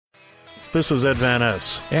This is Ed Van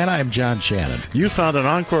Ness. And I'm John Shannon. You found an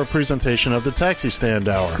encore presentation of the Taxi Stand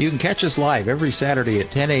Hour. You can catch us live every Saturday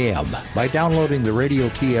at 10 a.m. by downloading the Radio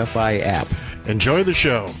TFI app. Enjoy the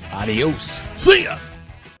show. Adios. See ya!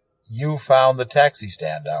 You found the Taxi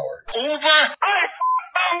Stand Hour.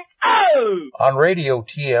 Over. On Radio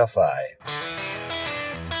TFI.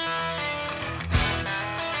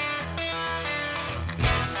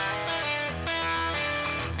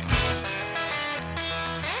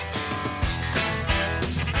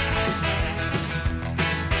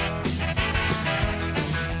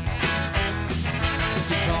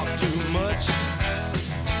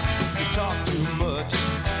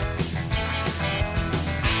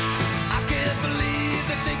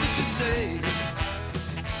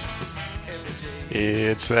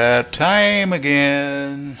 It's that time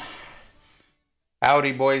again.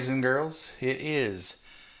 Howdy, boys and girls. It is,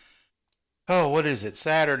 what is it?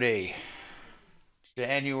 Saturday,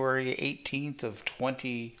 January 18th of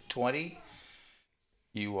 2020.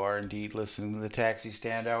 You are indeed listening to the Taxi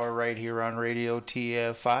Stand Hour right here on Radio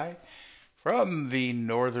TFI from the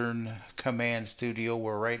Northern Command Studio.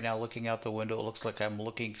 We're right now looking out the window. It looks like I'm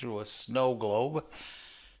looking through a snow globe.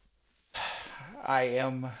 I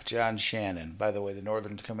am John Shannon. By the way, the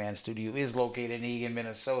Northern Command Studio is located in Eagan,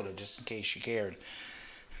 Minnesota, just in case you cared.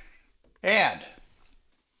 And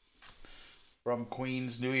from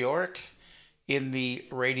Queens, New York, in the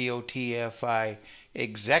Radio TFI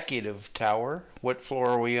Executive Tower. What floor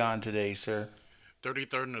are we on today, sir?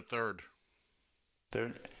 33rd and the 3rd.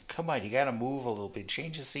 Third. Come on, you got to move a little bit.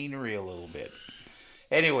 Change the scenery a little bit.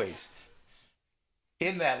 Anyways,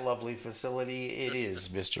 in that lovely facility, it is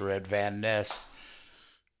Mr. Ed Van Ness.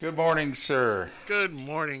 Good morning, sir. Good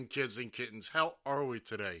morning, kids and kittens. How are we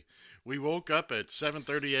today? We woke up at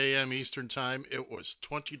 7:30 a.m. Eastern Time. It was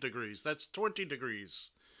 20 degrees. That's 20 degrees.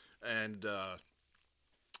 And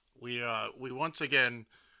we once again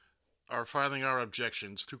are filing our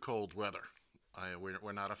objections to cold weather.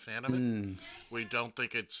 We're not a fan of it. We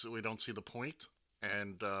don't see the point.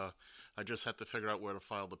 And I just have to figure out where to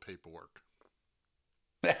file the paperwork.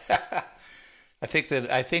 I think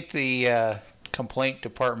the complaint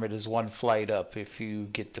department is one flight up, if you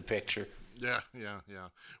get the picture. Yeah.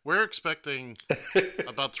 We're expecting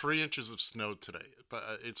about 3 inches of snow today, but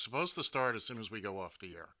it's supposed to start as soon as we go off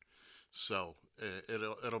the air. So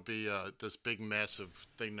it'll be this big massive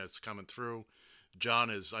thing that's coming through. John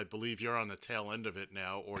I believe you're on the tail end of it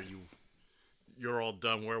now, or you're all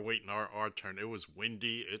done. We're waiting our turn. It was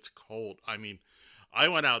windy. It's cold. I mean, I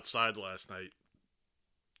went outside last night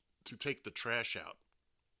to take the trash out,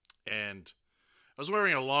 and I was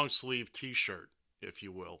wearing a long sleeve t-shirt, if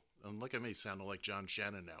you will, and look at me sounding like John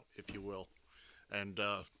Shannon now, if you will, and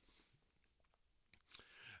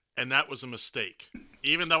that was a mistake.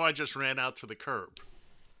 Even though I just ran out to the curb,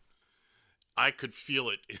 I could feel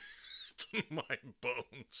it to my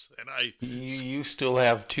bones, and you still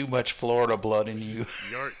have too much Florida blood in you.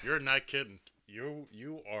 You're not kidding.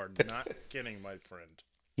 You are not kidding, my friend.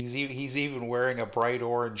 He's even wearing a bright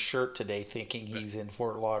orange shirt today, thinking he's in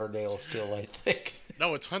Fort Lauderdale still, I think.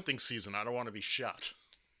 No, it's hunting season. I don't want to be shot.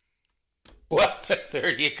 Well, there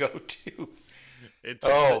you go, too.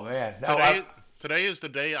 Man. Today is the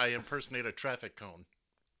day I impersonate a traffic cone.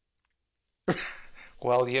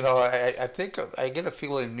 Well, I think I get a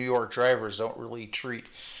feeling New York drivers don't really treat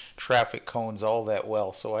traffic cones all that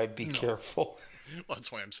well, so I'd be careful. Well,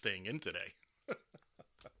 that's why I'm staying in today.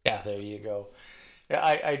 Yeah, there you go.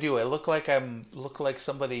 Yeah, I do. I look like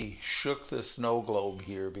somebody shook the snow globe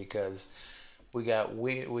here, because we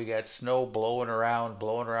got snow blowing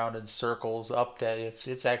around in circles up that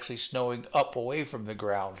it's actually snowing up away from the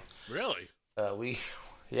ground. Really? We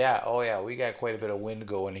got quite a bit of wind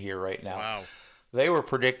going here right now. Wow. They were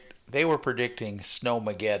predicting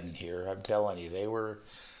Snowmageddon here. I'm telling you, they were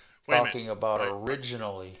talking about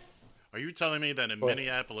originally. Are you telling me that in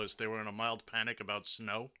Minneapolis they were in a mild panic about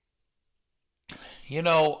snow?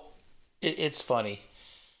 It's funny.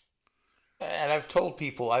 And I've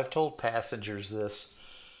told passengers this.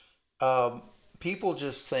 People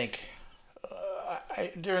just think,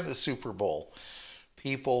 during the Super Bowl,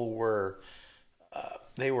 people were,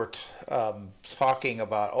 talking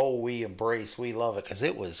about, we love it, because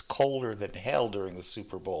it was colder than hell during the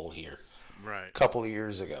Super Bowl here. Right. A couple of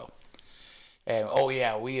years ago. And,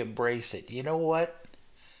 we embrace it. You know what?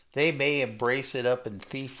 They may embrace it up in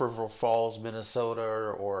Thief River Falls, Minnesota,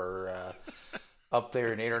 or up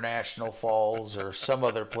there in International Falls, or some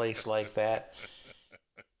other place like that.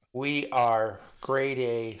 We are grade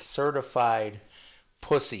A certified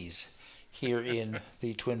pussies here in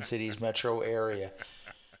the Twin Cities metro area.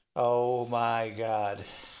 Oh my God!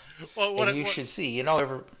 Well, you should see.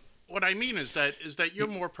 what I mean is that you're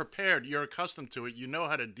more prepared. You're accustomed to it. You know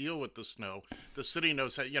how to deal with the snow. The city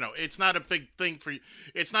knows how. It's not a big thing for you.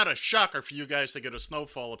 It's not a shocker for you guys to get a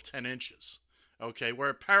snowfall of 10 inches. Okay, where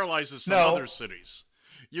it paralyzes some other cities.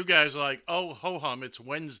 You guys are like, oh, ho-hum, it's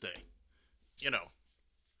Wednesday.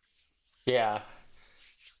 Yeah.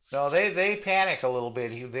 No, they panic a little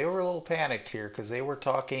bit. They were a little panicked here because they were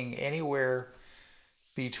talking anywhere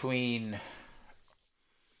between.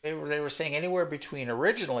 They were saying anywhere between,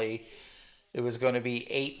 originally it was going to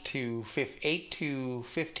be 8 to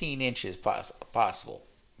 15 inches possible.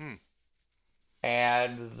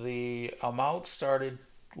 And the amount started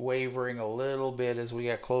wavering a little bit as we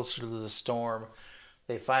got closer to the storm.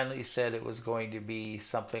 They finally said it was going to be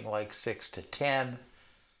something like 6 to 10.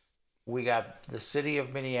 The city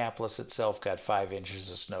of Minneapolis itself got 5 inches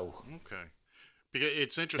of snow. Okay. Because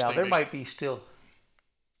it's interesting. Now, there might be still.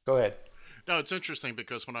 Go ahead. No, it's interesting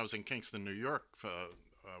because when I was in Kingston, New York,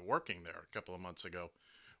 working there a couple of months ago,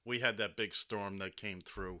 we had that big storm that came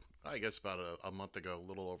through, I guess about a month ago, a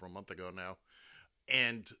little over a month ago now.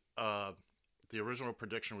 And the original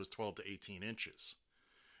prediction was 12 to 18 inches.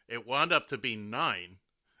 It wound up to be 9.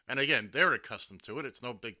 And again, they're accustomed to it. It's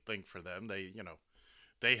no big thing for them.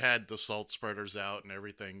 They had the salt spreaders out and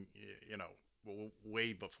everything,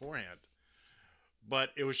 way beforehand. But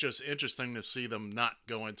it was just interesting to see them not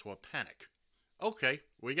go into a panic. Okay,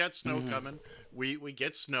 we got snow coming. We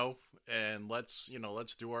get snow, and let's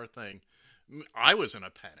do our thing. I was in a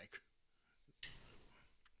panic.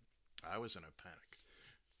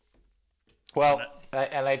 Well,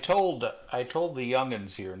 I told the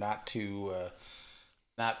youngins here not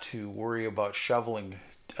to worry about shoveling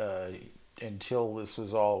until this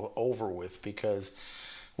was all over with, because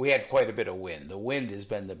we had quite a bit of wind. The wind has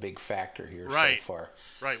been the big factor here so far.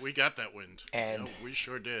 Right, we got that wind. And we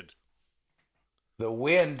sure did. The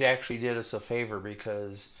wind actually did us a favor,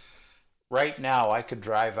 because right now I could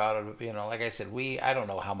drive out of, like I said, I don't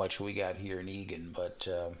know how much we got here in Eagan, but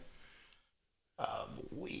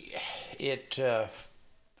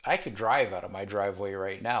I could drive out of my driveway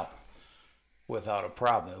right now without a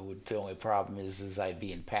problem. The only problem is I'd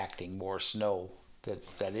be impacting more snow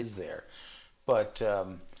that is there. But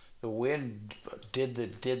the wind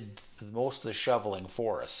did most of the shoveling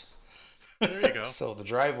for us. There you go. So the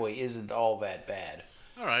driveway isn't all that bad.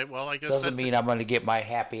 All right. Well, I guess doesn't mean I'm going to get my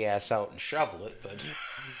happy ass out and shovel it, but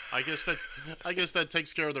I guess that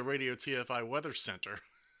takes care of the Radio TFI Weather Center.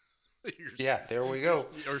 Yeah, there we go.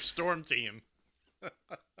 Your storm team.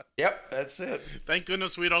 Yep, that's it. Thank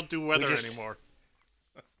goodness we don't do weather anymore.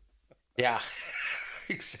 Yeah,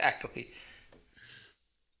 exactly.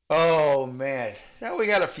 Oh man, now we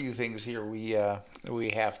got a few things here we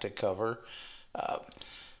have to cover.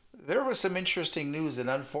 There was some interesting news, and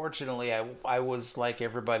unfortunately, I was like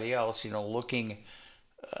everybody else, looking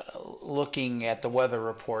at the weather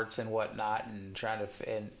reports and whatnot, and trying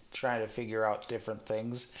to figure out different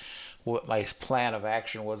things, what my plan of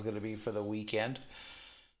action was going to be for the weekend.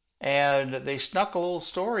 And they snuck a little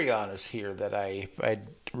story on us here that I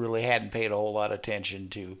really hadn't paid a whole lot of attention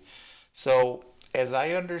to. So, as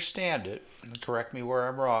I understand it, correct me where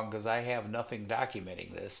I'm wrong, because I have nothing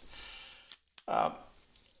documenting this.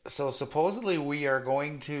 So supposedly we are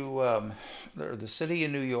going to, the city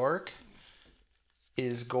of New York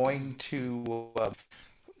is going to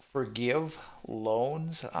forgive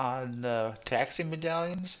loans on taxi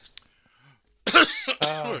medallions.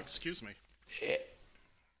 Excuse me.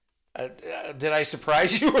 Did I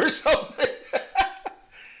surprise you or something?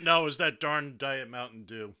 No, it was that darn Diet Mountain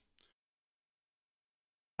Dew.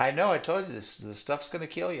 I know, I told you this stuff's going to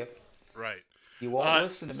kill you. Right. You won't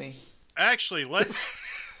listen to me. Actually,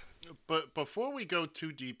 but before we go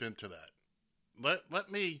too deep into that,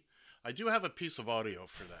 I do have a piece of audio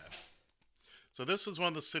for that. So this is one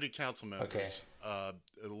of the city council members,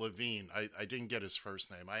 Levine. I didn't get his first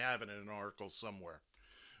name. I have it in an article somewhere.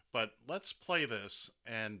 But let's play this,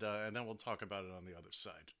 and then we'll talk about it on the other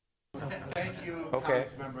side. Thank you,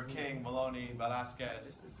 Councilmember King, Maloney,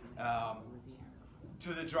 Velasquez.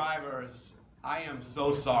 To the drivers, I am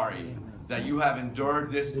so sorry that you have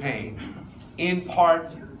endured this pain, in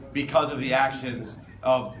part because of the actions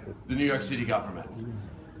of the New York City government,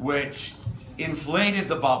 which inflated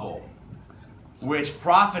the bubble, which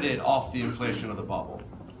profited off the inflation of the bubble,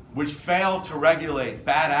 which failed to regulate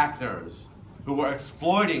bad actors who were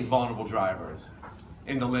exploiting vulnerable drivers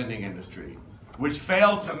in the lending industry, which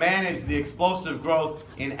failed to manage the explosive growth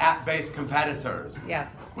in app-based competitors,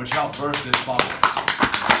 which helped burst this bubble.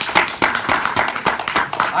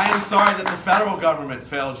 I am sorry that the federal government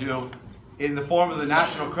failed you in the form of the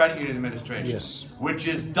National Credit Union Administration, which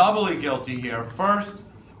is doubly guilty here. First,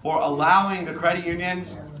 for allowing the credit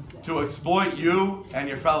unions to exploit you and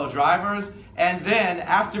your fellow drivers, and then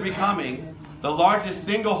after becoming the largest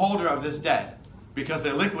single holder of this debt, because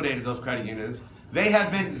they liquidated those credit unions, they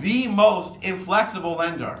have been the most inflexible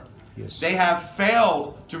lender. Yes. They have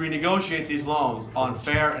failed to renegotiate these loans on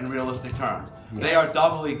fair and realistic terms. They are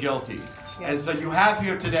doubly guilty. And so you have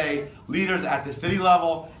here today leaders at the city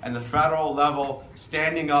level and the federal level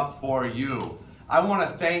standing up for you. I want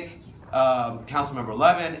to thank Councilmember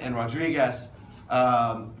Levin and Rodriguez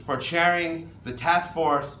for chairing the task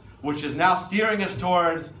force, which is now steering us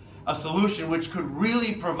towards a solution which could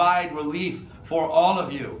really provide relief for all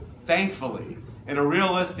of you, thankfully, in a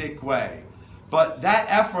realistic way. But that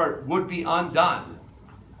effort would be undone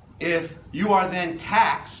if you are then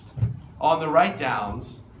taxed on the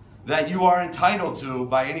write-downs that you are entitled to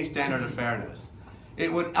by any standard of fairness.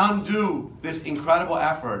 It would undo this incredible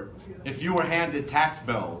effort if you were handed tax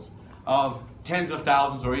bills of tens of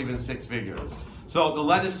thousands or even six figures. So the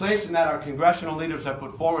legislation that our congressional leaders have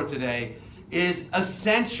put forward today is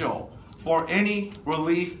essential for any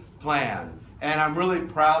relief plan. And I'm really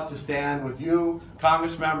proud to stand with you,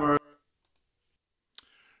 Congress member.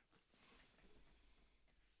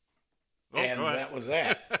 And that was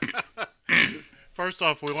that. First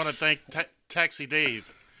off, we want to thank Taxi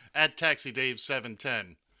Dave at Taxi Dave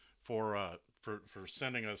 710 for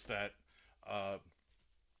sending us that.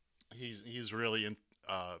 He's really in.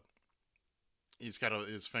 He's got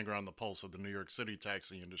his finger on the pulse of the New York City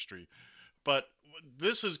taxi industry. But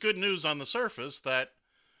this is good news on the surface that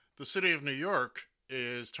the city of New York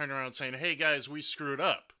is turning around saying, "Hey guys, we screwed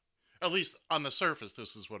up." At least on the surface,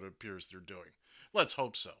 this is what it appears they're doing. Let's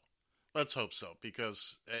hope so. Let's hope so,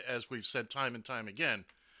 because as we've said time and time again,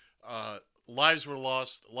 lives were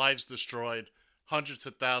lost, lives destroyed, hundreds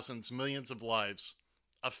of thousands, millions of lives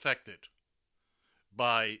affected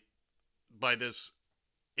by this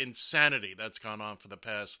insanity that's gone on for the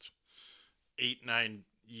past 8, 9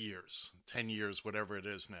 years, 10 years, whatever it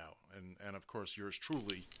is now. And of course, yours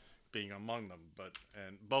truly being among them,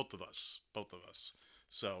 and both of us.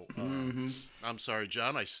 So I'm sorry,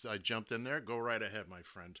 John, I jumped in there. Go right ahead, my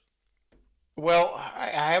friend. Well,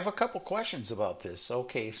 I have a couple questions about this.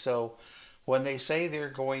 Okay, so when they say they're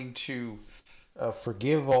going to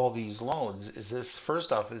forgive all these loans, is this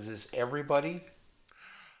everybody?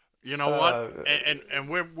 You know what? And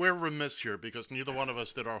we're remiss here because neither one of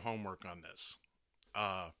us did our homework on this.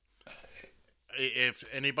 If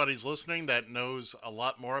anybody's listening that knows a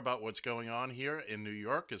lot more about what's going on here in New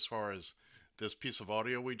York as far as this piece of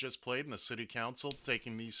audio we just played and the city council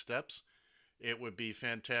taking these steps, it would be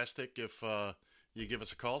fantastic if you give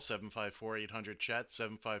us a call, 754-800-CHAT,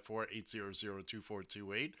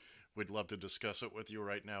 754-800-2428. We'd love to discuss it with you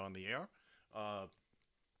right now on the air.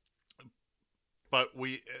 But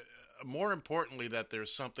more importantly, that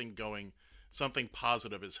there's something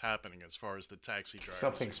positive is happening as far as the taxi drivers.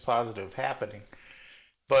 Something's positive happening.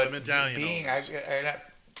 But medallion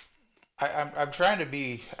I'm trying to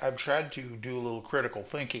do a little critical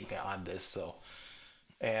thinking on this, so.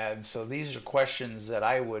 And so these are questions that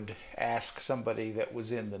I would ask somebody that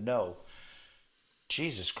was in the know.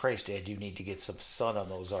 Jesus Christ, Ed, you need to get some sun on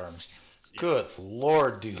those arms. Yeah. Good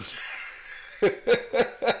Lord, dude.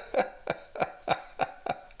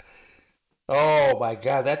 Oh my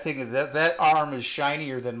God, that arm is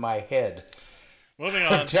shinier than my head. Moving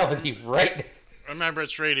on. I'm telling you, right? Remember,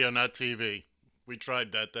 it's radio, not TV. We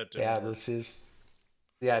tried that. That didn't work. This is.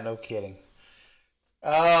 Yeah, no kidding.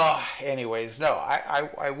 Anyways, no,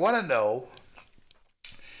 I want to know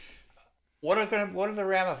what are the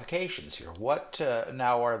ramifications here? What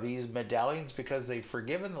now are these medallions because they've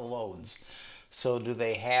forgiven the loans? So do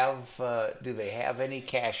they have any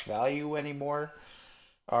cash value anymore?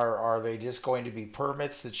 Are they just going to be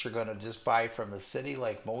permits that you're going to just buy from the city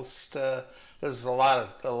like most? There's a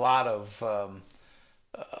lot of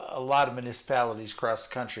municipalities across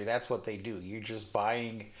the country. That's what they do. You're just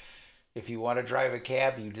buying. If you want to drive a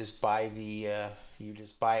cab, you just buy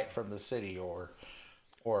it from the city or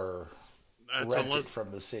rent it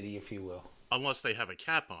from the city, if you will. Unless they have a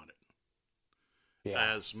cap on it.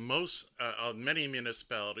 Yeah. As many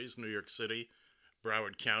municipalities, New York City,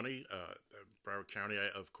 Broward County,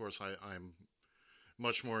 of course, I'm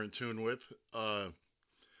much more in tune with.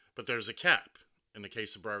 But there's a cap. In the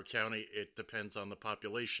case of Broward County, it depends on the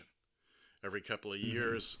population. Every couple of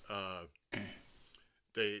years, I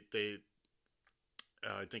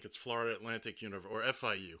think it's Florida Atlantic or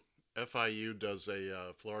FIU. FIU does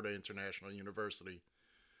a Florida International University.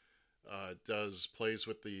 Plays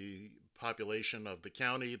with the population of the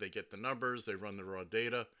county. They get the numbers. They run the raw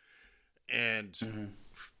data, and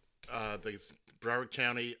the Broward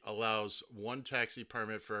County allows one taxi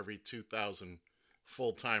permit for every 2,000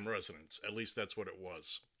 full-time residents. At least that's what it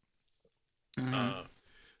was.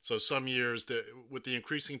 So some years, with the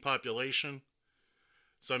increasing population,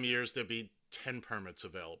 some years there'd be 10 permits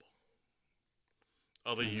available.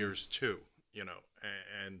 Other years, 2,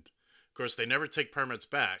 And, of course, they never take permits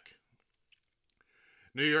back.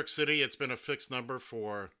 New York City, it's been a fixed number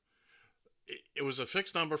it was a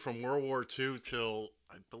fixed number from World War II till,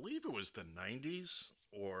 I believe it was the 90s,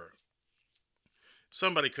 or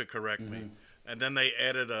somebody could correct me. And then they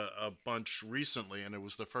added a bunch recently, and it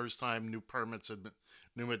was the first time new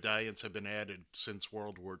medallions have been added since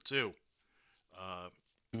World War II,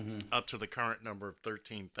 up to the current number of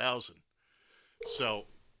 13,000. So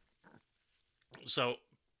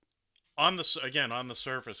on the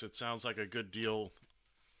surface, it sounds like a good deal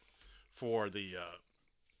for the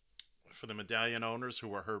medallion owners who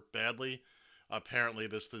were hurt badly. Apparently,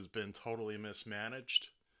 this has been totally mismanaged.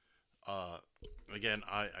 Again,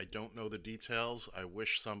 I don't know the details. I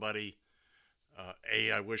wish somebody,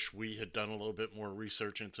 I wish we had done a little bit more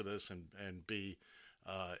research into this, and B,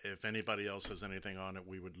 if anybody else has anything on it,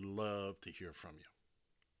 we would love to hear from you.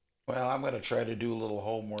 Well, I'm going to try to do a little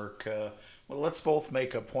homework. Well, let's both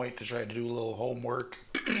make a point to try to do a little homework.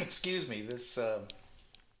 Excuse me, this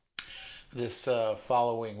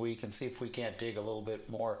following week, and see if we can't dig a little bit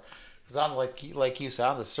more. Because like you said,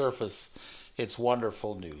 on the surface, it's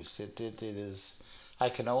wonderful news. It is. I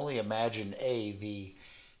can only imagine the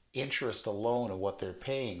interest alone of what they're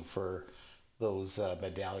paying for those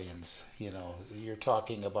medallions. You're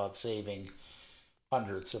talking about saving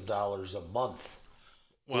hundreds of dollars a month,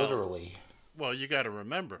 literally. Well, you got to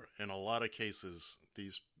remember, in a lot of cases,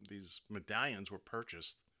 these medallions were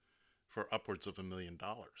purchased for upwards of $1 million.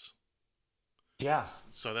 Yeah.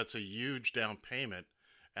 So that's a huge down payment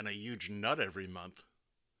and a huge nut every month.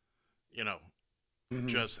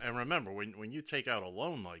 And remember, when you take out a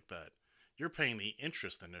loan like that, you're paying the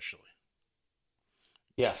interest initially.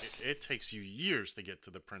 Yes. It takes you years to get to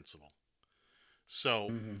the principal.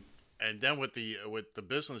 So, and then with the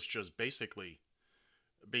business just basically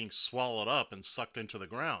being swallowed up and sucked into the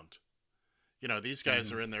ground, these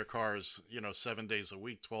guys are in their cars, 7 days a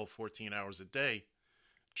week, 12, 14 hours a day,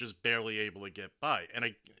 just barely able to get by.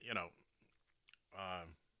 And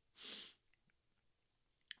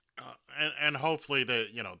and hopefully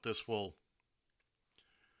this will.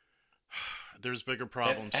 There's bigger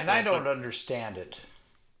problems. And I don't understand it.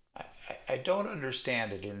 I don't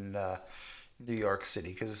understand it in New York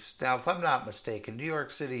City, because now, if I'm not mistaken, New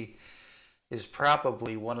York City is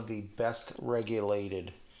probably one of the best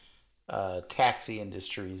regulated taxi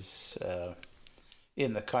industries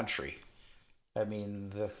in the country. I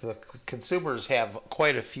mean, the consumers have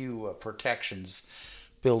quite a few protections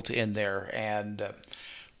built in there, and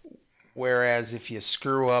whereas if you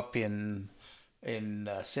screw up in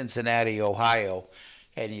Cincinnati, Ohio,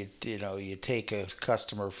 and you take a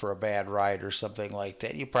customer for a bad ride or something like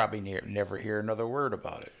that, you probably never hear another word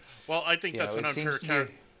about it. Well, I think that's an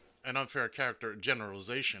unfair character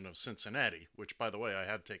generalization of Cincinnati, which, by the way, I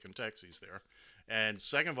have taken taxis there. And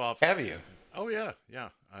second of all, have you? Oh yeah.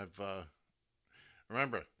 I've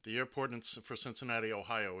remember, the airport for Cincinnati,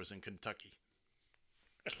 Ohio, is in Kentucky.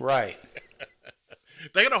 Right.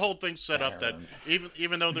 They got a whole thing set up that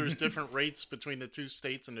even though there's different rates between the two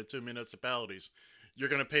states and the two municipalities, you're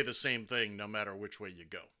going to pay the same thing no matter which way you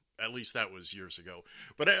go. At least that was years ago.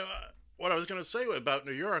 But what I was going to say about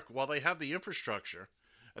New York, while they have the infrastructure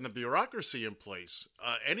and the bureaucracy in place,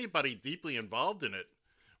 anybody deeply involved in it,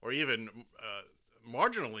 or even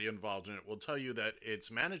marginally involved in it, will tell you that it's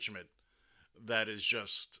management that is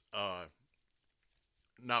just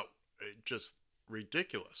just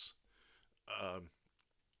ridiculous.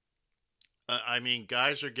 I mean,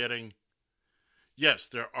 guys are getting. Yes,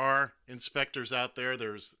 there are inspectors out there.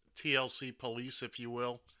 There's TLC police, if you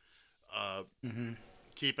will,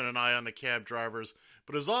 keeping an eye on the cab drivers.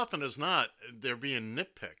 But as often as not, they're being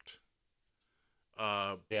nitpicked.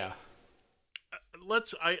 Yeah.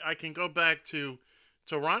 I can go back to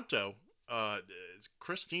Toronto.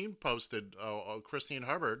 Christine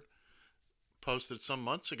Hubbard posted some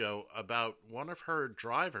months ago about one of her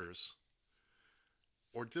drivers,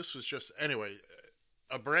 or this was just, anyway,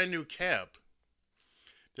 a brand new cab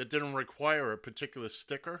that didn't require a particular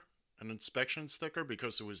sticker, an inspection sticker,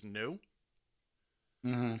 because it was new.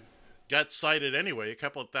 Mm-hmm. Got cited anyway, a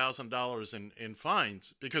couple of $1,000s in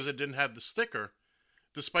fines because it didn't have the sticker,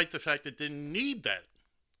 despite the fact it didn't need that.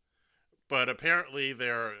 But apparently,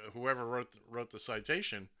 whoever wrote the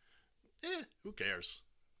citation, who cares?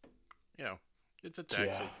 It's a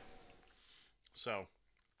taxi. Yeah. So.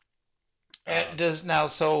 The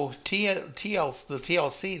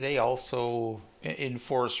TLC, they also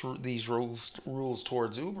enforce these rules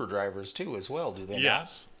towards Uber drivers too, as well, do they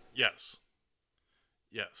not? Yes.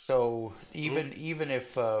 So even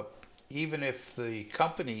if the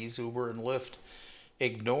companies Uber and Lyft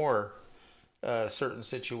ignore certain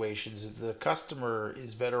situations, the customer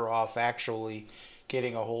is better off actually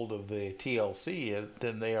getting a hold of the TLC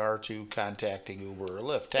than they are to contacting Uber or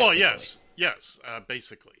Lyft. Well, yes,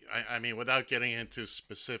 basically. I mean, without getting into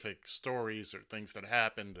specific stories or things that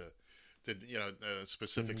happened to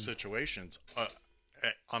specific situations,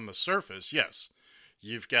 on the surface, yes.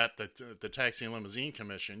 You've got the Taxi and Limousine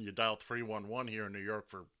Commission. You dial 311 here in New York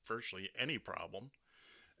for virtually any problem,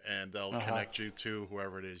 and they'll connect you to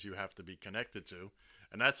whoever it is you have to be connected to.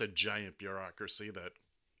 And that's a giant bureaucracy that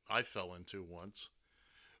I fell into once.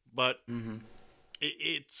 But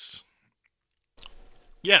it's...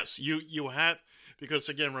 Yes, you have... Because,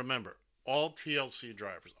 again, remember, all TLC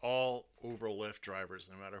drivers, all Uber, Lyft drivers,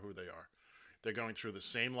 no matter who they are, they're going through the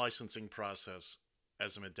same licensing process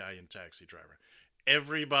as a medallion taxi driver.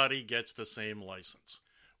 Everybody gets the same license.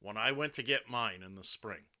 When I went to get mine in the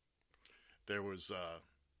spring, there's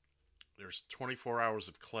 24 hours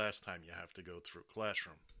of class time you have to go through,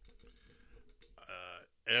 classroom.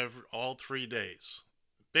 All 3 days.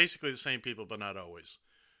 Basically the same people, but not always.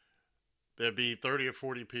 There'd be 30 or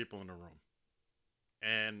 40 people in a room.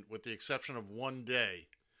 And with the exception of one day,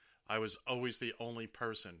 I was always the only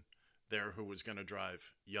person there who was going to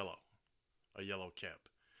drive a yellow cab.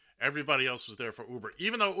 Everybody else was there for Uber,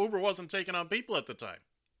 even though Uber wasn't taking on people at the time.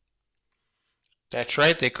 That's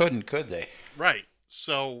right. They couldn't, could they? Right.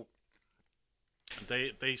 So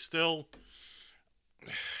they still,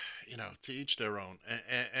 to each their own.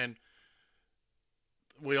 And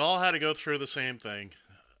we all had to go through the same thing.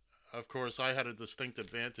 Of course, I had a distinct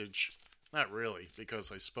advantage. Not really,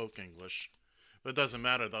 because I spoke English. But it doesn't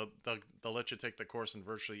matter. They'll let you take the course in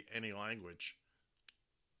virtually any language.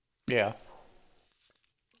 Yeah.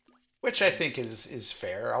 Which I think is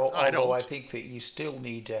fair. Although I think that you still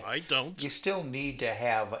need to. I don't. You still need to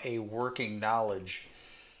have a working knowledge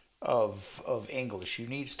of English.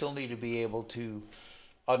 You still need to be able to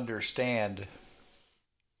understand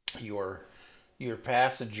your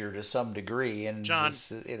passenger to some degree. And John,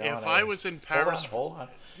 if I was in Paris, hold on.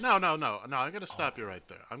 No. I'm going to stop you right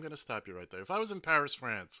there. If I was in Paris,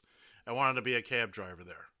 France, and wanted to be a cab driver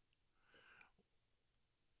there,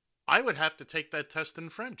 I would have to take that test in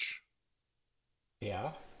French.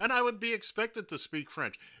 Yeah. And I would be expected to speak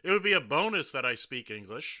French. It would be a bonus that I speak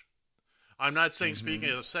English. I'm not saying speaking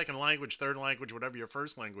as a second language, third language, whatever your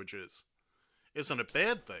first language is, isn't a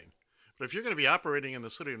bad thing. But if you're going to be operating in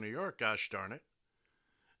the city of New York, gosh darn it,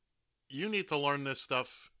 you need to learn this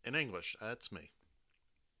stuff in English. That's me.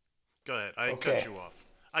 Go ahead. I cut you off.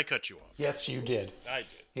 Yes, you did. I did.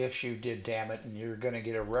 Yes, you did, damn it. And you're going to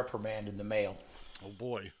get a reprimand in the mail. Oh,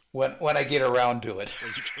 boy. When I get around to it.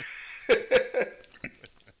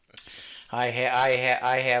 I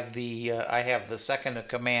have the second of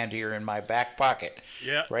command here in my back pocket.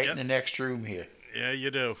 Yeah. In the next room here. Yeah,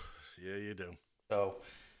 you do. So,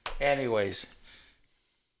 anyways,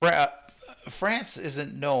 France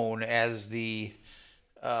isn't known as the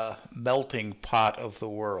melting pot of the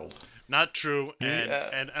world. Not true,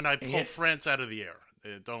 and I pull France out of the air.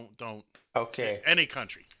 Don't. Okay. Any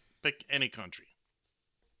country. Pick any country.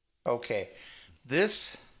 Okay.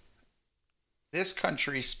 This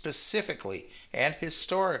country specifically and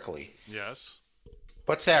historically. Yes.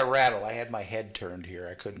 What's that rattle? I had my head turned here.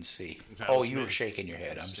 I couldn't see. You me. were shaking your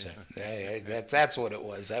head. I'm saying that's what it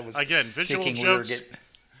was. I was again visual jokes.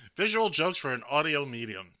 Visual jokes for an audio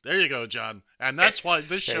medium. There you go, John. And that's why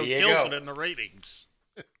this show kills it in the ratings.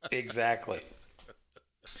 Exactly.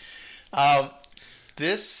 The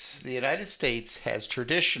United States has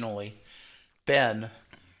traditionally been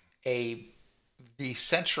the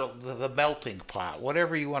melting pot,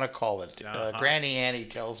 whatever you want to call it. Granny Annie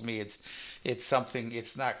tells me it's something.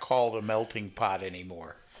 It's not called a melting pot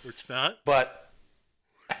anymore. It's not. But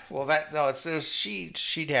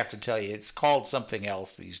she'd have to tell you it's called something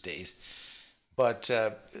else these days. But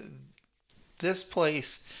this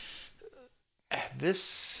place,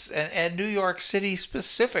 and New York City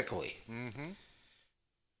specifically. Mm-hmm.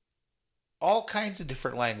 All kinds of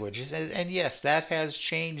different languages, and yes, that has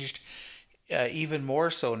changed even more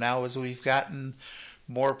so now as we've gotten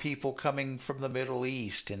more people coming from the Middle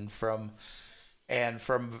East and from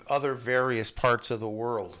other various parts of the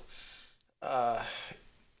world.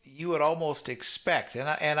 You would almost expect,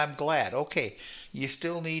 and I'm glad. Okay, you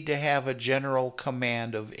still need to have a general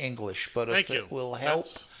command of English, but if it will help,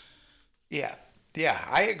 yeah,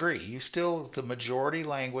 I agree. The majority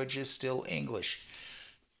language is still English.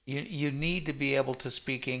 You need to be able to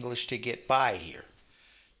speak English to get by here.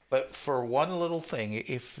 But for one little thing,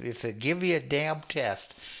 if they give you a damn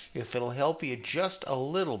test, if it'll help you just a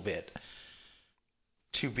little bit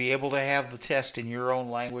to be able to have the test in your own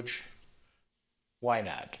language, why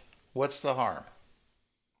not? What's the harm?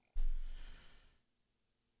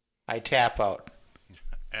 I tap out.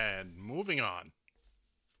 And moving on.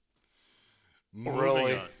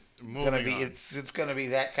 Really? Moving on. It's gonna be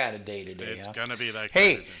that kind of day today. It's gonna be that.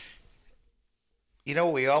 Hey, kind of day. you know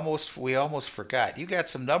we almost forgot. You got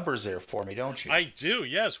some numbers there for me, don't you? I do.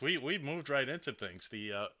 Yes, we moved right into things.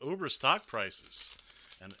 The Uber stock prices,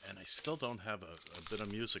 and I still don't have a bit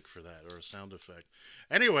of music for that or a sound effect.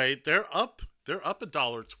 Anyway, they're up. They're up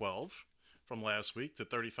 $1.12 from last week to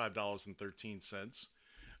 $35.13.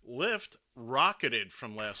 Lyft rocketed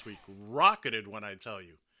from last week. Rocketed when I tell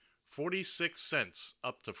you. 46 cents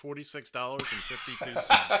up to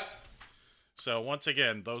 $46.52. So once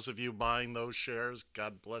again, those of you buying those shares,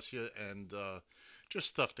 God bless you, and just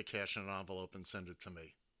stuff the cash in an envelope and send it to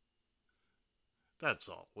me. That's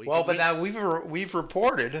all. Now we've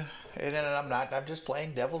reported, and I'm just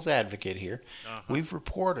playing devil's advocate here. We've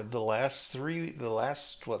reported the last 3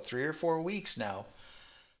 or 4 weeks now.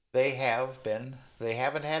 They haven't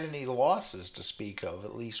had any losses to speak of,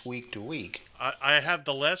 at least week to week. I have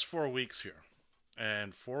the last 4 weeks here.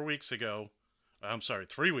 And 3 weeks ago,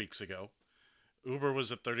 Uber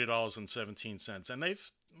was at $30.17. And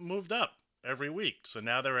they've moved up every week. So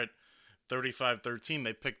now they're at $35.13.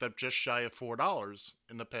 They picked up just shy of $4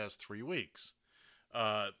 in the past 3 weeks.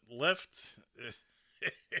 Lyft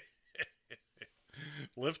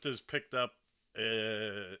has picked up,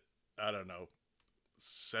 I don't know,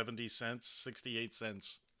 70 cents, 68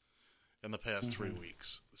 cents in the past 3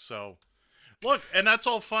 weeks. So, look, and that's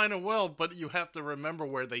all fine and well, but you have to remember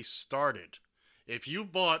where they started. If you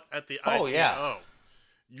bought at the IPO,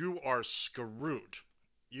 you are screwed.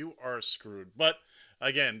 You are screwed. But,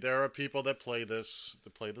 again, there are people that play the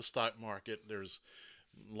stock market. There's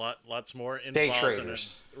lots more involved. Day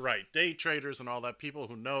traders. Right, day traders and all that. People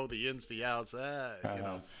who know the ins, the outs, you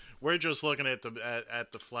know. We're just looking at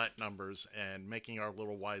the flat numbers and making our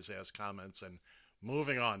little wise ass comments and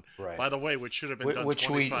moving on. Right. By the way, which should have been done which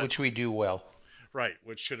we do well. Right,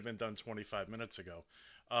 which should have been done 25 minutes ago.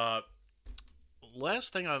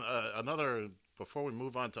 Last thing on before we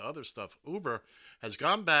move on to other stuff, Uber has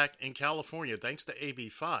gone back in California thanks to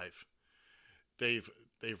AB5. They've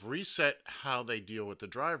reset how they deal with the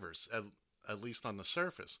drivers, at least on the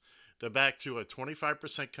surface. They're back to a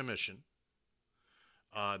 25% commission.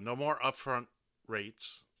 No more upfront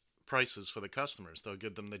prices for the customers. They'll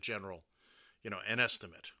give them the general, an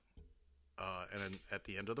estimate. And then at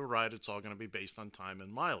the end of the ride, it's all going to be based on time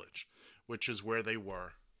and mileage, which is where they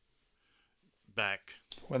were back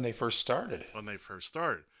when they first started. Now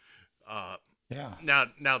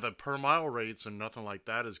the per mile rates and nothing like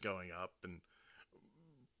that is going up,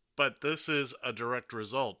 but this is a direct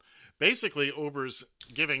result. Basically, Uber's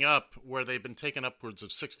giving up where they've been taking upwards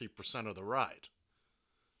of 60% of the ride.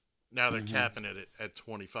 Now they're capping it at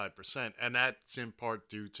 25%, and that's in part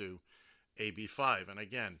due to AB5. And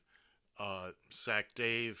again, Sack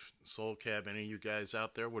Dave, Soul Cab, any of you guys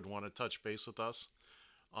out there would want to touch base with us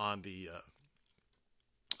on the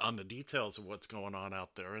details of what's going on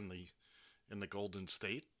out there in the Golden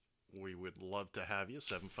State. We would love to have you.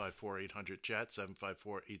 754-800-CHAT,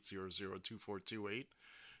 754-800-2428.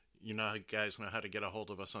 You guys know how to get a hold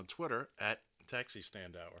of us on Twitter at Taxi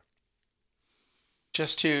Stand Hour.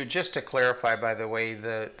 Just to clarify, by the way,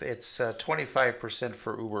 it's 25%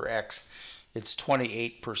 for Uber X. It's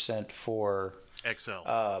 28% for XL.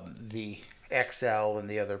 The XL and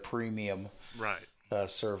the other premium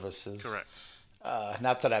services. Correct.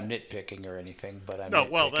 Not that I'm nitpicking or anything, but I'm no.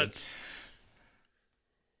 nitpicking. Well, that's.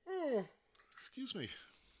 Oh, excuse me.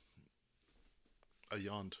 I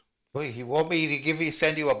yawned. Wait, you want me to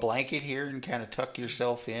send you a blanket here and kind of tuck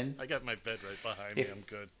yourself in? I got my bed right behind me. I'm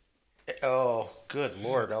good. Oh, good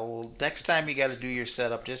Lord. Oh, well, next time you got to do your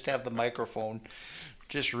setup, just have the microphone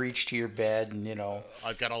just reach to your bed and,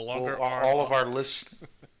 I've got a longer arm. All of our lists.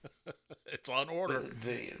 It's on order.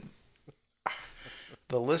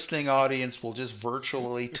 The listening audience will just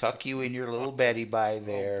virtually tuck you in your little Betty by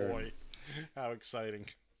there. Oh, boy. How exciting.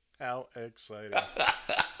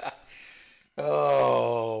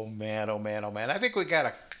 Oh, man. I think we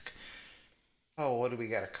got what do we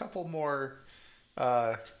got? A couple more.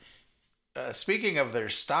 Speaking of their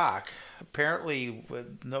stock, apparently,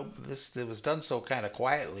 it was done so kind of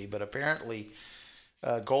quietly, but apparently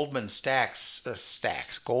Goldman Sachs,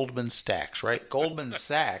 right? Goldman Sachs.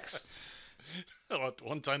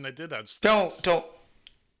 One time they did that.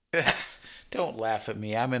 Don't laugh at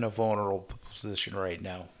me. I'm in a vulnerable position right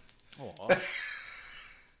now.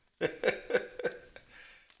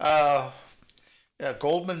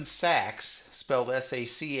 Goldman Sachs, spelled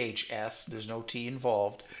SACHS, there's no T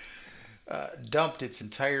involved, dumped its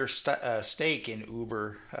entire stake in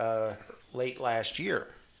Uber late last year.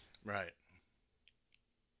 Right.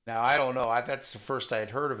 Now, I don't know. That's the first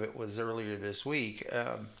I'd heard of it was earlier this week.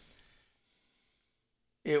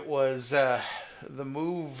 It was the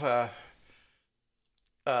move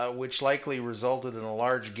which likely resulted in a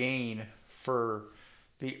large gain for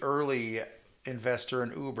the early investor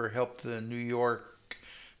in Uber, helped the New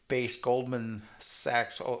York-based Goldman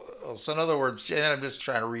Sachs. So in other words, and I'm just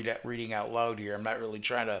trying to reading out loud here. I'm not really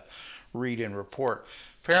trying to read and report.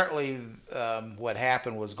 Apparently, what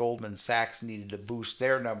happened was Goldman Sachs needed to boost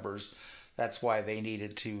their numbers. That's why they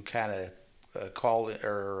needed to kind of call it,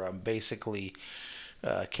 or basically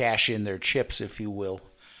cash in their chips, if you will.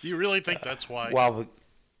 Do you really think that's why?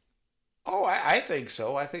 I think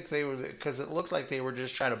so. I think they were, because it looks like they were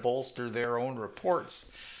just trying to bolster their own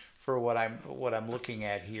reports for what I'm looking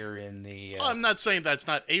at here in the. Well, I'm not saying that's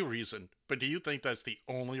not a reason, but do you think that's the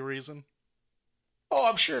only reason? Oh,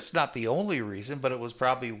 I'm sure it's not the only reason, but it was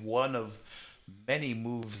probably one of many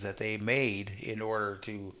moves that they made in order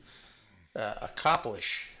to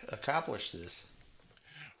accomplish this.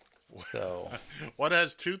 So, what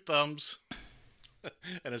has two thumbs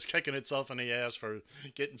and is kicking itself in the ass for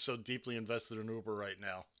getting so deeply invested in Uber right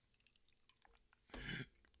now?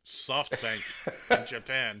 SoftBank in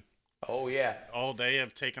Japan. Oh yeah. Oh, they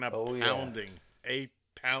have taken a pounding. Yeah. A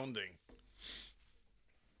pounding.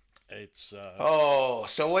 It's so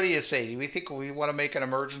what do you say? Do we think we want to make an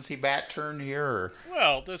emergency bat turn here? Or?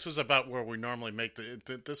 Well, this is about where we normally make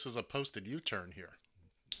this is a posted U-turn here.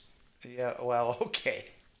 Yeah, well, okay.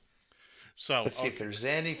 So let's see if there's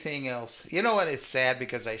anything else. You know what? It's sad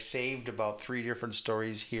because I saved about 3 different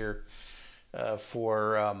stories here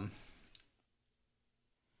for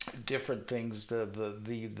different things,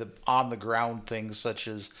 the on the ground things such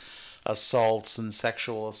as assaults and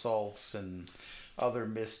sexual assaults and other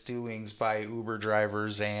misdoings by Uber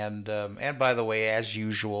drivers, and by the way, as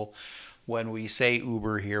usual, when we say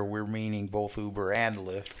Uber here, we're meaning both Uber and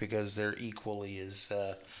Lyft because they're equally as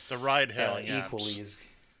the ride-hailing equally apps. as.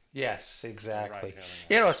 Yes, exactly.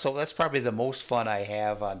 You know, so that's probably the most fun I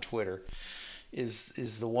have on Twitter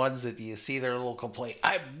is the ones that you see their little complaint.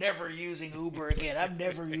 I'm never using Uber again. I'm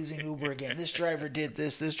never using Uber again. This driver did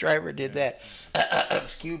this. This driver did that.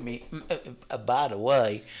 Excuse me. By the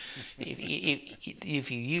way,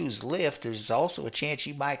 if you use Lyft, there's also a chance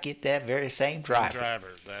you might get that very same driver.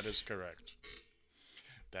 That is correct.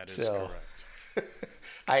 That is correct.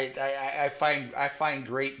 I find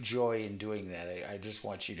great joy in doing that. I just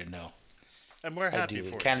want you to know. And we're happy for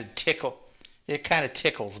you. It kind of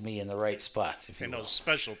tickles me in the right spots, if you will. In those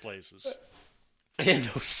special places. In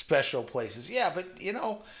those special places, yeah. But you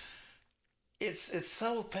know, it's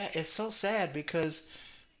so sad because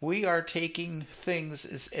we are taking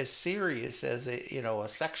things as serious as a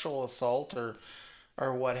sexual assault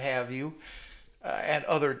or what have you, and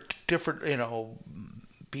other different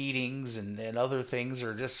beatings and other things,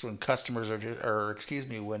 or just when customers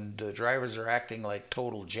when the drivers are acting like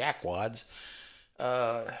total jackwads.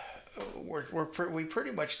 We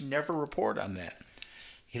pretty much never report on that.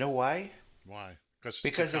 You know why? Why?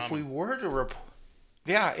 Because if we were to report,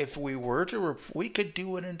 we could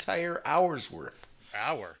do an entire hour's worth.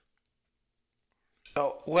 Hour?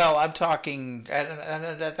 Oh well, I'm talking,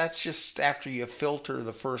 and that's just after you filter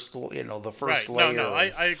the first, right. layer. No,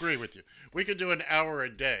 I agree with you. We could do an hour a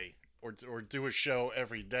day, or do a show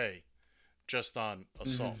every day, just on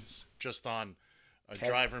assaults, just on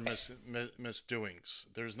driver misdoings.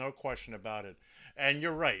 There's no question about it. And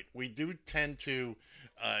you're right. We do tend to,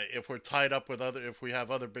 if we're tied up with if we have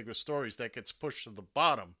other bigger stories, that gets pushed to the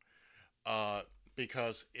bottom,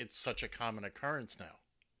 because it's such a common occurrence now.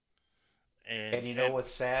 And you know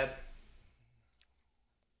what's sad?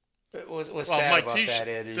 What's sad about that,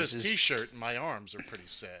 Ed, is this T-shirt and my arms are pretty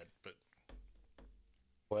sad, but.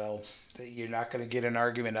 Well, you're not going to get an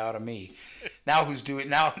argument out of me. Now who's doing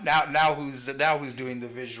doing the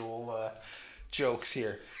visual jokes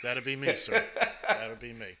here? That'd be me, sir. That'd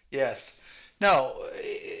be me. Yes. No,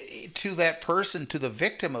 to that person, to the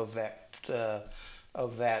victim of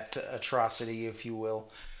that atrocity, if you will.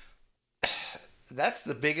 That's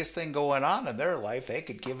the biggest thing going on in their life. They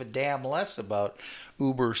could give a damn less about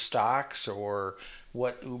Uber stocks or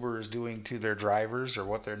what Uber is doing to their drivers or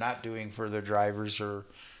what they're not doing for their drivers or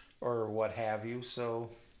what have you. So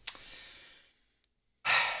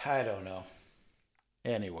I don't know.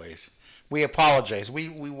 Anyways, we apologize. We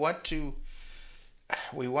want to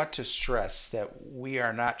we want to stress that we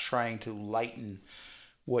are not trying to lighten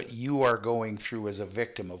what you are going through as a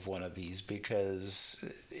victim of one of these, because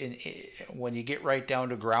when you get right down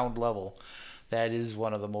to ground level, that is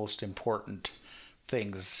one of the most important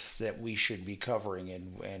things that we should be covering,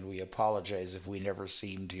 and we apologize if we never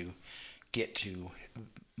seem to get to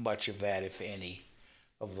much of that, if any,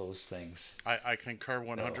 of those things. I concur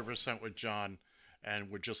 100% with John,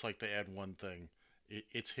 and would just like to add one thing.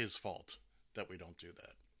 It's his fault that we don't do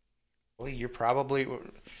that. Well, you're probably,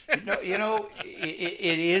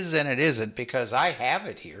 it is and it isn't, because I have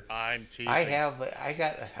it here. I'm teasing. I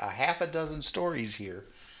got a half a dozen stories here.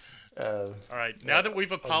 All right, now that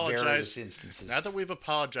we've apologized, instances. Now that we've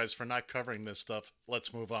apologized for not covering this stuff,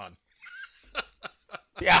 let's move on.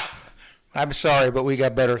 Yeah, I'm sorry, but we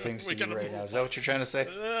got better things to do right now. Is that what you're trying to say?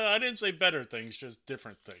 I didn't say better things, just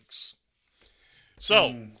different things.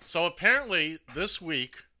 So apparently this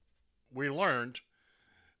week we learned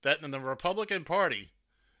that in the Republican Party,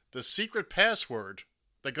 the secret password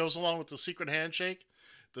that goes along with the secret handshake,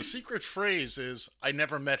 the secret phrase is, "I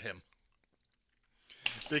never met him."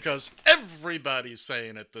 Because everybody's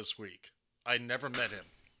saying it this week. I never met him.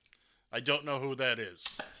 I don't know who that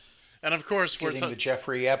is. And of course, we're getting the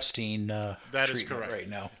Jeffrey Epstein that is correct right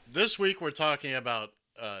now. This week we're talking about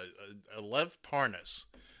Lev Parnas.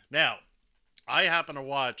 Now, I happen to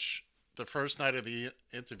watch the first night of the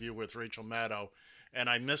interview with Rachel Maddow, and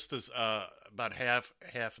I missed this about half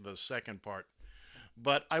of the second part.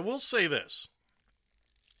 But I will say this.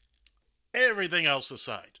 Everything else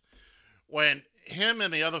aside, when him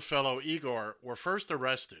and the other fellow, Igor, were first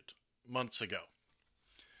arrested months ago,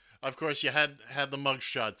 of course, you had the mug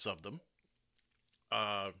shots of them.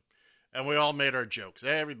 And we all made our jokes.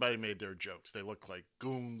 Everybody made their jokes. They looked like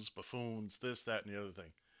goons, buffoons, this, that, and the other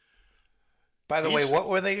thing. By the way, what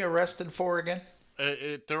were they arrested for again?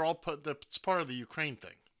 They're all it's part of the Ukraine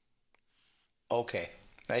thing. Okay.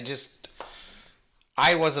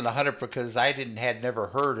 I wasn't 100% because I had never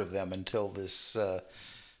heard of them until this,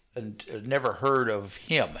 never heard of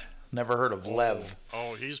him. Never heard of Lev.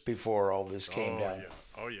 He's before all this came down. Yeah.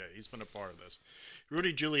 Oh yeah, he's been a part of this.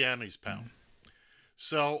 Rudy Giuliani's pal.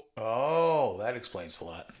 So. That explains a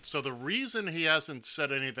lot. So the reason he hasn't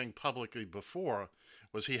said anything publicly before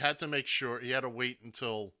was he had to make sure he had to wait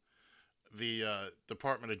until the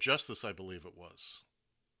Department of Justice, I believe it was,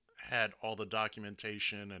 had all the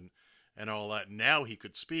documentation and all that. Now he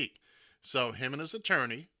could speak. So him and his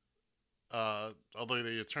attorney, although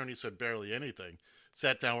the attorney said barely anything,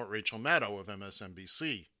 sat down with Rachel Maddow of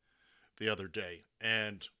MSNBC the other day.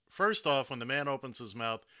 And first off, when the man opens his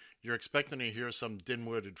mouth, you're expecting to hear some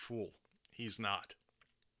dim-witted fool. He's not.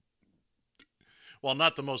 While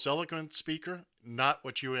not the most eloquent speaker, not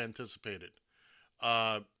what you anticipated.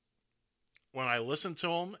 When I listened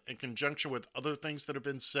to him in conjunction with other things that have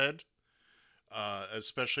been said,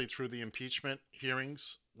 especially through the impeachment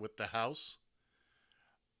hearings with the House,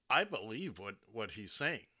 I believe what he's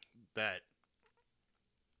saying, that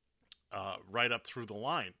right up through the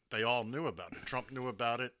line, they all knew about it. Trump knew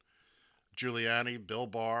about it, Giuliani, Bill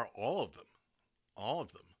Barr, all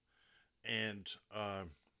of them. And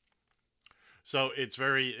so it's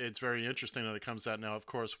very interesting that it comes out now. Of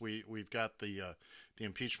course, we've got the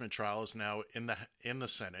impeachment trial is now in the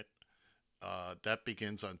Senate. That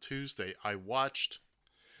begins on Tuesday. I'm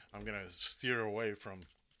going to steer away from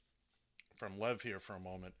Lev here for a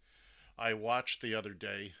moment. I watched the other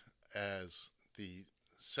day as the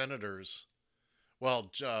senators,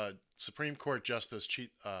 Supreme Court Justice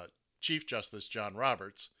Chief Justice John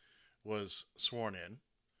Roberts was sworn in.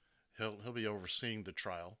 He'll be overseeing the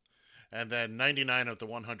trial. And then 99 of the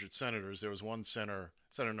 100 senators, there was one senator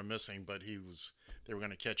missing, but they were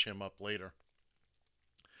going to catch him up later.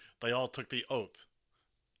 They all took the oath.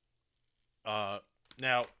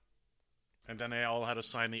 Now, and then they all had to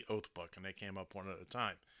sign the oath book, and they came up one at a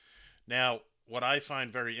time. Now, what I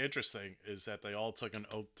find very interesting is that they all took an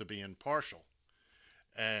oath to be impartial.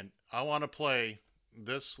 And I want to play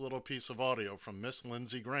this little piece of audio from Miss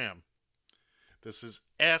Lindsey Graham. This is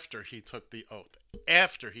after he took the oath.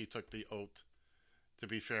 After he took the oath to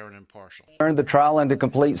be fair and impartial. Turn the trial into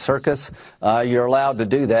complete circus. You're allowed to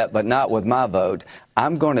do that, but not with my vote.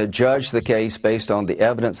 I'm going to judge the case based on the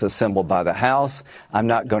evidence assembled by the House. I'm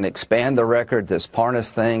not going to expand the record. This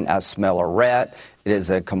Parnas thing, I smell a rat. It is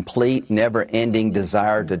a complete, never-ending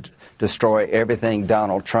desire to destroy everything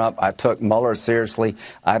Donald Trump. I took Mueller seriously.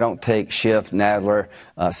 I don't take Schiff, Nadler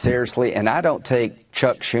seriously, and I don't take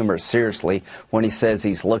Chuck Schumer seriously when he says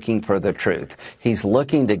he's looking for the truth. He's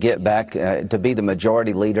looking to get back to be the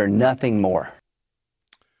majority leader, nothing more.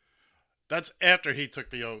 That's after he took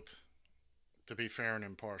the oath to be fair and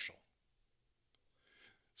impartial.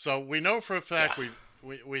 So we know for a fact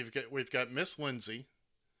we've got Miss Lindsay,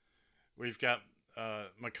 we've got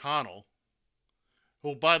McConnell,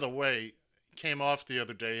 who, by the way, came off the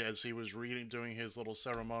other day as he was doing his little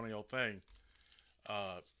ceremonial thing.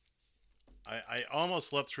 I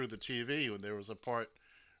almost leapt through the TV when there was a part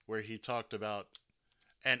where he talked about,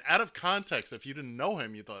 and out of context, if you didn't know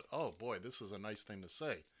him, you thought, oh boy, this is a nice thing to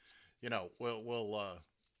say. You know, we'll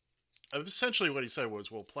essentially what he said was,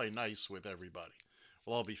 we'll play nice with everybody.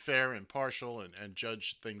 We'll all be fair, impartial, and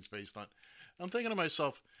judge things based on. I'm thinking to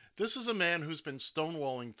myself, this is a man who's been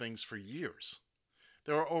stonewalling things for years.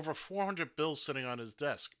 There are over 400 bills sitting on his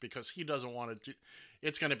desk because he doesn't want to do.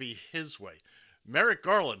 It's going to be his way. Merrick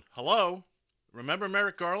Garland, hello? Remember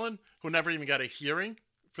Merrick Garland, who never even got a hearing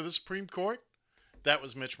for the Supreme Court? That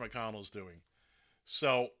was Mitch McConnell's doing.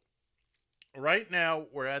 So right now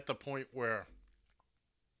we're at the point where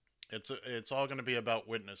it's all going to be about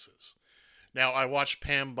witnesses. Now, I watched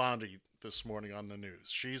Pam Bondi this morning on the news.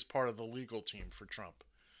 She's part of the legal team for Trump.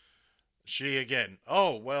 She, again,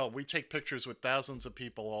 oh, well, we take pictures with thousands of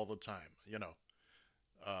people all the time. You know,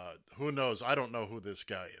 who knows? I don't know who this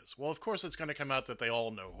guy is. Well, of course, it's going to come out that they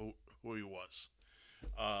all know who he was.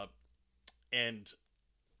 And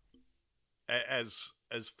as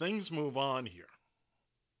things move on here,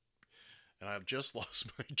 and I've just lost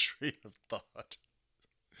my train of thought.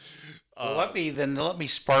 Well, let me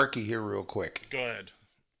spark you here real quick. Go ahead.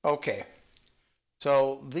 Okay.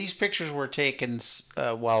 So these pictures were taken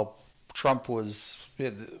while Trump was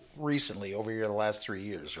recently over here the last 3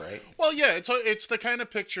 years, right? Well, yeah, it's the kind of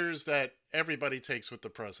pictures that everybody takes with the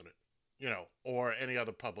president, you know, or any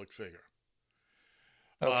other public figure.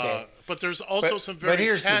 Okay. But there's also but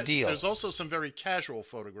here's the deal. There's also some very casual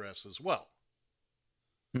photographs as well.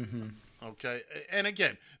 Mm-hmm. Okay, and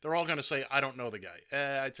again, they're all going to say, "I don't know the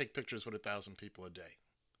guy. I take pictures with 1,000 people a day,"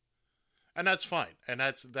 and that's fine. And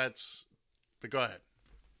that's. But go ahead.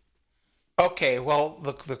 Okay, well,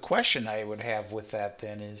 the question I would have with that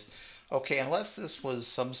then is, okay, unless this was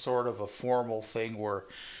some sort of a formal thing where,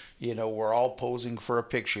 you know, we're all posing for a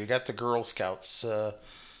picture. You got the Girl Scouts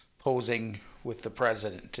posing with the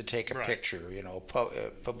president to take a picture, you know,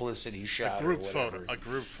 publicity shot, a group photo.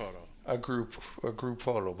 A group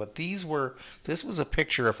photo. But this was a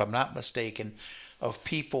picture, if I'm not mistaken, of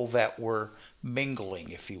people that were mingling,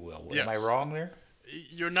 if you will. Yes. Am I wrong there?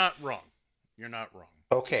 You're not wrong.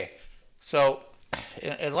 Okay. So,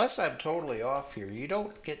 unless I'm totally off here, you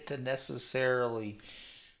don't get to necessarily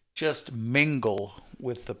just mingle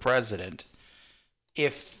with the president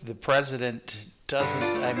if the president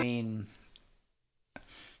doesn't,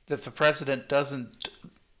 that the president doesn't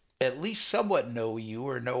at least somewhat know you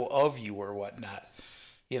or know of you or whatnot.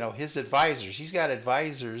 You know, his advisors, he's got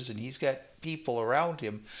advisors and he's got people around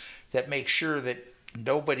him that make sure that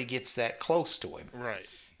nobody gets that close to him. Right.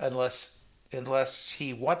 Unless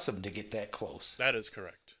he wants them to get that close. That is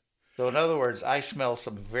correct. So in other words, I smell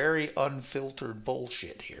some very unfiltered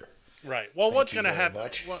bullshit here. Right. Well, what's going to happen?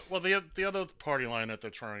 Well, the other party line that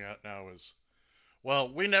they're throwing out now is, well,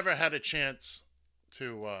 we never had a chance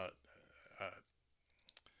to.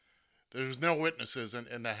 There's no witnesses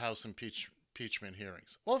in the House impeachment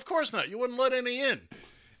hearings. Well, of course not. You wouldn't let any in.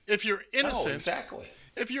 If you're innocent, no, exactly.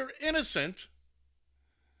 If you're innocent,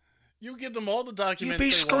 you give them all the documents. You'd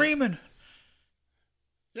be screaming.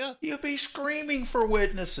 Yeah. You'd be screaming for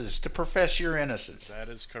witnesses to profess your innocence. That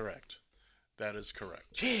is correct.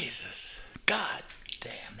 Jesus. God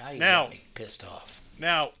damn. Now you got me pissed off.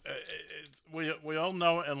 Now, we all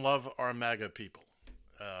know and love our MAGA people,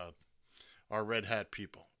 our red hat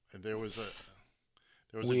people. And there was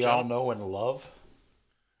we all know and love?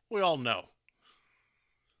 We all know.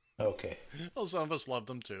 Okay. Well, some of us love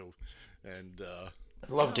them too. And I'd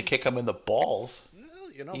love to kick them in the balls.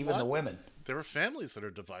 Well, you know even the women. There are families that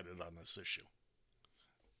are divided on this issue.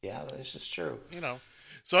 Yeah, this is true. You know.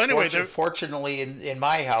 So anyway, fortunately in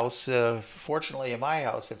my house,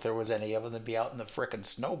 if there was any of them, they'd be out in the frickin'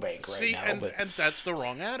 snowbank right now. And that's the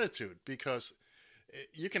wrong attitude, because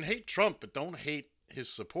you can hate Trump, but don't hate his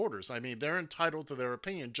supporters. I mean, they're entitled to their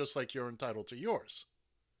opinion just like you're entitled to yours.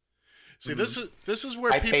 See, this is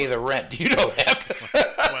where I pay the rent. You don't have to.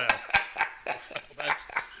 Well,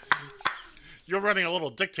 you're running a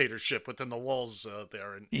little dictatorship within the walls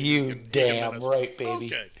there. You damn right, baby.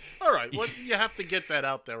 Okay. All right. Well, you have to get that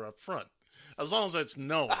out there up front. As long as it's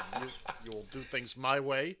known, you will do things my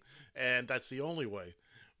way, and that's the only way.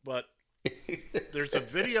 But there's a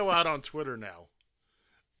video out on Twitter now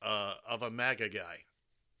of a MAGA guy.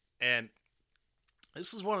 And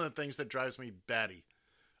this is one of the things that drives me batty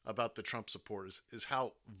about the Trump supporters, is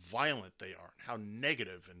how violent they are, how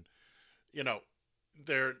negative, and, you know,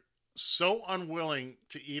 they're so unwilling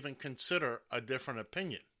to even consider a different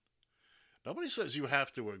opinion. Nobody says you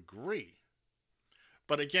have to agree.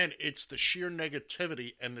 But again, it's the sheer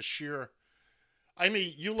negativity and the sheer. I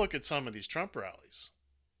mean, you look at some of these Trump rallies,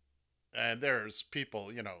 and there's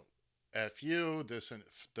people, F you, this and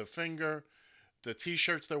the finger, the t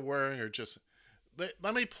shirts they're wearing are just.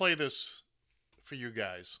 Let me play this for you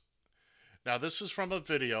guys. Now, this is from a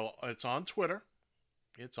video. It's on Twitter.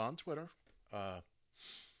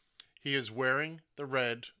 He is wearing the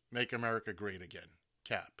red Make America Great Again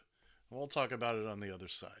cap. And we'll talk about it on the other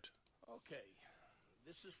side. Okay.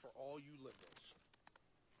 This is for all you liberals.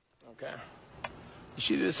 Okay? You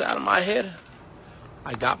see this out of my head?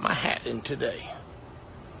 I got my hat in today.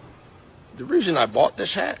 The reason I bought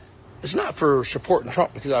this hat is not for supporting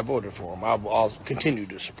Trump because I voted for him. I'll continue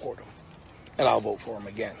to support him. And I'll vote for him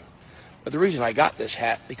again. But the reason I got this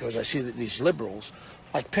hat because I see that these liberals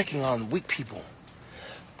like picking on weak people.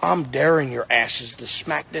 I'm daring your asses to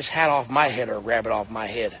smack this hat off my head or grab it off my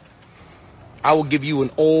head. I will give you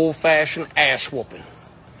an old-fashioned ass whooping.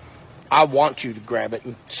 I want you to grab it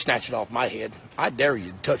and snatch it off my head. I dare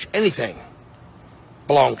you to touch anything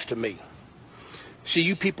belongs to me. See,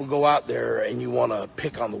 you people go out there and you want to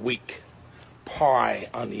pick on the weak, pry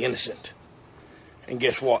on the innocent. And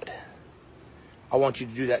guess what? I want you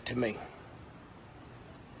to do that to me.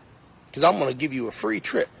 Because I'm going to give you a free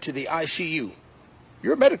trip to the ICU.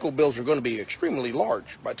 Your medical bills are going to be extremely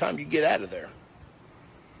large by the time you get out of there.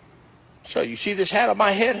 So you see this hat on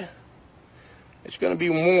my head? It's going to be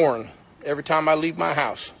worn every time I leave my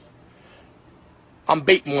house. I'm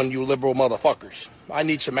baiting one of you liberal motherfuckers. I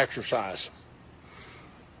need some exercise.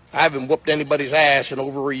 I haven't whooped anybody's ass in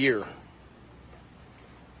over a year.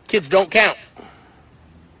 Kids don't count.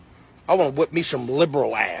 I want to whip me some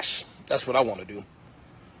liberal ass. That's what I want to do.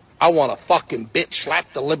 I want to fucking bitch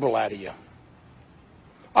slap the liberal out of you.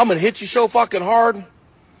 I'm going to hit you so fucking hard,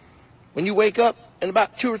 when you wake up in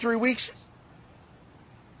about 2 or 3 weeks,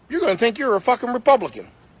 you're going to think you're a fucking Republican.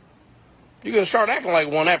 You're going to start acting like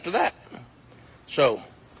one after that. So,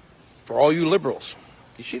 for all you liberals,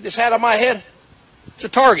 you see this hat on my head? It's a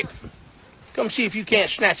target. Come see if you can't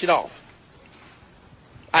snatch it off.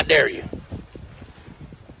 I dare you.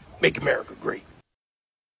 Make America great.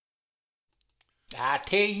 I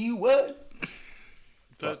tell you what.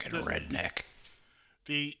 Fucking redneck.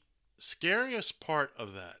 The scariest part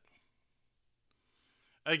of that,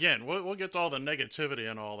 again, we'll get to all the negativity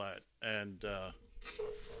and all that,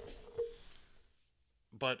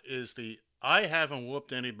 but is I haven't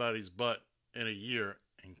whooped anybody's butt in a year,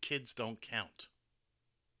 and kids don't count.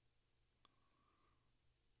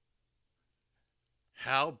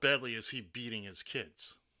 How badly is he beating his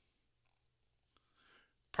kids?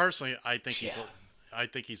 Personally, I think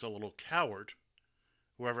he's a little coward.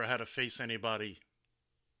 Whoever had to face anybody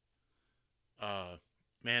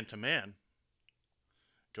man to man,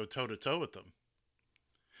 go toe to toe with them.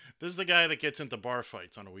 This is the guy that gets into bar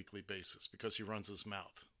fights on a weekly basis because he runs his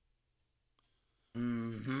mouth.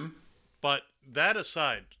 Mm-hmm. But that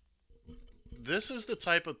aside, this is the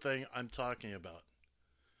type of thing I'm talking about.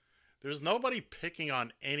 There's nobody picking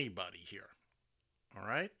on anybody here. All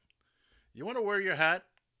right? You want to wear your hat?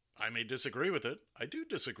 I may disagree with it. I do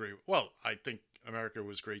disagree. Well, I think America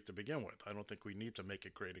was great to begin with. I don't think we need to make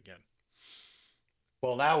it great again.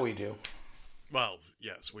 Well, now we do. Well,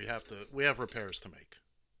 yes, we have repairs to make.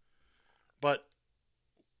 But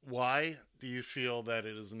why do you feel that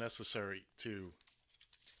it is necessary to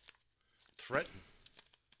threaten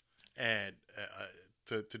and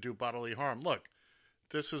to do bodily harm? Look,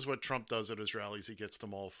 this is what Trump does at his rallies. He gets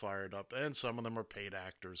them all fired up, and some of them are paid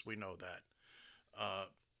actors. We know that.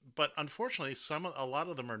 But unfortunately, a lot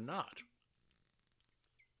of them are not.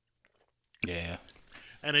 Yeah.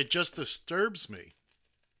 And it just disturbs me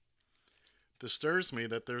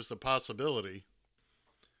that there's the possibility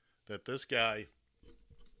that this guy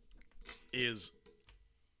is,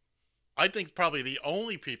 I think probably the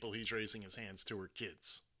only people he's raising his hands to are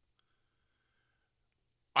kids.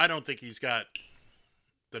 I don't think he's got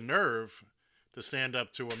the nerve to stand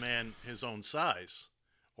up to a man his own size,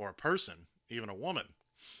 or a person, even a woman.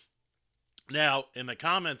 Now, in the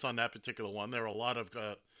comments on that particular one, there were a lot of,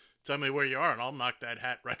 tell me where you are and I'll knock that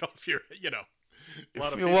hat right off your, A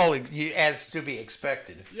lot of people, well, as to be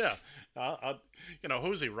expected. Yeah.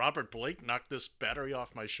 Who's he? Robert Blake knocked this battery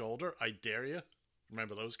off my shoulder. I dare you.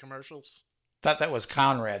 Remember those commercials? Thought that was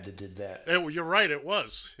Conrad that did that. You're right. It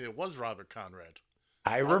was. It was Robert Conrad.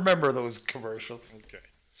 I remember those commercials. Okay.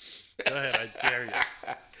 Go ahead. I dare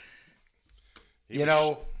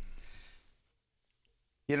you.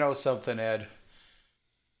 You know something, Ed?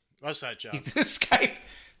 What's that, John? This guy.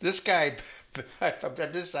 I'm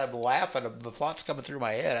laughing. The thoughts coming through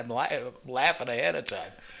my head. I'm laughing ahead of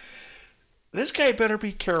time. This guy better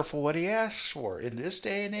be careful what he asks for in this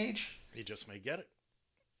day and age. He just may get it.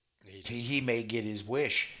 He may get his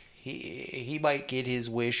wish. He might get his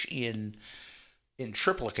wish in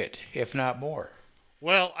triplicate, if not more.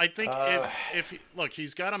 Well, I think look,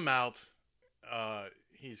 he's got a mouth.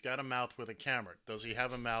 He's got a mouth with a camera. Does he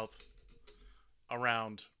have a mouth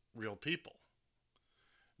around real people?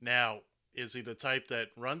 Now, is he the type that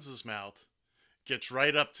runs his mouth, gets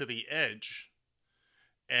right up to the edge,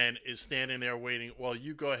 and is standing there waiting? Well,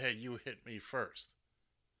 you go ahead. You hit me first.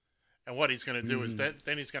 And what he's going to do is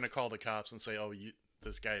then he's going to call the cops and say, "Oh,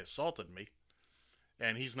 this guy assaulted me,"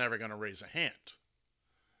 and he's never going to raise a hand.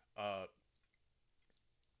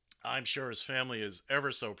 I'm sure his family is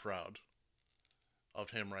ever so proud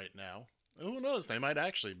of him right now. Who knows? They might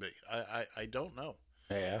actually be. I don't know.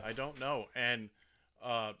 Yeah. I don't know. And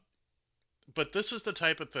but this is the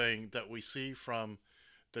type of thing that we see from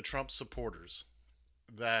the Trump supporters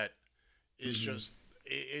that is just,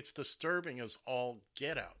 it's disturbing as all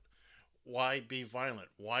get out. Why be violent?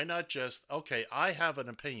 Why not just, okay, I have an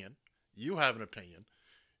opinion, you have an opinion,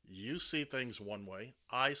 you see things one way,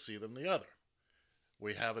 I see them the other.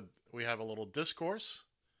 We have a little discourse.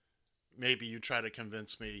 Maybe you try to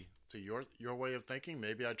convince me to your way of thinking.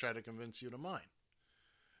 Maybe I try to convince you to mine.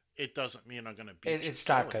 It doesn't mean I'm going to beat you. It's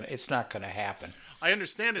not gonna happen. I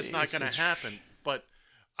understand it's not going to happen, but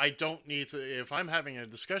I don't need to. If I'm having a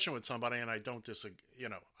discussion with somebody and I don't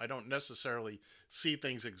I don't necessarily see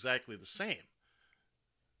things exactly the same.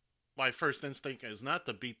 My first instinct is not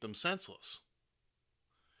to beat them senseless.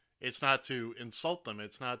 It's not to insult them.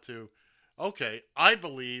 It's not to, okay, I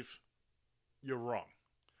believe you're wrong,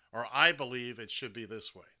 or I believe it should be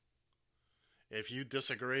this way. If you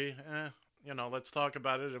disagree, let's talk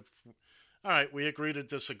about it. All right, we agree to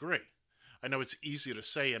disagree. I know it's easy to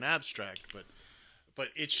say in abstract, but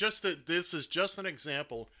it's just that this is just an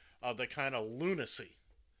example of the kind of lunacy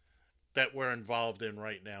that we're involved in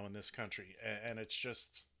right now in this country, and it's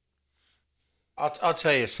just. I'll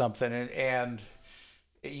tell you something, and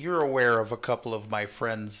you're aware of a couple of my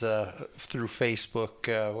friends through Facebook.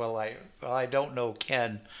 I don't know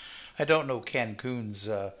Ken. I don't know Ken Coons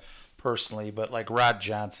personally, but like Rod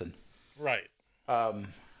Johnson. Right.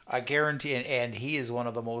 I guarantee, and he is one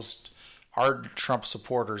of the most ardent Trump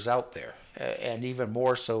supporters out there, and even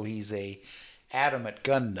more so, he's a adamant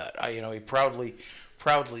gun nut. He proudly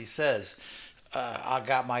says, "I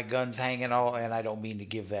got my guns hanging all," and I don't mean to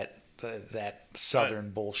give that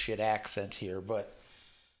Southern bullshit accent here, but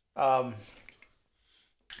I'll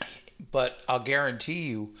guarantee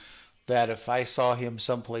you that if I saw him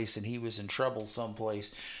someplace and he was in trouble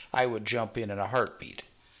someplace, I would jump in a heartbeat.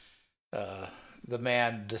 The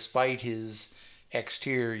man, despite his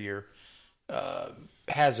exterior,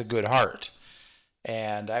 has a good heart,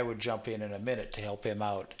 and I would jump in a minute to help him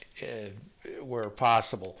out where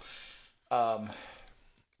possible. Well,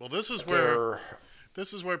 this is where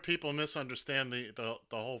people misunderstand the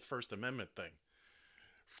whole First Amendment thing.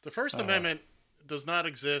 The First Amendment does not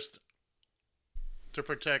exist to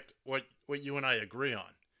protect what you and I agree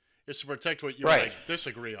on. It's to protect what you and I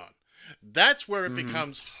disagree on. That's where it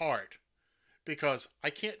becomes hard, because I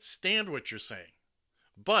can't stand what you're saying,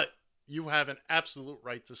 but you have an absolute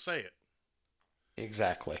right to say it.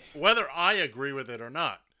 Exactly. Whether I agree with it or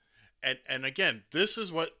not. And again, this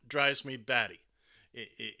is what drives me batty.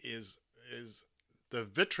 Is the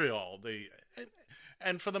vitriol,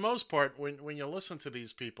 and for the most part, when you listen to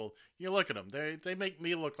these people, you look at them. They make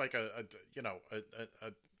me look like a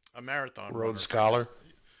marathon Rhodes runner. Scholar.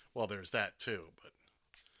 Well, there's that too, but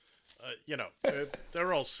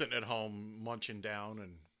they're all sitting at home munching down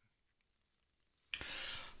and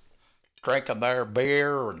drinking their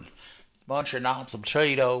beer and munching on some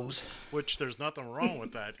Cheetos. Which there's nothing wrong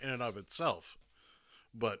with that in and of itself,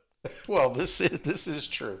 but well, this is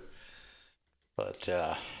true. But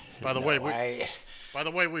by the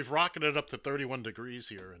way, we've rocketed up to 31 degrees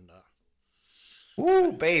here and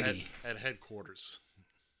woo, baby, at headquarters.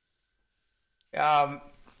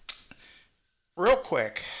 Real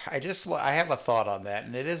quick, I have a thought on that,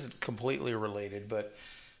 and it isn't completely related, but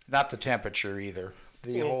not the temperature either.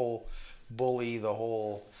 The whole bully, the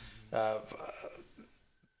whole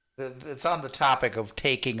it's on the topic of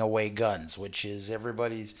taking away guns, which is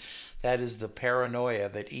that is the paranoia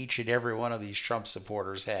that each and every one of these Trump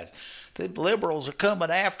supporters has. The liberals are coming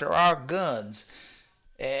after our guns.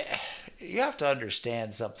 You have to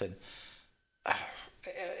understand something.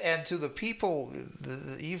 And to the people,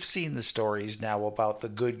 you've seen the stories now about the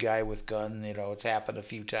good guy with gun. It's happened a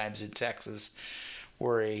few times in Texas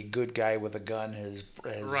where a good guy with a gun has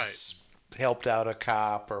Right. helped out a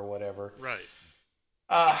cop or whatever. Right.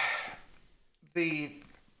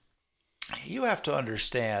 You have to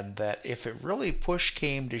understand that if it really push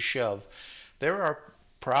came to shove, there are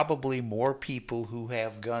probably more people who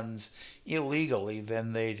have guns illegally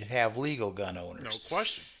than they'd have legal gun owners. No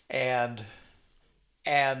question. And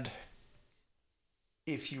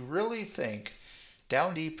if you really think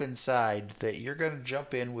down deep inside that you're going to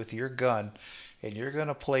jump in with your gun and you're going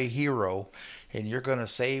to play hero and you're going to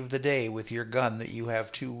save the day with your gun that you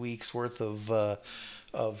have 2 weeks worth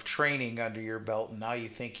of training under your belt, and now you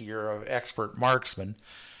think you're an expert marksman,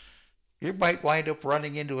 you might wind up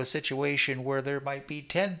running into a situation where there might be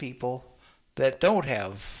 10 people that don't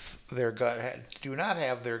have their gun, do not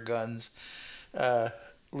have their guns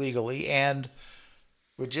legally, and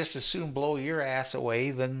would just as soon blow your ass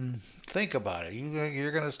away than think about it.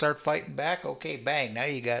 You're going to start fighting back. Okay, bang! Now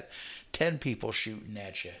you got 10 people shooting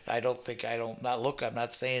at you. I'm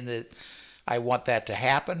not saying that I want that to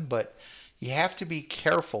happen, but you have to be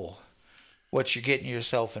careful what you're getting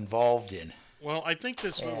yourself involved in. Well, I think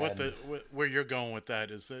this where you're going with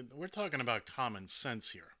that is that we're talking about common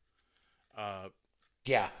sense here.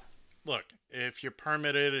 Yeah. Look, if you're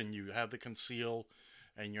permitted and you have the conceal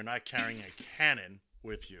and you're not carrying a cannon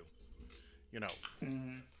with you,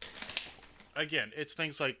 again, it's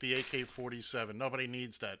things like the AK-47. Nobody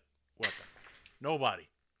needs that weapon. Nobody.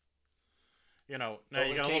 Now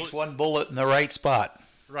it takes one bullet in the right spot.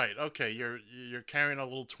 Right. Okay. You're carrying a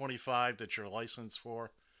little 25 that you're licensed for.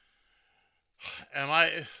 I'm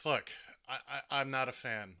not a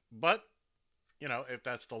fan, but if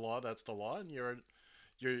that's the law, that's the law, and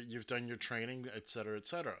you've done your training, et cetera,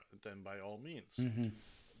 then by all means. Mm-hmm.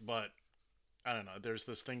 But I don't know. There's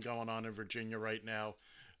this thing going on in Virginia right now.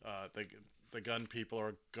 The gun people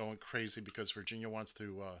are going crazy because Virginia wants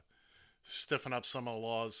to stiffen up some of the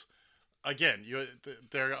laws. Again,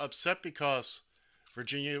 they're upset because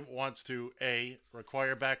Virginia wants to A,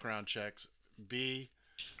 require background checks, B,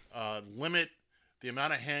 limit the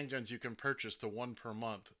amount of handguns you can purchase to one per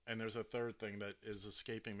month, and there's a third thing that is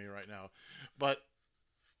escaping me right now. But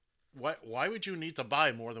why would you need to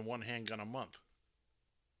buy more than one handgun a month?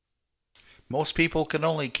 Most people can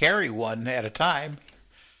only carry one at a time.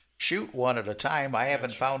 Shoot one at a time. I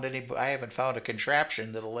haven't found a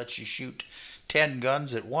contraption that'll let you shoot 10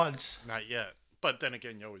 guns at once. Not yet. But then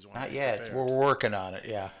again, you always want to Not be yet. prepared. We're working on it.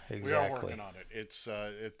 Yeah, exactly. We are working on it.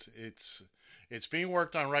 It's being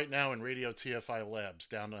worked on right now in Radio TFI Labs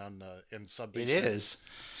down on in Subbasement. It is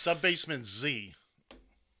Subbasement Z.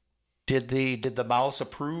 Did the mouse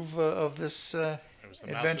approve of this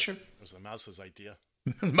adventure? It was the mouse's idea.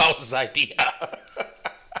 Mouse's idea.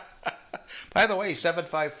 By the way,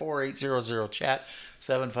 754-800-CHAT,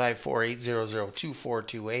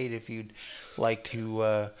 754-800-2428 if you'd like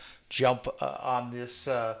to jump on this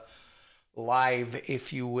live,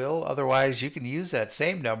 if you will. Otherwise, you can use that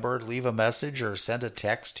same number, leave a message, or send a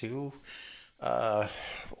text to.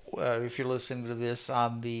 If you're listening to this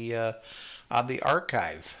on the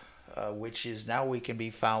archive, which is now we can be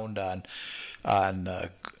found on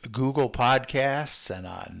Google Podcasts and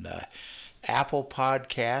on Apple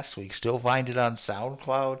Podcasts. We can still find it on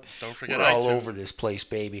SoundCloud. Don't forget We're iTunes. all over this place,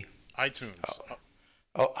 baby. iTunes.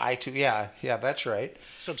 Oh, iTunes. Yeah, that's right.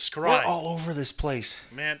 Subscribe. We're all over this place.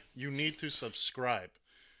 Man, you need to subscribe.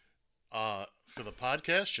 For the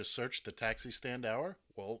podcast, just search the Taxi Stand Hour.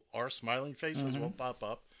 Well, our smiling faces will pop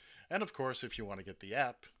up. And of course, if you want to get the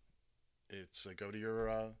app, it's go to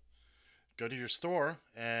your store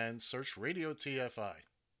and search Radio TFI.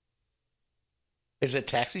 Is it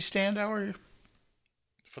Taxi Stand Hour? Isn't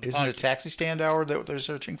it podcast. Taxi Stand Hour that they're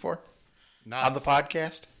searching for? Not On the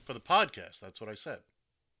podcast? for the podcast. That's what I said.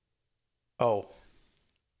 Oh.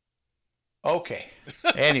 Okay.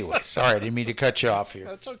 Anyway, sorry, I didn't mean to cut you off here.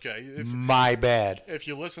 That's okay. My bad. If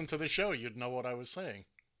you listen to the show, you'd know what I was saying.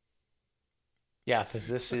 Yeah,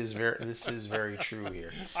 this is very true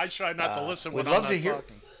here. I try not to listen when we'd I'm love not to hear-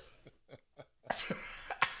 talking.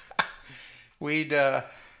 We'd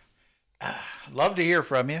love to hear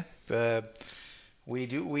from you. We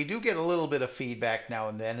do get a little bit of feedback now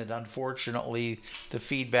and then, and unfortunately, the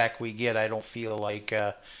feedback we get, I don't feel like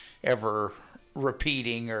ever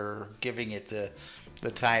repeating or giving it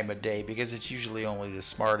the time of day, because it's usually only the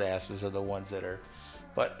smart asses are the ones that are.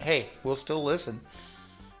 But hey, we'll still listen.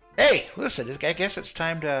 Hey, listen, I guess it's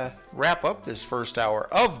time to wrap up this first hour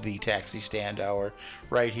of the Taxi Stand Hour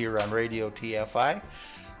right here on Radio TFI.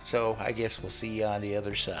 So I guess we'll see you on the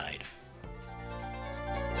other side.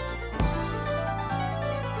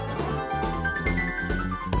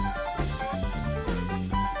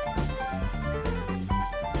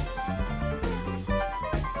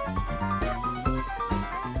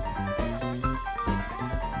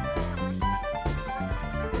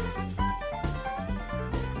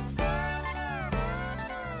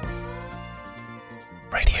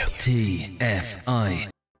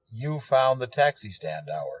 TFI. You found the Taxi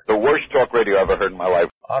Stand Hour The worst talk radio I've ever heard in my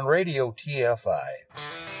life. on Radio TFI.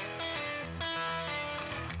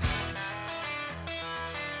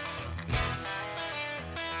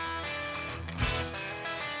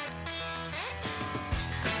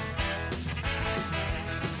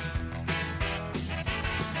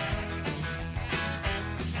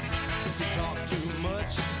 You talk too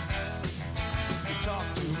much. You talk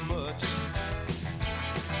too much.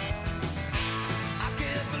 I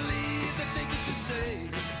can't believe the things that you say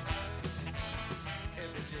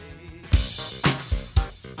every day.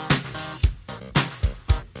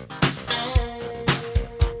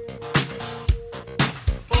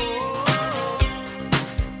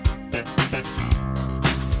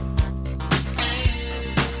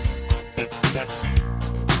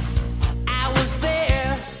 I was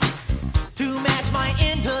there to match my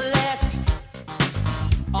intellect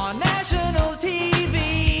on national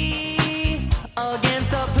TV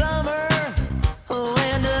against a plumber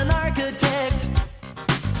and an architect,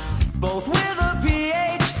 both with a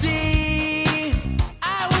PhD.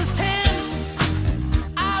 I was tense,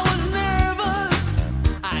 I was nervous,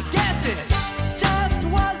 I guess it just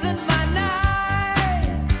wasn't my night.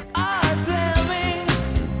 Art Fleming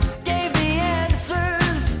gave the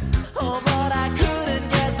answers, oh, but I couldn't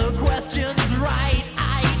get the questions right.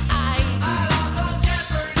 I lost on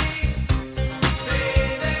Jeopardy,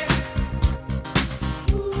 baby.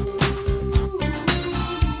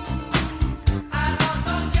 I lost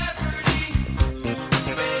on Jeopardy,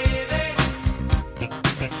 baby.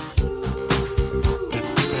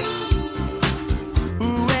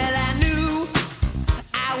 Well, I knew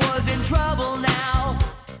I was in trouble now.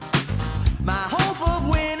 My hope of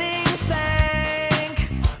winning sank,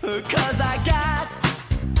 'cause I got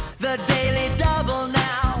the daily double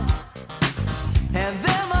now. And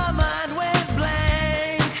then my mind went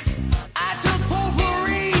blank. I took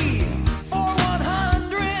potpourri for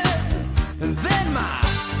 100, and then my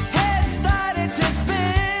head started to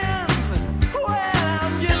spin. Well,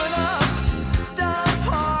 I'm giving up, Doug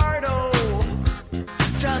Pardo.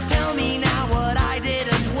 Just tell me now what I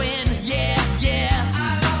didn't win. Yeah, yeah.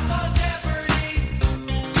 I lost on Jeopardy,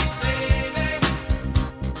 baby.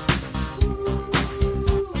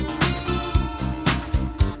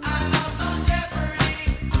 I lost on Jeopardy,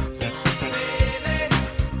 baby.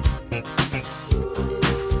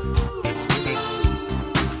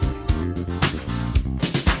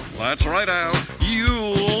 That's right, Al.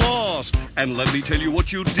 You lost. And let me tell you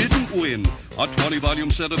what you didn't win. A 20-volume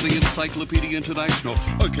set of the Encyclopedia International,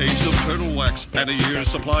 a case of turtle wax, and a year's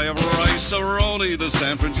supply of rice-a-roni, the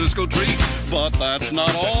San Francisco treat. But that's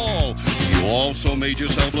not all. You also made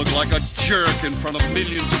yourself look like a jerk in front of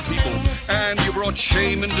millions of people. And you brought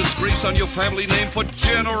shame and disgrace on your family name for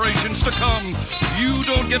generations to come. You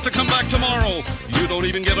don't get to come back tomorrow. You don't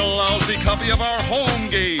even get a lousy copy of our home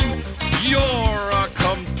game. You're a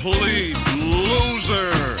complete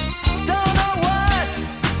loser. Don't know what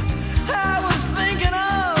I was thinking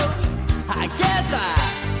of. I guess I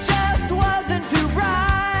just wasn't too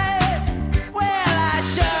bright. Well, I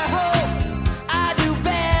sure hope I do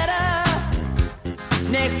better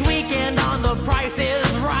next weekend on The Price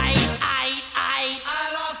is Right. I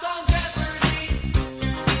lost on Jeopardy,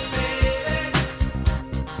 baby.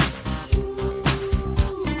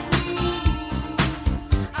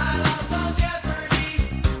 I lost on Jeopardy,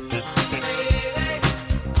 baby.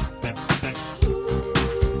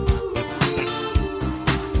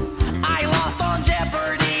 I lost on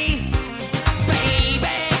Jeopardy,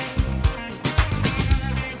 baby.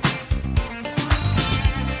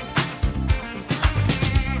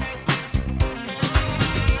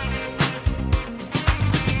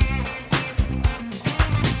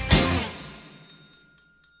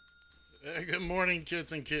 Good morning,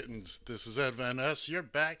 kids and kittens. This is Ed Van Ness. You're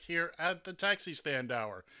back here at the Taxi Stand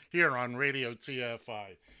Hour here on Radio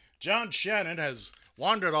TFI. John Shannon has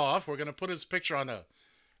wandered off. We're going to put his picture on a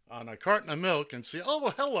carton of milk and see. Oh,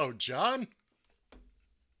 well, hello, John.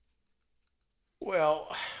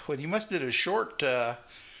 Well, you must did a short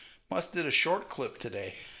clip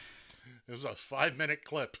today. It was a 5-minute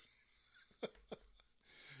clip.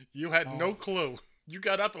 You had no clue. You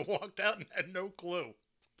got up and walked out and had no clue.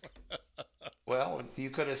 Well, you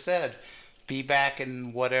could have said, "Be back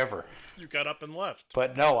in whatever." You got up and left.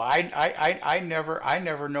 But no, I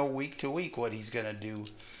never know week to week what he's gonna do.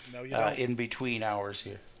 No, you don't. In between hours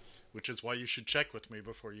here. Which is why you should check with me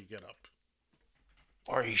before you get up.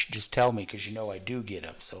 Or you should just tell me, because you know I do get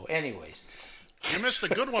up. So, anyways, you missed a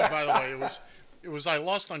good one, by the way. It was I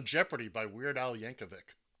Lost on Jeopardy by Weird Al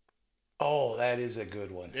Yankovic. Oh, that is a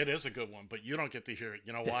good one. It is a good one, but you don't get to hear it.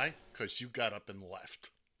 You know why? Because you got up and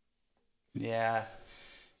left. Yeah,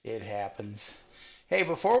 it happens. Hey,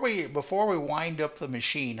 before we wind up the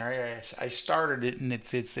machine, I started it and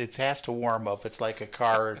it has to warm up. It's like a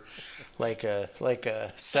car, like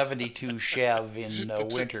a '72 Chev in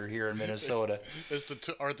winter here in Minnesota.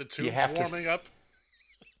 Are the tubes have to- warming up?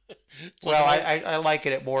 Well, I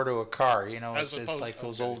liken it more to a car. You know, As it's opposed- like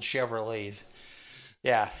those okay. old Chevrolets.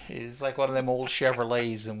 Yeah, it's like one of them old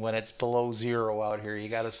Chevrolets, and when it's below zero out here, you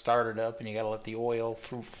got to start it up, and you got to let the oil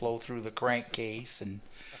flow through the crankcase, and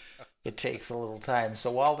it takes a little time. So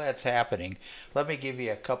while that's happening, let me give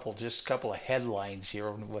you a couple of headlines here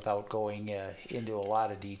without going into a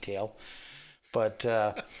lot of detail. But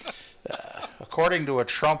according to a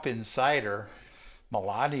Trump insider,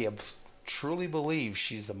 Melania truly believes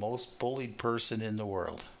she's the most bullied person in the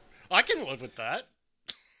world. I can live with that.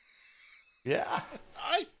 Yeah.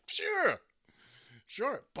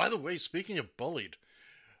 Sure. By the way, speaking of bullied,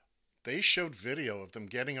 they showed video of them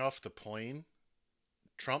getting off the plane.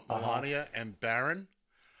 Trump, Melania, and Barron.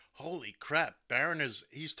 Holy crap! Barron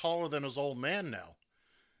he's taller than his old man now.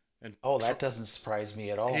 And That doesn't surprise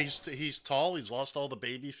me at all. he's tall. He's lost all the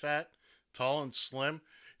baby fat. Tall and slim.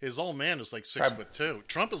 His old man is like 6'2".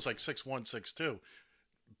 Trump is like 6'1", 6'2".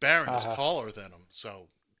 Barron is taller than him. So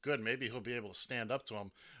good. Maybe he'll be able to stand up to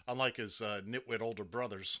him, unlike his nitwit older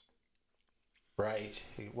brothers. Right.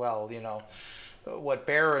 Well, what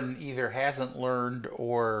Barron either hasn't learned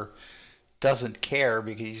or doesn't care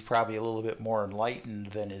because he's probably a little bit more enlightened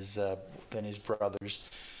than his brothers.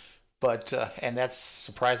 But and that's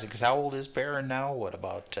surprising because how old is Barron now? What,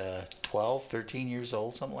 about 12, 13 years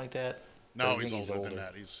old, something like that? No, he's older than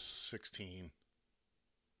that. He's 16.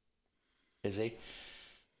 Is he?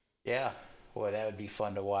 Yeah. Boy, that would be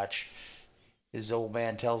fun to watch. His old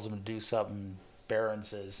man tells him to do something. Barron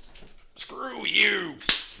says, "Screw you."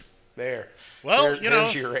 There. Well,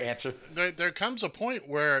 there's your answer. There comes a point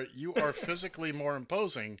where you are physically more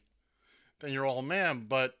imposing than your old man,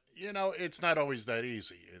 but it's not always that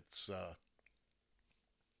easy. It's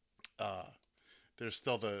there's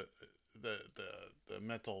still the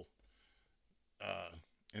mental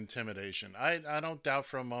intimidation. I don't doubt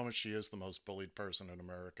for a moment she is the most bullied person in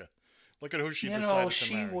America. Look at who she decided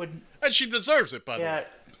to marry. Wouldn't. And she deserves it, by the way.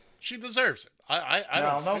 She deserves it. I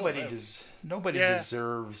don't. Nobody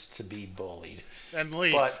deserves to be bullied. Then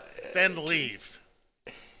leave. Then leave.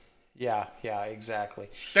 Yeah, exactly.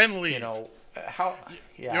 Then leave. How?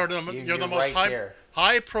 Yeah, you're the most right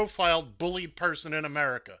high-profile bullied person in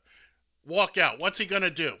America. Walk out. What's he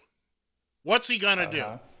gonna do?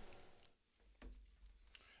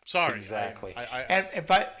 Sorry. Exactly.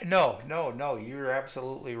 No, you're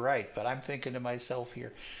absolutely right. But I'm thinking to myself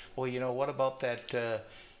here, well, what about that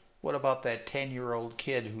 10-year-old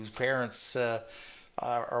kid whose parents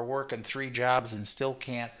are working 3 jobs and still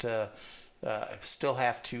can't, still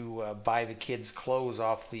have to buy the kids clothes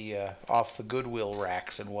off the Goodwill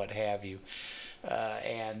racks and what have you,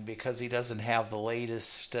 and because he doesn't have the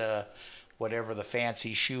latest. Whatever the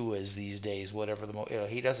fancy shoe is these days,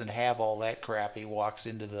 he doesn't have all that crap. He walks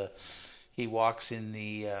into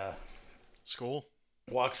school.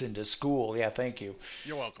 Walks into school. Yeah, thank you.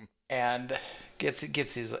 You're welcome. And gets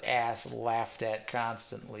his ass laughed at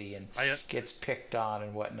constantly and gets picked on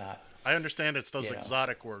and whatnot. I understand it's those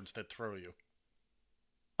exotic words that throw you.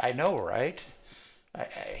 I know, right?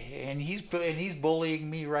 And he's bullying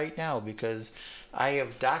me right now because I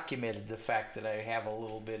have documented the fact that I have a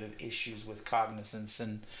little bit of issues with cognizance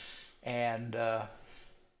and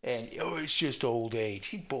it's just old age.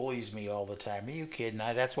 He bullies me all the time. Are you kidding?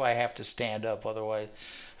 That's why I have to stand up.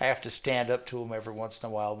 Otherwise, I have to stand up to him every once in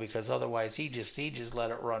a while because otherwise he just let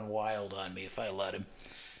it run wild on me if I let him.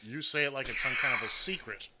 You say it like it's some kind of a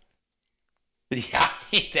secret. Yeah,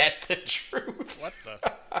 ain't that the truth? What the?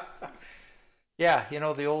 Yeah,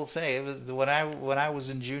 the old saying. It was when I was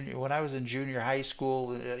in junior high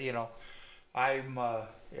school. I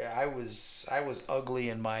was ugly,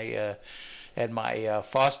 and my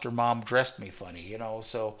foster mom dressed me funny.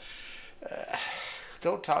 So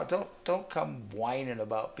don't come whining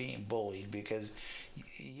about being bullied because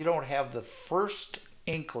you don't have the first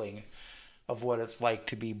inkling of what it's like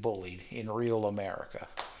to be bullied in real America.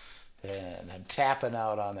 And I'm tapping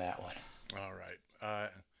out on that one. All right.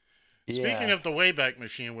 Speaking of the Wayback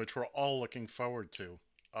Machine, which we're all looking forward to.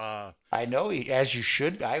 I know, as you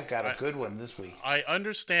should. I've got a good one this week. I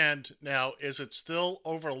understand. Now, is it still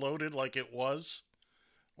overloaded like it was?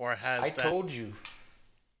 Or has I told you.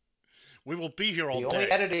 We will be here all day. The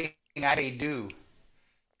only editing I may do,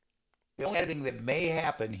 the only editing that may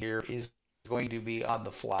happen here is going to be on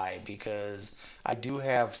the fly because I do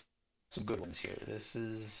have some good ones here.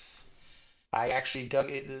 I actually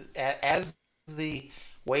dug it as the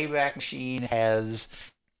Wayback Machine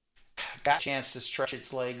has got a chance to stretch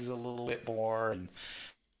its legs a little bit more and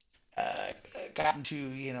gotten to,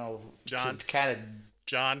 you know, John, to kind of...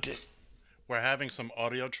 John, we're having some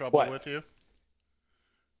audio trouble What? with you.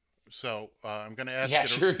 So I'm going to ask Yeah, you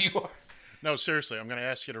to... sure you are. No, seriously, I'm going to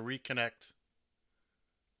ask you to reconnect.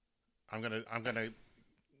 I'm going to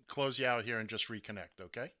close you out here and just reconnect,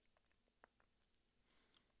 okay?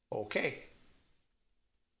 Okay.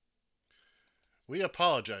 We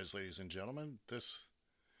apologize, ladies and gentlemen. This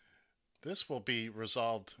will be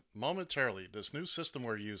resolved momentarily. This new system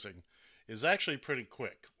we're using is actually pretty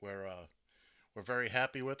quick. We're very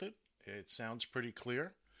happy with it. It sounds pretty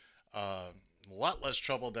clear. A lot less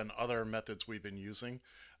trouble than other methods we've been using.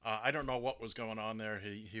 I don't know what was going on there.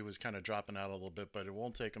 He was kind of dropping out a little bit, but it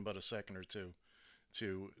won't take him but a second or two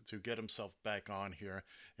to get himself back on here.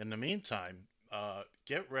 In the meantime,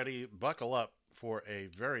 get ready, buckle up for a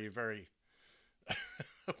very, very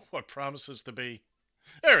what promises to be.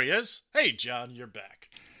 There he is. Hey, John, you're back.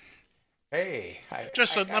 Hey.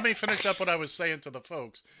 Let me finish up what I was saying to the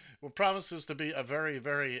folks. What promises to be a very,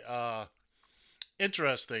 very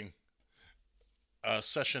interesting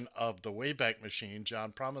session of the Wayback Machine.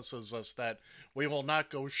 John promises us that we will not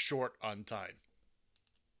go short on time.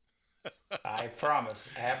 I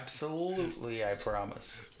promise. Absolutely, I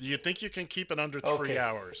promise. Do you think you can keep it under 3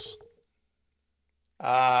 hours?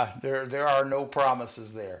 There are no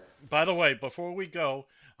promises there. By the way, before we go,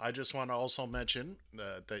 I just want to also mention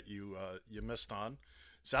that you missed on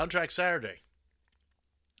Soundtrack Saturday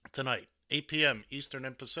tonight, 8 p.m. Eastern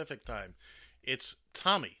and Pacific time. It's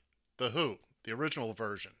Tommy, The Who, the original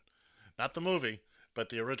version. Not the movie, but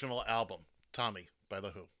the original album, Tommy by The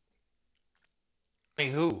Who. Hey,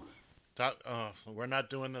 who? We're not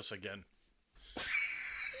doing this again.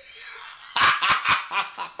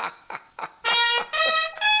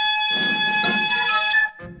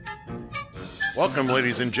 Welcome,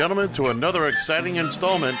 ladies and gentlemen, to another exciting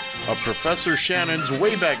installment of Professor Shannon's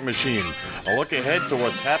Wayback Machine, a look ahead to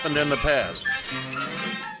what's happened in the past.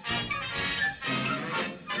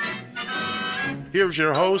 Here's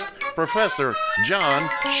your host, Professor John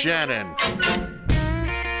Shannon.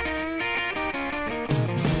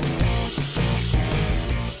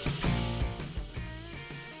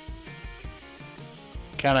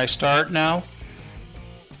 Can I start now?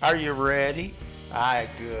 Are you ready? Aye,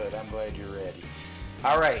 good. I'm glad you're ready.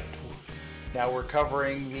 All right. Now we're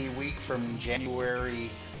covering the week from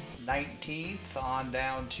January 19th on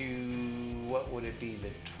down to, what would it be,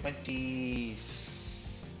 the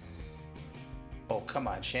 20th? Oh, come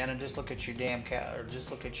on, Shannon, just look at your damn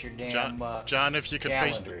just look at your damn John, if you could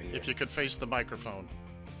calendar face the microphone.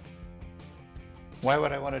 Why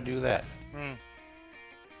would I want to do that?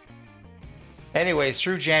 Anyways,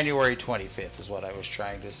 through January 25th is what I was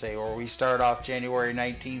trying to say, or we start off January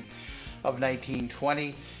 19th of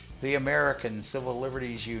 1920. The American Civil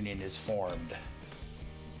Liberties Union is formed.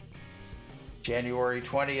 January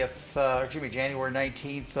 19th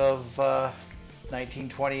of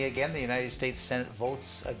 1920 again, the United States Senate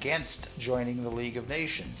votes against joining the League of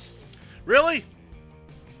Nations. Really?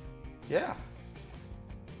 Yeah.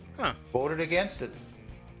 Huh. Voted against it.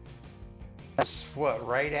 That's what,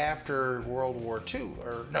 right after World War II,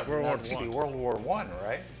 or no, World War I,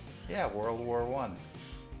 right? Yeah, World War I.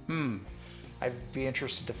 I'd be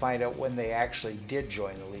interested to find out when they actually did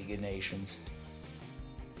join the League of Nations.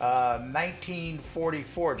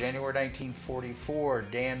 1944, January 1944,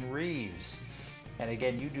 Dan Reeves. And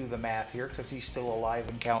again, you do the math here because he's still alive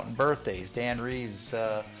and counting birthdays. Dan Reeves,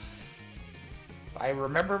 I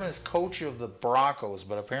remember him as coach of the Broncos,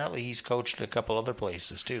 but apparently he's coached a couple other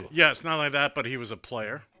places too. Yeah, it's not like that, but he was a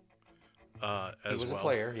player as well. He was a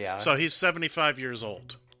player, yeah. So he's 75 years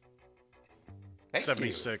old. Thank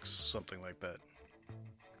 76, you. something like that.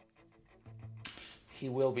 He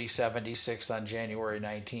will be 76 on January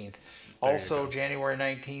 19th. Also, January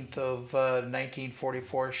 19th of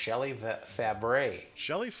 1944, Shelley Fabre.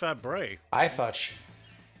 Shelley Fabre? I thought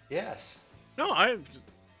yes. No,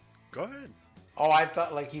 go ahead. Oh, I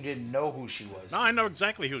thought like you didn't know who she was. No, I know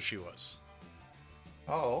exactly who she was.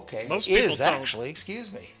 Oh, okay. Most people don't. Actually,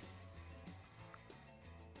 excuse me.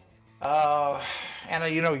 Anna,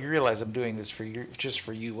 you realize I'm doing this for you, just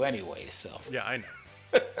for you anyway, so. Yeah, I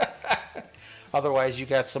know. Otherwise, you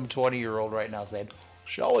got some 20-year-old right now saying,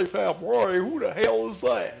 Shelley Fabre, who the hell is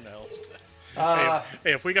that? Who the hell is that?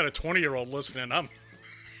 Hey, if we got a 20-year-old listening, I'm...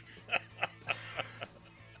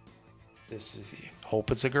 Hope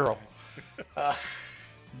it's a girl.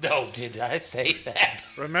 No, did I say that?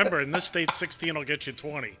 Remember, in this state, 16 will get you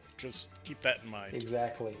 20. Just keep that in mind.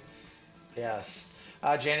 Exactly. Yes.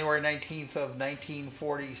 January 19th of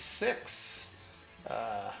 1946,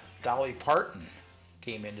 Dolly Parton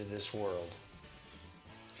came into this world.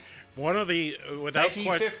 One of the, without question,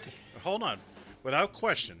 1950. hold on, without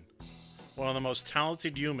question, one of the most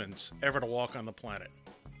talented humans ever to walk on the planet.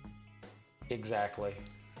 Exactly.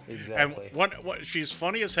 And she's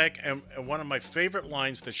funny as heck, and one of my favorite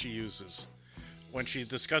lines that she uses when she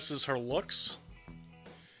discusses her looks,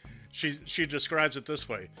 she describes it this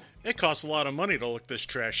way: "It costs a lot of money to look this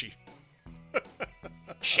trashy."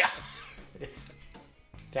 Yeah.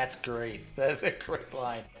 That's great. That's a great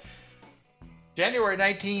line. January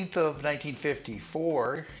 19th of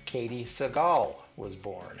 1954, Katie Sagal was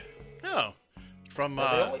born. Oh, from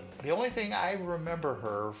the only thing I remember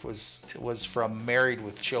her was from Married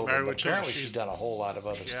with Children. Married with but apparently Children. she's done a whole lot of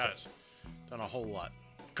other She stuff. has done a whole lot.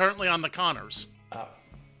 Currently on the Connors.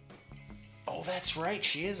 Oh, that's right.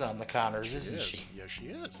 She is on the Connors, isn't she? Yes, she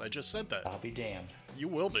is. I just said that. I'll be damned. You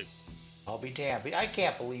will be. I'll be damned. I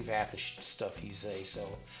can't believe half the stuff you say,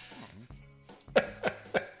 so...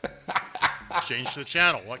 Change the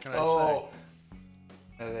channel. What can I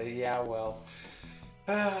say? Yeah, well...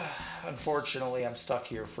 unfortunately, I'm stuck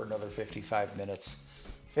here for another 55 minutes.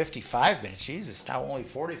 55 minutes? Jesus, now only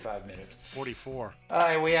 45 minutes. 44.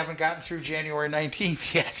 We haven't gotten through January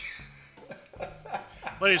 19th yet.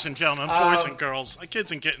 Ladies and gentlemen, boys and girls,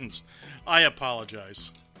 kids and kittens, I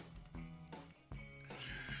apologize.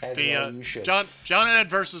 As well you should. John and Ed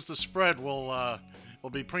versus the spread will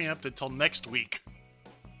be preempted till next week.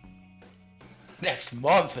 Next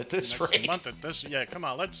month at this rate. Next month at this. Yeah, come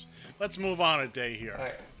on. Let's move on a day here.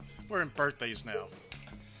 Right. We're in birthdays now.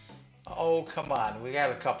 Oh, come on. We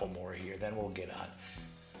got a couple more here, then we'll get on.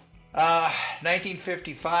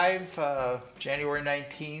 1955, January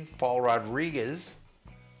 19th, Paul Rodriguez,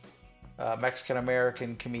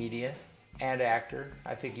 Mexican-American comedian and actor.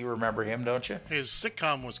 I think you remember him, don't you? His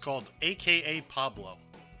sitcom was called AKA Pablo.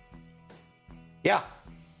 Yeah.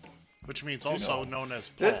 Which means also known as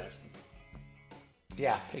Paul.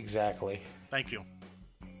 Yeah, exactly. Thank you.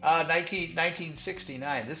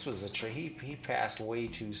 1969. This was he passed way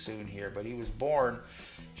too soon here, but he was born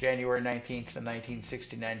January 19th of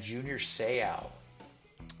 1969. Junior Seau.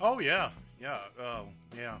 Oh yeah, yeah,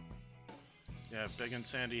 big in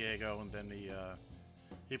San Diego, and then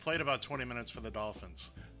he played about 20 minutes for the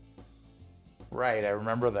Dolphins. Right, I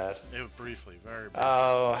remember that. It was briefly, very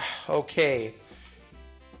briefly. Okay.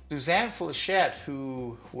 Suzanne Flechette,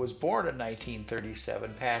 who was born in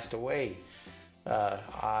 1937, passed away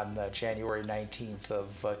on January 19th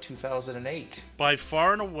of 2008. By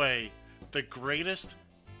far and away, the greatest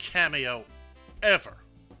cameo ever.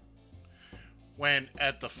 When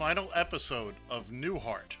at the final episode of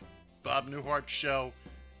Newhart, Bob Newhart show,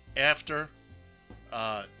 after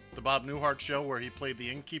the Bob Newhart show where he played the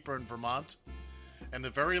innkeeper in Vermont, and the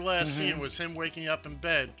very last scene was him waking up in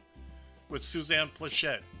bed with Suzanne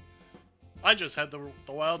Flechette. I just had the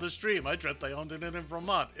wildest dream. I dreamt I owned it in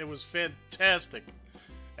Vermont. It was fantastic.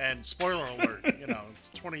 And spoiler alert, it's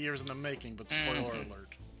 20 years in the making, but spoiler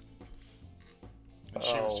alert. And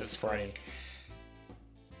she was just funny. great.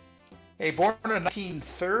 Hey, born in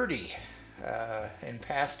 1930 and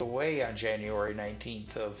passed away on January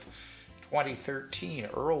 19th of 2013,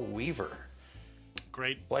 Earl Weaver.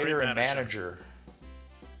 Great player great and manager.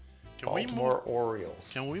 Baltimore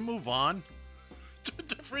Orioles. Can we move on to a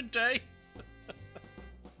different day?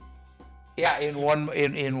 Yeah, in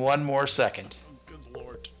one more second. Oh, good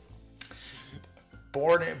Lord.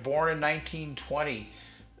 Born in 1920,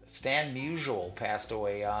 Stan Musial passed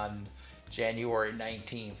away on January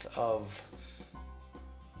 19th of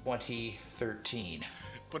 2013.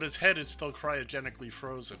 But his head is still cryogenically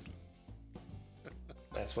frozen.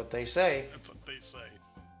 That's what they say. That's what they say.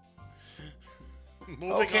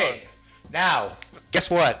 Moving okay, now, guess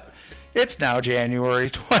what? It's now January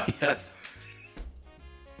 20th.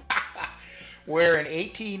 Where in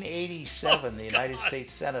 1887, the United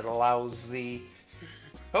States Senate allows the...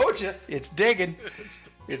 Told you, it's digging.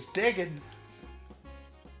 It's digging.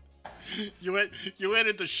 You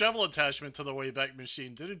added the shovel attachment to the Wayback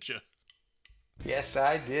Machine, didn't you? Yes,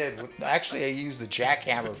 I did. Actually, I used the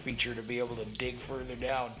jackhammer feature to be able to dig further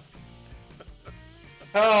down.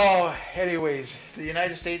 Oh, anyways, the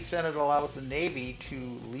United States Senate allows the Navy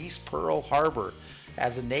to lease Pearl Harbor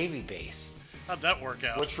as a Navy base. How'd that work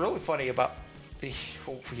out? What's really funny about...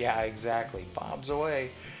 Yeah, exactly. Bombs away.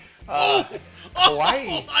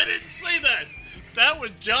 Hawaii. I didn't say that. That was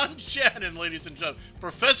John Shannon, ladies and gentlemen.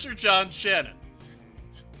 Professor John Shannon.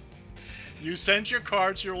 You send your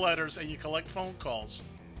cards, your letters, and you collect phone calls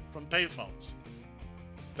from payphones.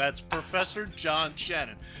 That's Professor John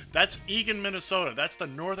Shannon. That's Eagan, Minnesota. That's the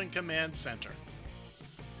Northern Command Center.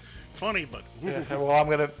 Funny, but... Yeah,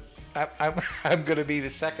 well, I'm going to be the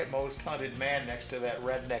second most hunted man next to that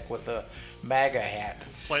redneck with the MAGA hat.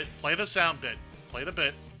 Play the sound bit. Play the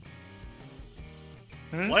bit.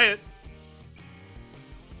 Play it.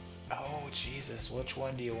 Oh Jesus! Which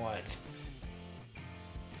one do you want?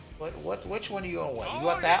 Which one do you want? You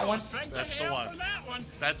want that one? That's the one.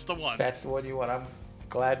 That's the one. That's the one you want. I'm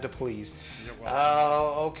glad to please. You're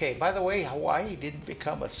welcome. Okay. By the way, Hawaii didn't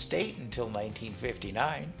become a state until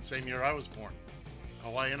 1959. Same year I was born.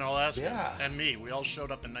 Hawaii and Alaska. Yeah. And me. We all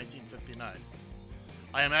showed up in 1959.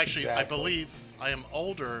 I am actually, I believe, I am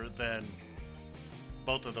older than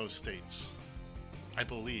both of those states. I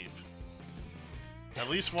believe. At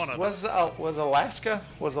least one of them. Was Alaska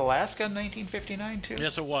in 1959 too?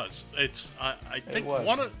 Yes, it was. It's I think was.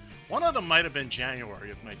 one of them might have been January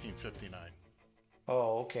of 1959.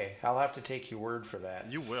 Oh, okay. I'll have to take your word for that.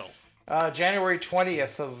 You will. January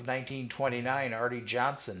 20th of 1929, Artie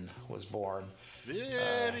Johnson was born.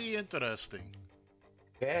 Very interesting.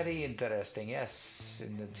 Very interesting, yes.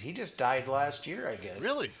 And he just died last year, I guess.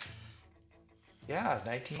 Really? Yeah,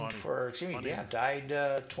 died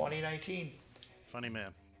 2019. Funny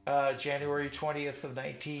man. January 20th of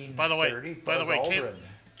 1930. By the way, Aldrin.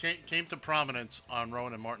 came to prominence on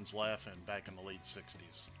Rowan and Martin's Laugh-In back in the late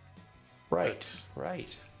 60s. Right.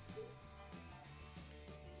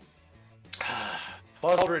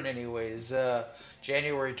 Buzz Aldrin, anyways,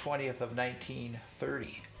 January 20th of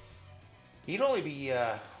 1930. He'd only be,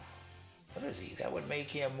 what is he? That would make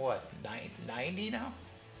him, 90 now?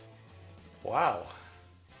 Wow.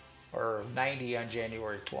 Or 90 on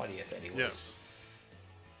January 20th, anyways. Yes.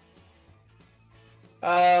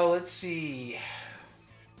 Let's see.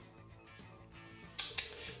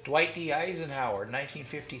 Dwight D. Eisenhower,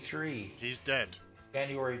 1953. He's dead.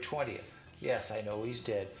 January 20th. Yes, I know he's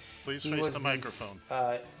dead. Please face the microphone.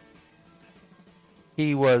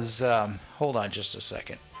 He was, hold on just a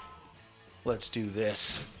second. Let's do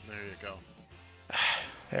this. There you go.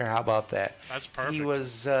 There, how about that? That's perfect. He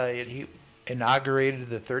was, he inaugurated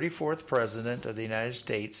the 34th president of the United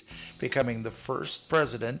States, becoming the first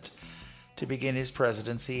president to begin his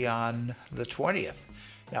presidency on the 20th.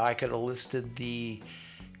 Now, I could have listed the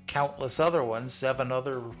countless other ones, 7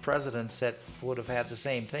 other presidents that would have had the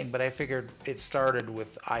same thing, but I figured it started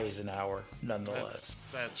with Eisenhower nonetheless.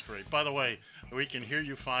 That's great. By the way, we can hear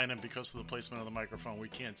you fine, and because of the placement of the microphone, we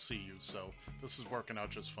can't see you, so this is working out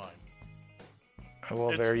just fine.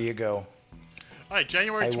 Well, there you go. All right,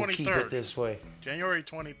 January 23rd. I will keep it this way. January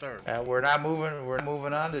 23rd. We're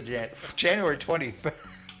moving on to January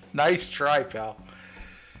 23rd. Nice try, pal.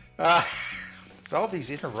 It's all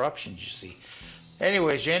these interruptions, you see.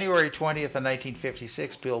 Anyways, January 20th of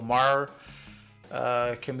 1956, Bill Maher,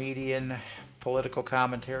 comedian, political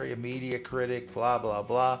commentary, a media critic, blah, blah,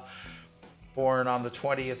 blah. Born on the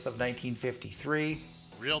 20th of 1953.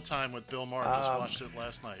 Real time with Bill Maher. Just watched it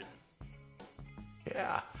last night.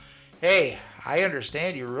 Yeah. Hey, I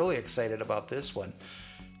understand you're really excited about this one.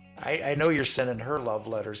 I know you're sending her love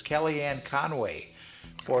letters. Kellyanne Conway,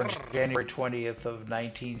 born January 20th of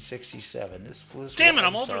 1967. This Damn it,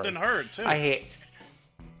 I'm older than her too.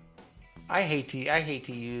 I hate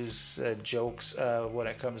to use jokes when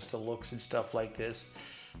it comes to looks and stuff like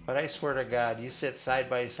this, but I swear to God, you sit side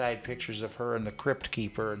by side pictures of her and the Crypt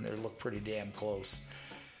Keeper, and they look pretty damn close.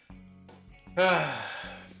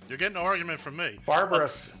 You're getting an argument from me. Barbara.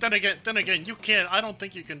 Then again, you can't. I don't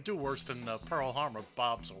think you can do worse than Pearl Harbor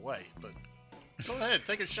bombs away. But go ahead,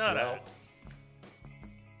 take a shot at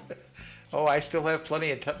it. Oh, I still have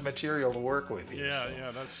plenty of material to work with here. Yeah, so.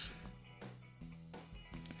 yeah, that's.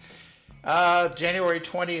 January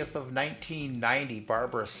 20th of 1990,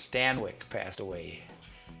 Barbara Stanwyck passed away.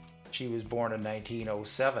 She was born in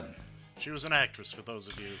 1907. She was an actress, for those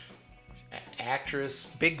of you.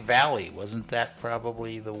 Actress, Big Valley, wasn't that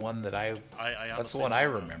probably the one that that's the one I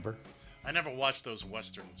remember. I never watched those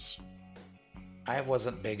westerns. I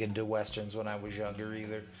wasn't big into westerns when I was younger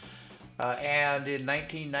either. And in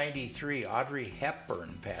 1993, Audrey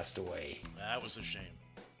Hepburn passed away. That was a shame.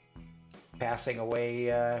 Passing away,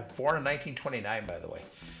 born in 1929, by the way.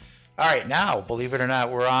 All right, now, believe it or not,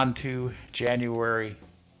 we're on to January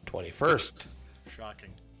 21st.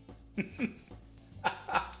 Shocking.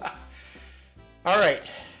 All right,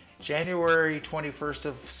 January 21st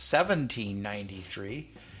of 1793,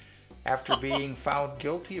 after being found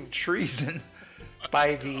guilty of treason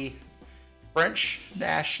by the French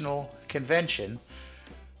National Convention,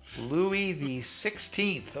 Louis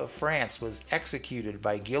XVI of France was executed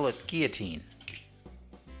by guillotine.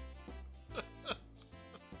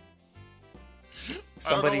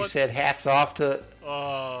 Somebody said hats off to.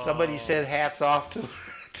 Somebody said hats off to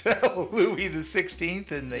Louis the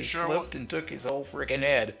 16th, and they Sure slipped and took his whole freaking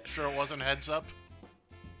head. Sure it wasn't Heads Up?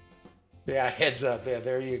 Yeah, Heads Up. Yeah,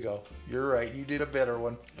 there you go. You're right. You did a better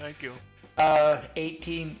one. Thank you.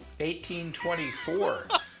 1824.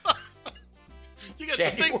 You got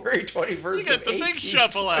January 21st you got of the big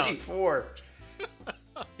shuffle out. 1824.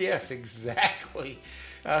 Yes, exactly.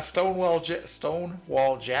 Stonewall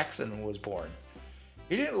Jackson was born.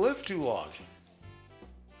 He didn't live too long.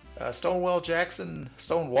 Stonewall Jackson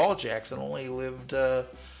only lived,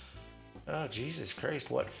 Jesus Christ,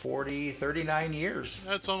 39 years.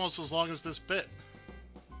 That's almost as long as this bit.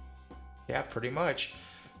 Yeah, pretty much.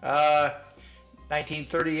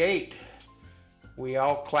 1938. We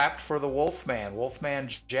all clapped for the Wolfman. Wolfman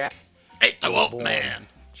Jack. Hey, the was Wolfman. born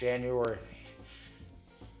January.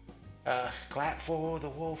 Clap for the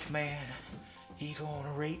Wolfman. He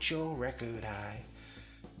gonna rate your record high.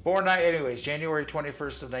 Born, anyways, January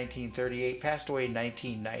 21st of 1938. Passed away in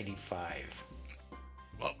 1995.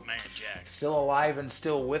 Wolfman Jack. Still alive and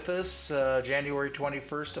still with us. January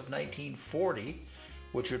 21st of 1940,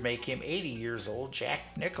 which would make him 80 years old.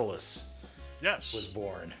 Jack Nicklaus Yes. was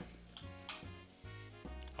born.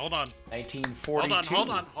 Hold on. 1942.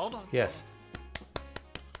 Hold on. Yes.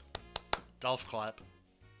 Golf clap.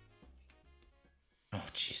 Oh,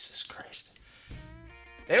 Jesus Christ.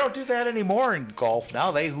 They don't do that anymore in golf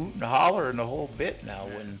now. They hoot and holler and the whole bit now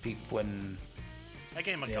when I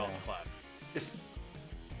gave him a golf clap.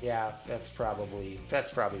 Yeah, that's probably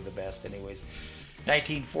the best anyways.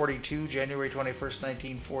 1942, January 21st,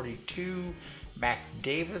 1942, Mac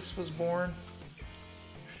Davis was born.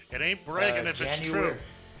 It ain't bragging if it's true.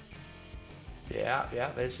 Yeah,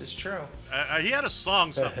 this is true. He had a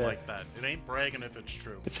song, something like that. It ain't bragging if it's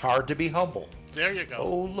true. It's hard to be humble. There you go.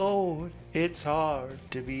 Oh, Lord, it's hard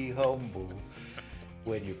to be humble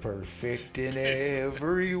when you're perfect in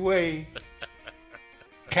every way.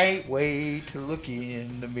 Can't wait to look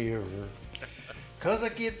in the mirror, 'cause I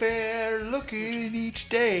get better looking each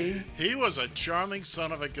day. He was a charming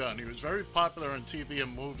son of a gun. He was very popular on TV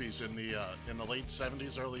and movies in the late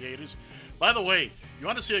 70s, early 80s. By the way, you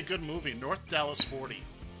want to see a good movie, North Dallas 40.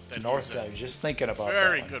 North Dallas, just thinking about that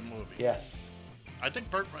Very one. good movie. Yes. I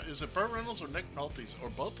think is it Burt Reynolds or Nick Nolte's, or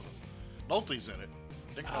both of them? Nolte's in it.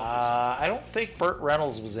 Nick Nolte's I don't think Burt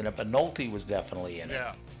Reynolds was in it, but Nolte was definitely in it.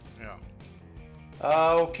 Yeah.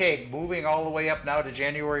 Okay, moving all the way up now to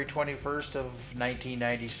January 21st of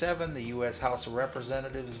 1997, the U.S. House of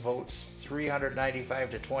Representatives votes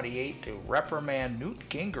 395 to 28 to reprimand Newt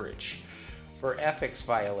Gingrich for ethics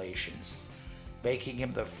violations, making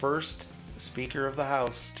him the first Speaker of the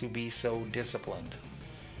House to be so disciplined.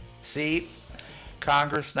 See,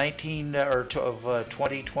 Congress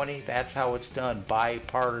 2020, that's how it's done,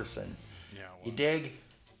 bipartisan. Yeah. Well, you dig?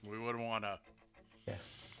 We wouldn't want to. Yeah.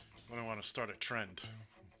 We don't want to start a trend.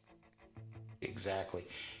 Exactly.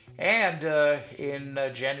 And in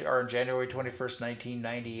January 21st,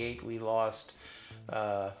 1998, we lost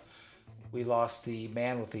the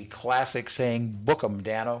man with the classic saying, "Book 'em,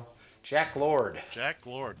 Dano," Jack Lord. Jack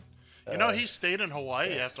Lord. You know, he stayed in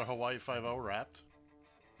Hawaii yes. after Hawaii Five-0 wrapped.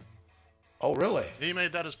 Oh, really? He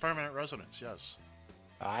made that his permanent residence, yes.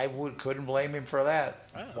 I couldn't blame him for that.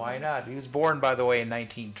 Oh. Why not? He was born, by the way, in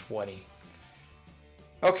 1920.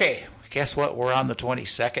 Okay, guess what? We're on the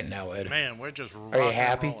 22nd now, Ed. Man, we're just rocking Are you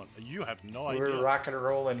happy? and rolling. You have no idea. We're rocking and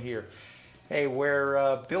rolling here. Hey,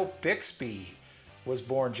 where Bill Bixby was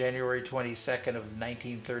born January 22nd of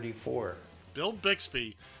 1934. Bill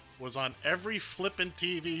Bixby was on every flippin'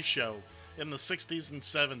 TV show in the 60s and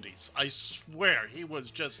 70s. I swear, he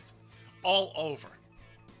was just all over.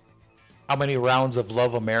 How many rounds of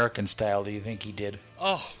Love American Style do you think he did?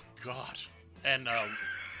 Oh, God. And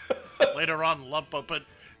later on, Love Boat. But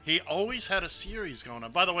he always had a series going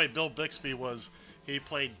on. By the way, Bill Bixby he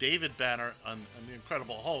played David Banner on The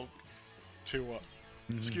Incredible Hulk to,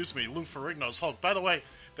 Lou Ferrigno's Hulk. By the way,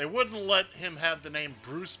 they wouldn't let him have the name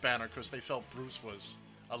Bruce Banner because they felt Bruce was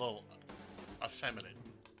a little effeminate.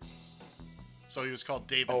 So he was called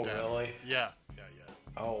David Banner. Oh, really? Yeah.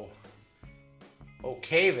 Oh.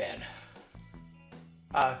 Okay, then.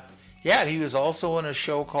 Yeah, he was also in a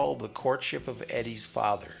show called The Courtship of Eddie's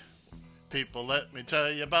Father. People, let me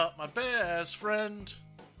tell you about my best friend.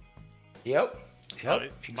 Yep,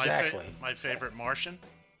 exactly. My favorite Martian.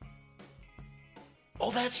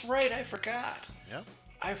 Oh, that's right, I forgot. Yep.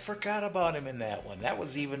 I forgot about him in that one. That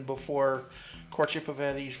was even before Courtship of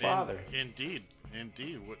Eddie's Father. Indeed,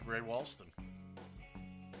 with Ray Walston.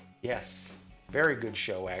 Yes, very good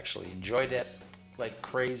show, actually. Enjoyed that like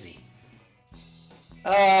crazy.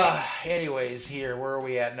 Anyways, here, where are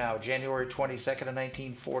we at now? January 22nd of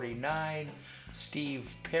 1949.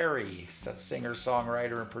 Steve Perry, singer,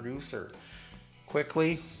 songwriter, and producer.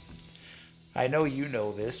 Quickly, I know you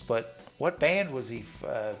know this, but what band was he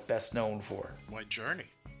best known for? White Journey.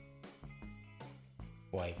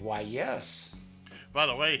 Why, yes. By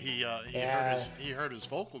the way, he hurt his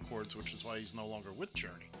vocal cords, which is why he's no longer with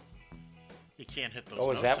Journey. He can't hit those notes.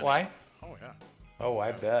 Oh, is that why? Oh, yeah. Oh,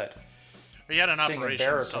 I bet. He had an Singing operation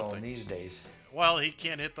or baritone something. these days. Well, he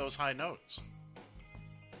can't hit those high notes.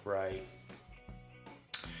 Right.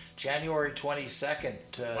 January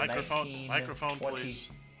 22nd, Microphone, please.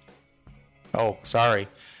 Oh, sorry.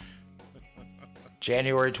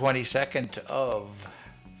 January 22nd of,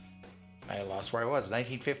 I lost where I was,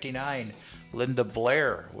 1959, Linda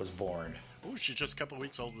Blair was born. Oh, she's just a couple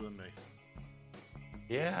weeks older than me.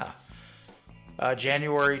 Yeah.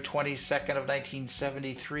 January 22nd of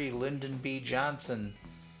 1973, Lyndon B. Johnson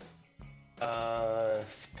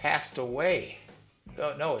passed away.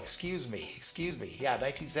 Oh, no, excuse me. Yeah,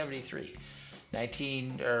 1973.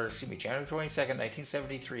 January 22nd,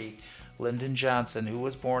 1973, Lyndon Johnson, who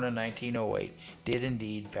was born in 1908, did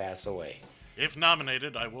indeed pass away. If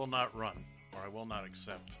nominated, I will not run, or I will not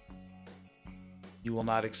accept. You will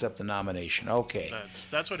not accept the nomination. Okay.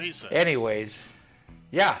 That's what he said. Anyways,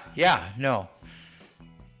 no.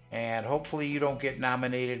 And hopefully you don't get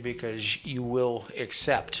nominated because you will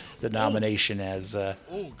accept the nomination as... Oh,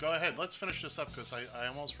 go ahead. Let's finish this up because I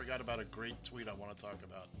almost forgot about a great tweet I want to talk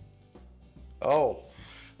about.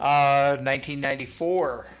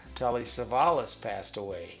 1994, Telly Savalas passed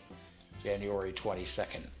away, January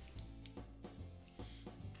 22nd.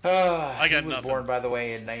 He was born, by the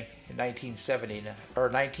way, in 1970 or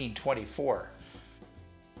 1924.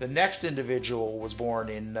 The next individual was born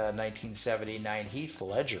in 1979. Heath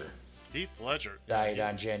Ledger. Heath Ledger died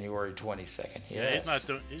on January 22nd. Yeah, yes.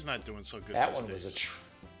 he's not doing so good. That one was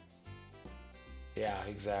a. Yeah,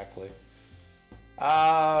 exactly.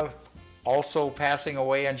 Also passing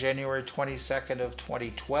away on January 22nd of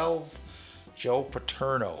 2012, Joe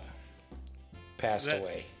Paterno passed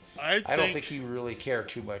away. I don't think he really cared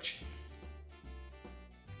too much.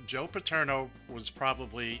 Joe Paterno was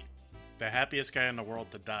probably the happiest guy in the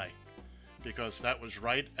world to die, because that was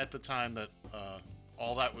right at the time that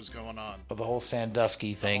all that was going on. The whole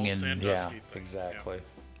Sandusky thing. Thing. Exactly. Yeah.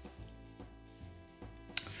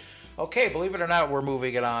 Okay, believe it or not, we're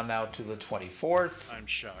moving it on now to the 24th. I'm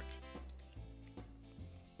shocked.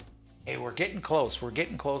 Hey, we're getting close. We're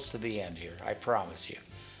getting close to the end here. I promise you.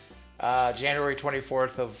 January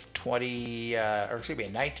 24th of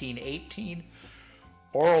 1918,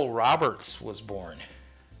 Oral Roberts was born.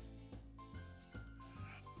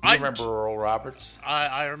 You remember Oral Roberts?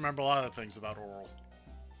 I remember a lot of things about Oral.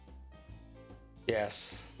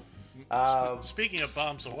 Yes. Speaking of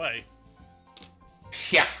bombs away.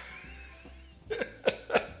 Yeah.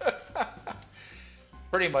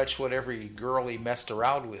 Pretty much what every girl he messed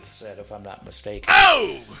around with said, if I'm not mistaken.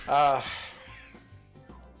 Oh!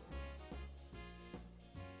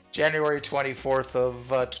 January 24th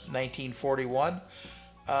of 1941,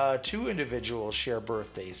 two individuals share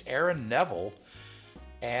birthdays. Aaron Neville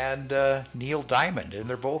and Neil Diamond, and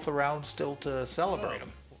they're both around still to celebrate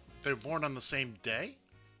them. They're born on the same day?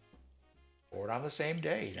 Born on the same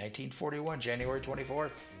day, 1941, January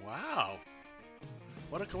 24th. Wow.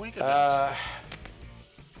 What a coincidence.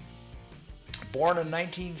 Born in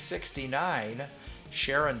 1969,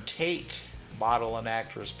 Sharon Tate, model and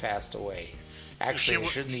actress, passed away. Actually, I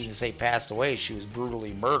shouldn't even say passed away. She was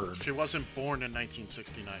brutally murdered. She wasn't born in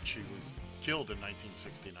 1969. She was killed in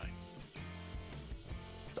 1969.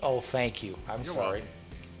 Oh, thank you. I'm sorry. Welcome.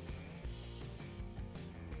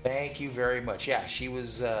 Thank you very much. Yeah, she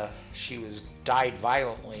was died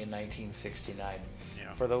violently in 1969.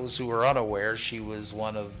 Yeah. For those who are unaware, she was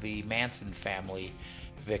one of the Manson family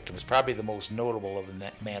victims, probably the most notable of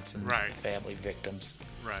the Manson family victims.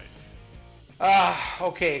 Right.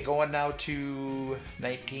 Okay, going now to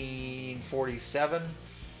 1947.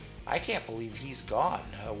 I can't believe he's gone.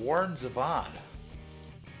 Warren Zevon,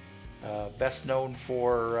 best known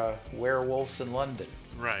for Werewolves in London.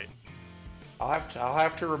 Right. I'll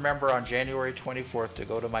have to remember on January 24th to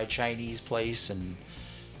go to my Chinese place and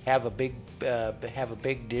have a big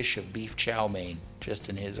dish of beef chow mein just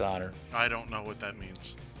in his honor. I don't know what that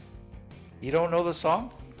means. You don't know the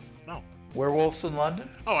song? No. Werewolves in London?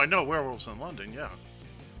 Oh, I know Werewolves in London, yeah.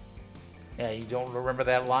 Yeah, you don't remember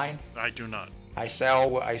that line? I do not. I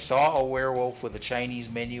saw a werewolf with a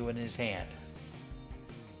Chinese menu in his hand.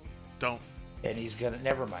 Don't. And he's gonna...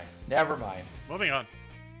 Never mind. Moving on.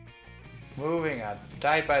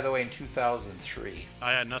 Died, by the way, in 2003.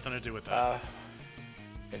 I had nothing to do with that.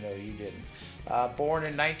 No, you didn't. Born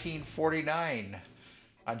in 1949,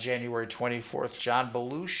 On January 24th, John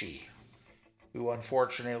Belushi, who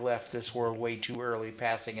unfortunately left this world way too early,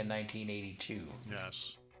 passing in 1982.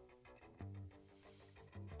 Yes.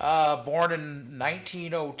 Born in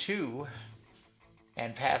 1902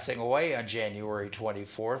 and passing away on January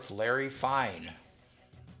 24th, Larry Fine.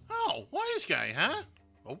 Oh, wise guy, huh?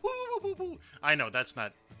 Oh, woo, woo, woo, woo. I know that's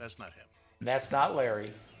not him. That's not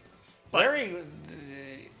Larry. But- Larry,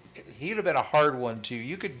 he'd have been a hard one too.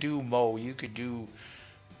 You could do Mo. You could do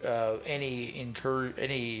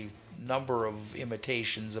any number of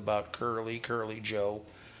imitations about Curly Joe,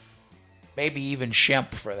 maybe even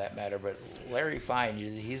Shemp for that matter. But Larry Fine,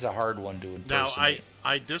 he's a hard one to impersonate. Now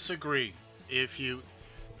I disagree. If you,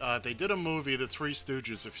 they did a movie, The Three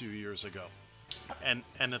Stooges, a few years ago, and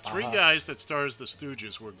the three guys that stars the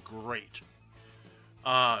Stooges were great.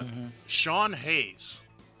 Sean Hayes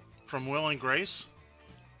from Will and Grace.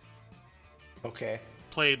 Okay.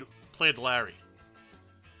 Played Larry.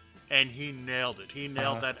 And he nailed it. He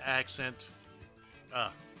nailed that accent.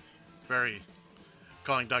 Very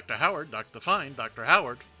calling Dr. Howard, Dr. Fine, Dr.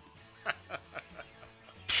 Howard.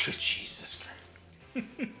 Jesus Christ.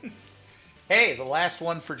 Hey, the last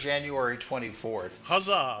one for January 24th.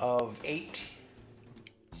 Huzzah! Of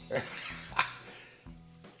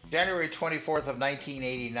January 24th of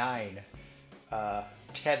 1989,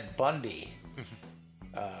 Ted Bundy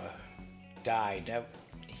died. Now,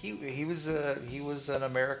 he was an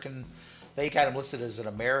American. They got him listed as an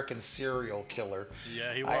American serial killer.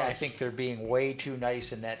 Yeah, he was. I think they're being way too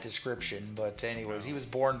nice in that description. But anyways, he was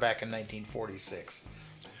born back in 1946.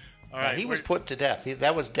 All right, he was put to death.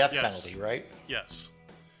 That was death Yes. penalty, right? Yes,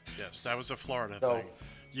 that was a Florida So- thing.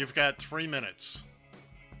 You've got 3 minutes.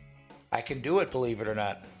 I can do it, believe it or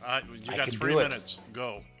not. You I got can 3 do it. minutes.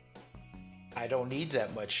 Go. I don't need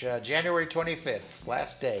that much. January 25th,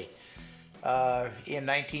 last day. In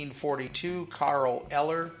 1942, Carl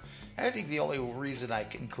Eller. I think the only reason I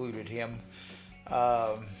included him,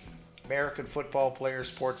 American football player,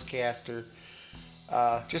 sportscaster,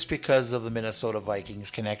 just because of the Minnesota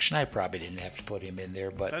Vikings connection. I probably didn't have to put him in there,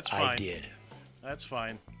 but That's I fine. did. That's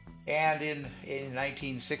fine. And in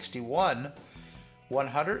 1961,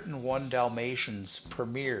 101 Dalmatians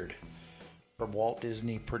premiered from Walt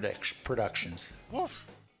Disney Productions. Woof.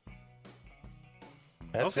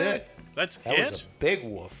 That's Okay. it. That was a big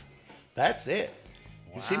woof. That's it.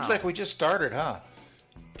 It seems like we just started, huh?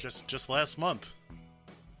 Just last month.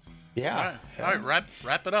 Yeah. All right,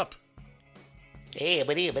 wrap it up. Hey,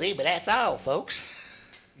 but that's all, folks.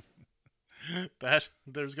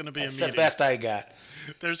 There's going to be That's a the meeting. best I got.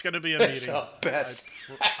 There's going to be a That's meeting. the best.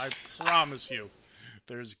 I promise you,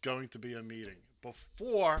 there's going to be a meeting.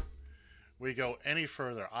 Before we go any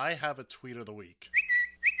further, I have a tweet of the week.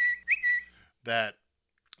 That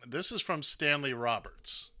this is from Stanley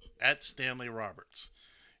Roberts at Stanley Roberts.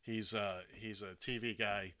 He's a TV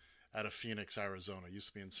guy out of Phoenix, Arizona. Used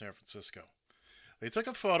to be in San Francisco. They took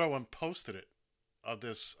a photo and posted it of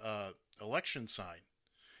this election sign.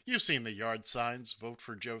 You've seen the yard signs: vote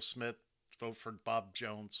for Joe Smith, vote for Bob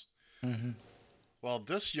Jones. Mm-hmm. Well,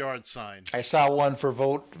 this yard sign. I saw one for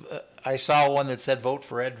vote. I saw one that said vote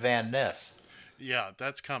for Ed Van Ness. Yeah,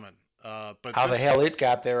 that's coming. But How the hell it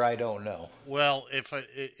got there, I don't know. Well, if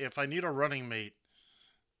I need a running mate,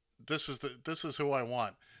 this is who I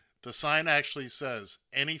want. The sign actually says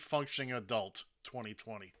any functioning adult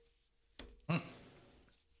 2020.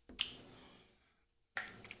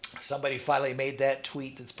 Somebody finally made that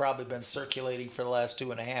tweet that's probably been circulating for the last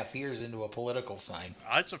 2.5 years into a political sign.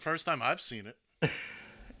 It's the first time I've seen it.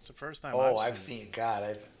 It's the first time I've seen it.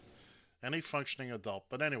 God, any functioning adult.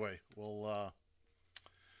 But anyway, we'll.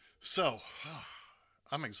 So,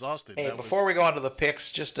 I'm exhausted. Hey, before we go on to the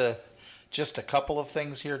picks, just a couple of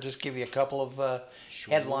things here. Just give you a couple of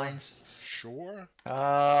headlines. Sure.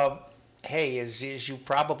 Hey, as you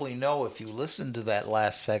probably know, if you listened to that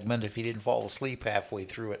last segment, if you didn't fall asleep halfway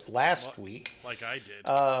through it last week, like I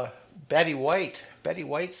did, Betty White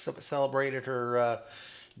celebrated her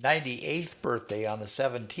 98th birthday on the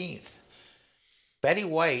 17th. Betty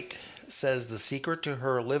White says the secret to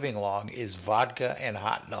her living long is vodka and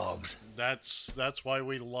hot dogs. That's why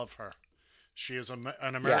we love her. She is an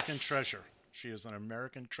American Yes. treasure. She is an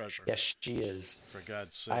American treasure. Yes, she is. For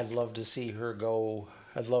God's sake. I'd love to see her go.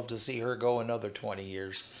 I'd love to see her go another 20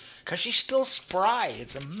 years, because she's still spry.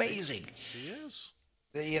 It's amazing. She is.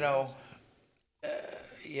 You know,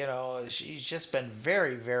 she's just been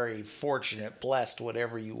very, very fortunate, blessed,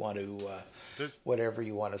 whatever you want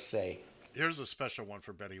to say. Here's a special one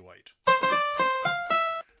for Betty White.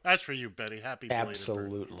 That's for you, Betty. Happy belated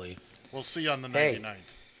Absolutely. birthday. We'll see you on the 99th. Hey.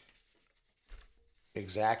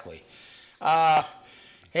 Exactly.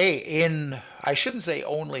 Hey, I shouldn't say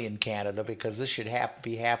only in Canada because this should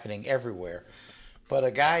be happening everywhere, but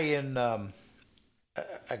a guy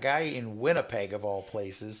in Winnipeg of all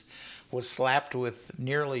places was slapped with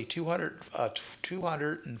nearly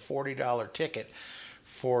 $240 ticket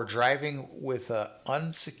for driving with an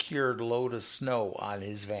unsecured load of snow on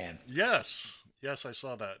his van. Yes, I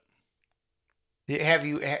saw that. Have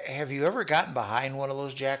you ever gotten behind one of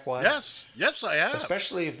those jackwads? Yes, I have.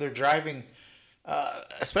 Especially if they're driving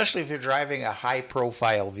a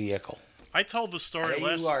high-profile vehicle. I told the story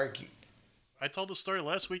I told the story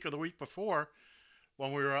last week or the week before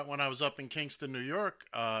when I was up in Kingston, New York.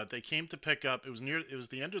 They came to pick up. It was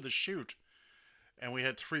the end of the shoot, and we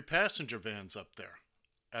had 3 passenger vans up there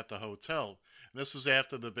at the hotel. And this was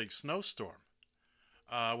after the big snowstorm.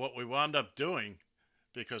 What we wound up doing,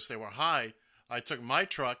 because they were high, I took my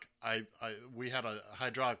truck. We had a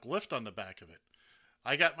hydraulic lift on the back of it.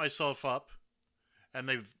 I got myself up, and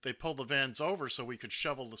they pulled the vans over so we could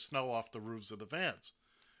shovel the snow off the roofs of the vans,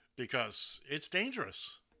 because it's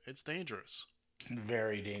dangerous. It's dangerous.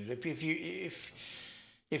 Very dangerous.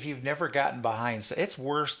 If you've never gotten behind,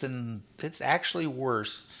 it's actually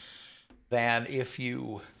worse than if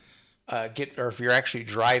you if you're actually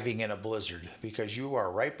driving in a blizzard, because you are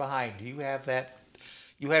right behind. You have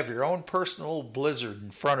your own personal blizzard in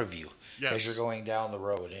front of you as you're going down the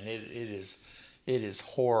road, and it is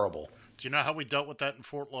horrible. Do you know how we dealt with that in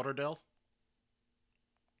Fort Lauderdale?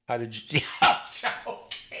 How did you? Yeah,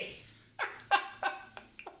 okay.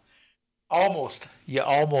 Almost. You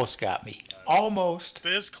almost got me. Almost.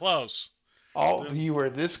 This close. You were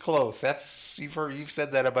this close. You've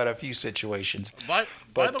said that about a few situations. By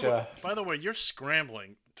the way, you're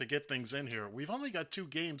scrambling to get things in here. We've only got 2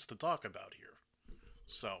 games to talk about here.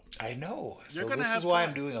 So I know. So this is why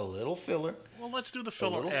I'm doing a little filler. Well, let's do the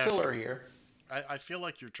filler. A little filler here. I feel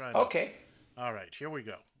like you're trying. Okay. All right, here we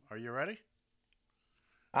go. Are you ready?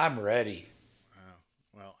 I'm ready. Oh,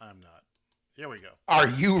 well, I'm not. Here we go. Are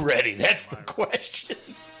you ready? That's the question.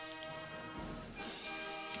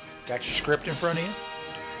 Got your script in front of you?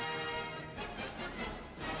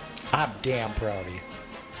 I'm damn proud of you.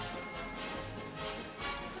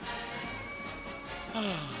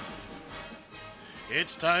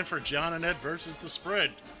 It's time for John and Ed versus the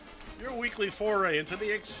Spread, your weekly foray into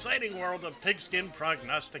the exciting world of pigskin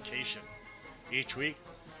prognostication. Each week,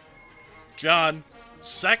 John,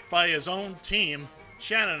 sacked by his own team,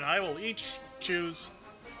 Shannon and I will each choose,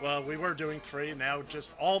 well, we were doing 3, now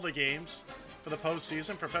just all the games for the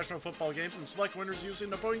postseason, professional football games, and select winners using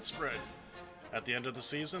the point spread. At the end of the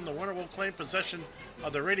season, the winner will claim possession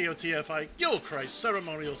of the Radio TFI Gilchrist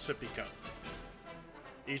Ceremonial Sippy Cup.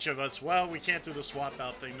 Each of us, well, we can't do the swap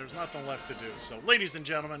out thing. There's nothing left to do. So, ladies and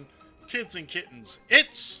gentlemen, kids and kittens,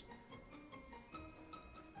 it's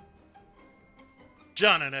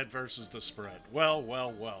John and Ed versus the Spread. Well.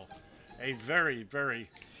 A very,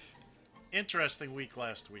 very interesting week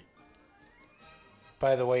last week.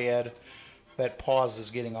 By the way, Ed, that pause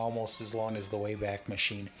is getting almost as long as the Wayback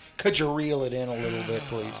Machine. Could you reel it in a little bit,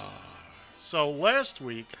 please? So last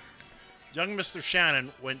week, young Mr.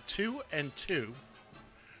 Shannon went 2-2,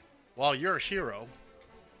 while your hero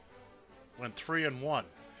went 3-1.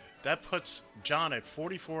 That puts John at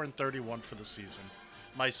 44-31 for the season,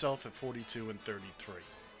 myself at 42-33.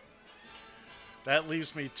 That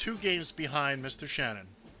leaves me 2 games behind Mr. Shannon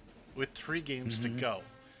with 3 games to go.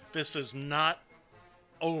 This is not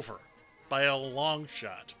over by a long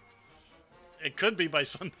shot. It could be by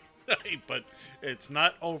Sunday night, but it's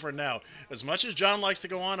not over now. As much as John likes to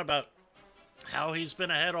go on about how he's been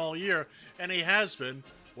ahead all year, and he has been,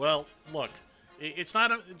 well, look, it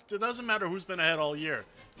doesn't matter who's been ahead all year.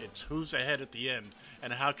 It's who's ahead at the end,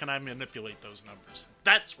 and how can I manipulate those numbers.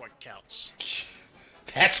 That's what counts.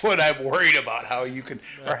 That's what I'm worried about. How you can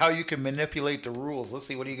manipulate the rules. Let's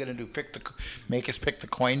see. What are you going to do? Make us pick the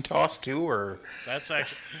coin toss too, or that's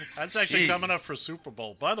actually coming up for Super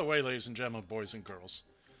Bowl. By the way, ladies and gentlemen, boys and girls,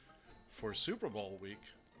 for Super Bowl week,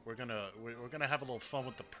 we're gonna have a little fun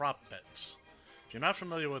with the prop bets. If you're not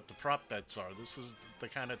familiar with what the prop bets are, this is the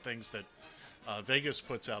kind of things that Vegas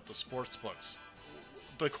puts out, the sports books.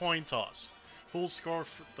 The coin toss, who'll score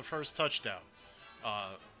the first touchdown.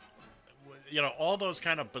 All those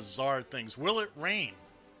kind of bizarre things. Will it rain?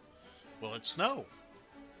 Will it snow?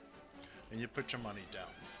 And you put your money down.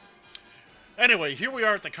 Anyway, here we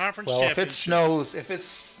are at the conference championship.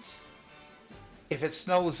 If it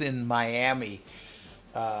snows in Miami,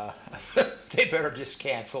 they better just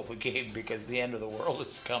cancel the game because the end of the world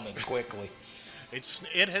is coming quickly.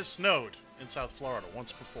 It has snowed in South Florida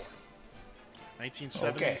once before.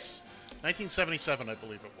 1970s. 1977, I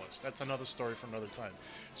believe it was. That's another story for another time.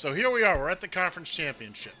 So here we are. We're at the conference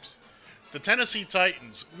championships. The Tennessee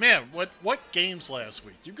Titans. Man, what games last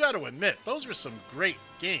week? You got to admit, those were some great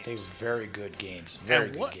games. They were very good games.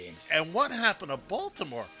 Very good games. And what happened to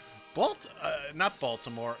Baltimore? Not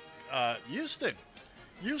Baltimore. Houston.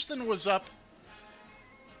 Houston was up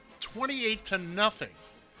 28-0.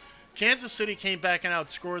 Kansas City came back and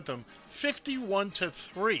outscored them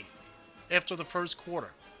 51-3 after the first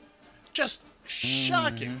quarter. Just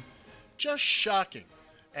shocking. Just shocking.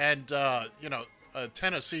 And,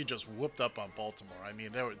 Tennessee just whooped up on Baltimore. I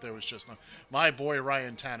mean, there was just no... My boy,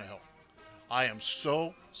 Ryan Tannehill. I am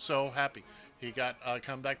so happy. He got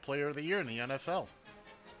Comeback Player of the Year in the NFL.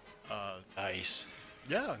 Nice.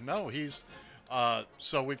 Yeah, no, he's...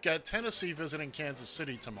 so we've got Tennessee visiting Kansas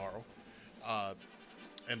City tomorrow.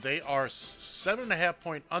 And they are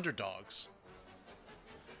 7.5-point underdogs.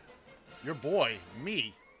 Your boy,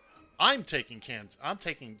 me, I'm taking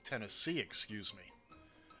Tennessee, excuse me.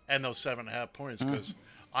 And those 7.5 points, because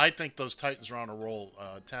I think those Titans are on a roll.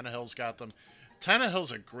 Tannehill's got them.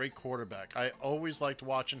 Tannehill's a great quarterback. I always liked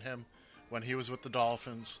watching him when he was with the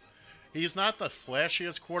Dolphins. He's not the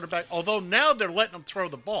flashiest quarterback, although now they're letting him throw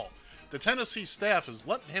the ball. The Tennessee staff is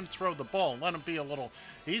letting him throw the ball and let him be a little.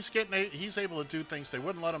 He's able to do things they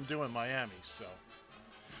wouldn't let him do in Miami.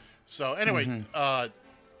 So anyway,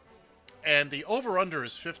 and the over/under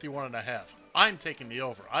is 51.5. I'm taking the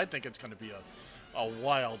over. I think it's going to be a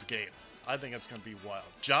wild game. I think it's going to be wild.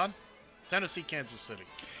 John, Tennessee, Kansas City.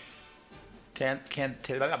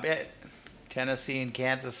 Tennessee and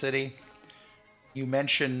Kansas City. You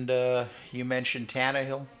mentioned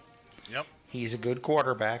Tannehill. Yep. He's a good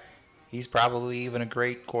quarterback. He's probably even a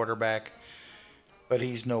great quarterback, but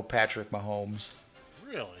he's no Patrick Mahomes.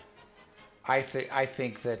 Really? I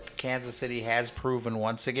think that Kansas City has proven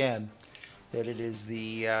once again that it is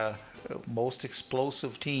the most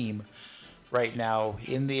explosive team right now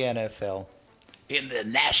in the NFL, in the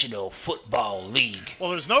National Football League. Well,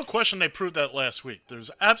 there's no question they proved that last week.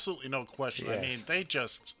 There's absolutely no question. Yes. I mean,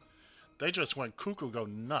 they just went cuckoo, go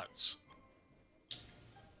nuts.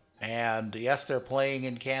 And yes, they're playing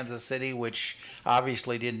in Kansas City, which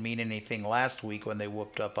obviously didn't mean anything last week when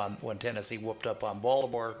Tennessee whooped up on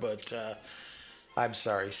Baltimore. But I'm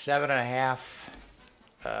sorry, 7.5.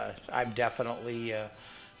 I'm definitely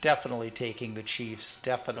taking the Chiefs.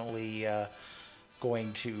 Definitely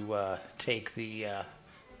going to take the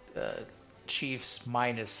Chiefs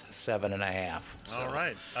minus 7.5. So. All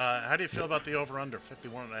right. How do you feel about the over/under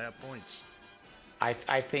 51.5 points? I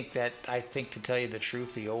think to tell you the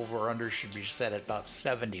truth, the over/under should be set at about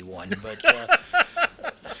 71. But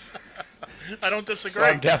I don't disagree. So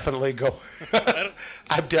I'm definitely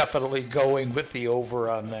going with the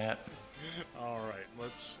over on that. All right,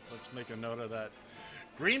 let's make a note of that.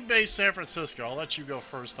 Green Bay, San Francisco. I'll let you go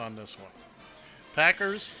first on this one.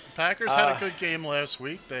 Packers had a good game last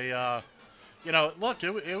week. They, look,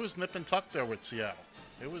 it was nip and tuck there with Seattle.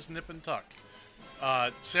 It was nip and tuck.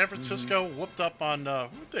 San Francisco whooped up on,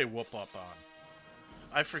 who'd they whoop up on?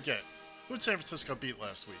 I forget. Who'd San Francisco beat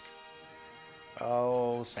last week?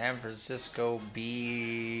 Oh, San Francisco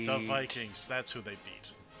beat... The Vikings. That's who they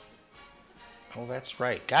beat. Oh, that's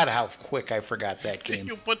right. God, how quick I forgot that game.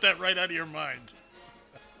 You put that right out of your mind.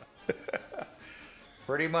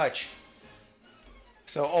 Pretty much.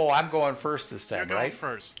 So, I'm going first this time, You're going right?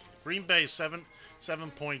 first. Green Bay,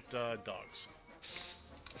 7-point dogs.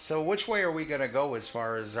 So which way are we going to go as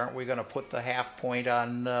far as, aren't we going to put the half point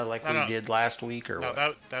on we did last week or what?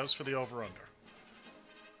 No, that was for the over-under.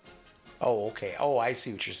 Oh, okay. Oh, I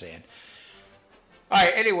see what you're saying. All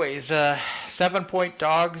right, anyways, 7-point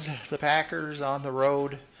dogs, the Packers on the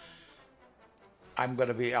road.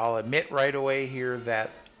 I'll admit right away here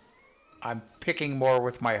that I'm picking more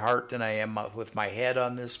with my heart than I am with my head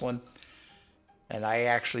on this one. And I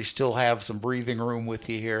actually still have some breathing room with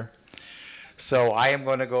you here. So I am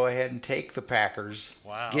going to go ahead and take the Packers,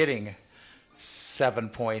 getting 7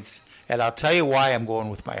 points. And I'll tell you why I'm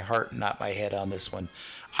going with my heart and not my head on this one.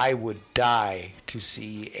 I would die to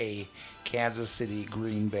see a Kansas City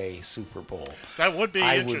Green Bay Super Bowl. That would be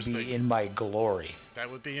interesting. I would be in my glory.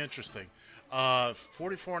 That would be interesting.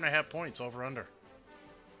 44.5 points over under.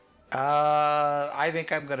 I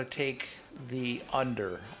think I'm going to take the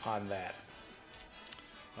under on that.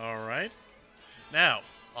 All right. Now,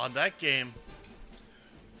 on that game,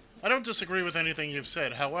 I don't disagree with anything you've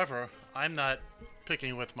said. However, I'm not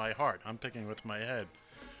picking with my heart. I'm picking with my head.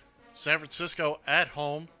 San Francisco at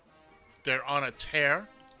home. They're on a tear.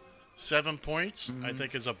 7 points, I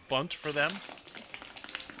think, is a bunt for them.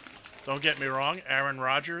 Don't get me wrong. Aaron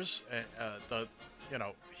Rodgers,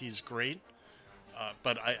 he's great.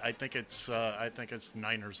 But I think it's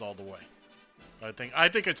Niners all the way. I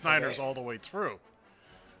think it's Niners all the way through,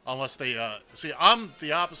 unless they see. I'm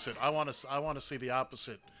the opposite. I want to see the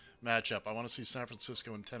opposite matchup. I want to see San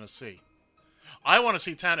Francisco and Tennessee. I want to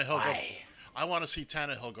see Tannehill go. I want to see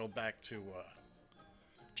Tannehill go back to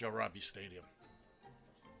Joe Robbie Stadium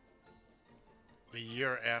the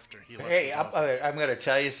year after he left. Hey, I'm going to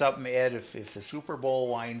tell you something, Ed. If the Super Bowl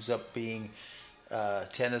winds up being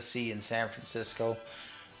Tennessee and San Francisco,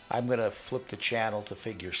 I'm going to flip the channel to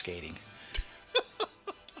figure skating.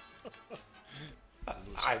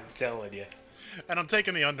 I'm telling you. And I'm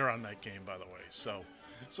taking the under on that game, by the way. So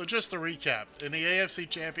just to recap, in the AFC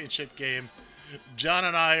Championship game, John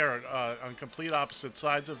and I are on complete opposite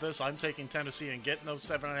sides of this. I'm taking Tennessee and getting those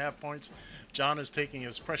 7.5 points. John is taking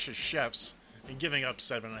his precious Chefs and giving up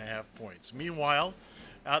 7.5 points. Meanwhile,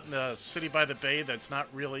 out in the city by the bay,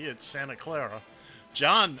 it's Santa Clara.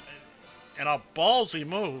 John, in a ballsy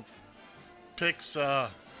move, picks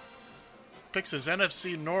his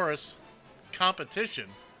NFC Norris competition,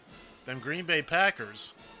 them Green Bay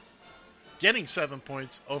Packers, getting 7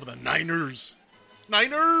 points over the Niners.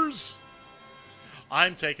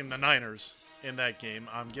 I'm taking the Niners in that game.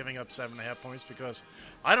 I'm giving up 7.5 points because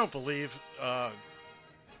I don't believe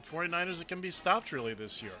 49ers can be stopped really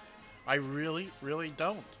this year. I really, really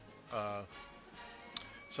don't.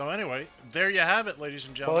 So anyway, there you have it, ladies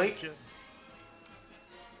and gentlemen.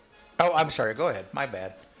 Oh, I'm sorry. Go ahead. My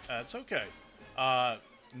bad. That's okay.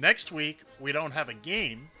 Next week, we don't have a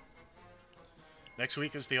game. Next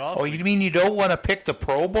week is the off week. You mean you don't want to pick the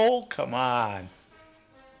Pro Bowl? Come on.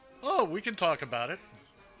 Oh, we can talk about it.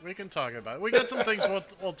 We got some things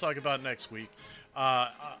we'll talk about next week.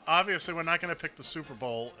 Obviously, we're not going to pick the Super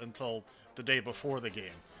Bowl until the day before the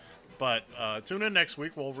game. But tune in next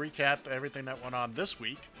week. We'll recap everything that went on this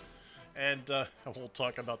week. And we'll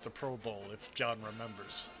talk about the Pro Bowl if John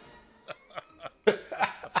remembers.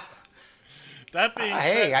 That being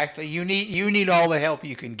said, hey, you need all the help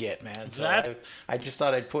you can get, man. So I just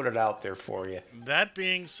thought I'd put it out there for you. That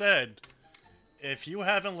being said, if you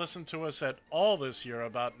haven't listened to us at all this year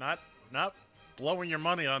about not blowing your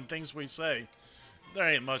money on things we say, there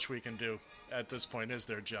ain't much we can do at this point, is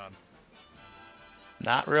there, John?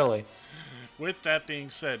 Not really. With that being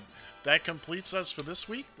said, that completes us for this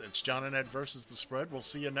week. It's John and Ed versus the spread. We'll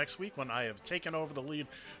see you next week when I have taken over the lead.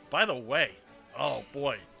 By the way, oh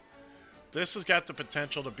boy, this has got the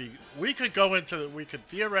potential to be. We could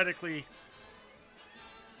theoretically,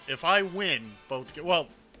 if I win both. Well,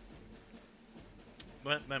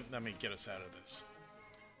 let me get us out of this.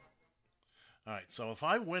 All right, so if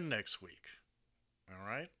I win next week, all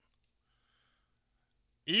right,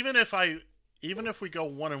 even if we go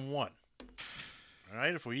 1-1, all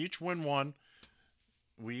right, if we each win one,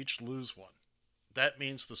 we each lose one. That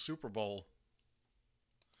means the Super Bowl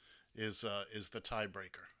is the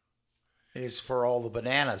tiebreaker. Is for all the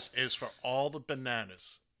bananas. Is for all the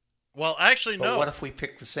bananas. Well, actually, no. But what if we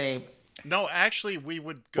pick the same? No, actually, we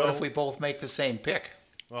would go. What if we both make the same pick?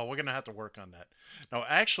 Well, we're gonna have to work on that. No,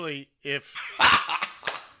 actually, if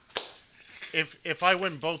I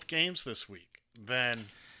win both games this week, then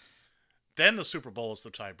the Super Bowl is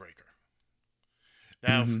the tiebreaker.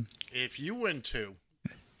 Now, if you win two,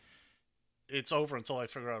 it's over until I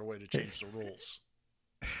figure out a way to change the rules.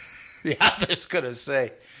 Yeah, I was gonna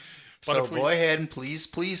say. But so go ahead and please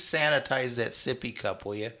sanitize that sippy cup,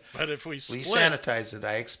 will you? But if we split, please sanitize it.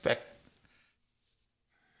 I expect.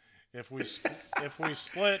 If we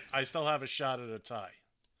split, I still have a shot at a tie.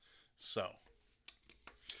 So,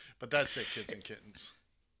 but that's it, kids and kittens.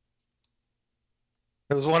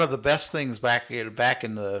 It was one of the best things back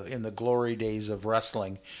in the glory days of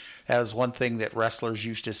wrestling. That was one thing that wrestlers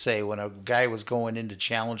used to say when a guy was going in to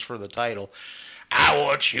challenge for the title. I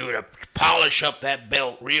want you to polish up that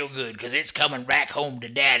belt real good because it's coming back home to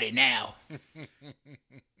daddy now.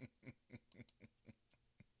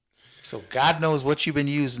 So God knows what you've been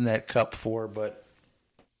using that cup for, but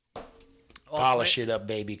polish it up,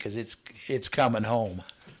 baby, because it's coming home.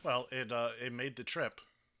 Well, it made the trip,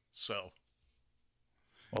 so.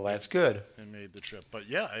 Well, that's good. It made the trip, but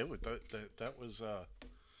yeah, that was.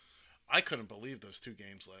 I couldn't believe those two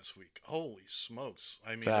games last week. Holy smokes!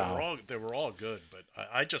 I mean, they were all good, but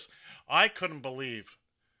I couldn't believe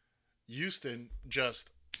Houston just.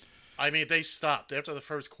 I mean, they stopped after the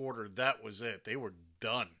first quarter. That was it. They were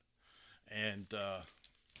done, and.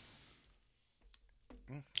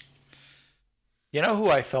 You know who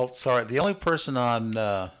I felt sorry? The only person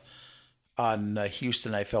on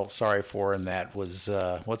Houston I felt sorry for in that was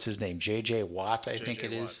what's his name? J.J. Watt, I think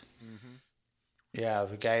it is. Mm-hmm. Yeah,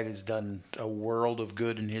 the guy that's done a world of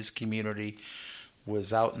good in his community,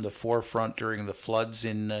 was out in the forefront during the floods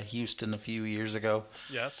in Houston a few years ago.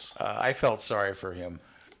 Yes. I felt sorry for him.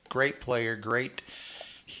 Great player, great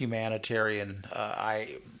humanitarian.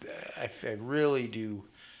 I really do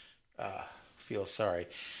feel sorry.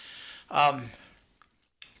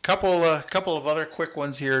 Couple of other quick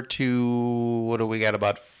ones here. What do we got?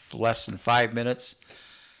 About less than 5 minutes.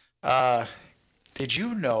 Did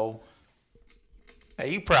you know?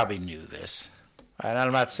 You probably knew this, and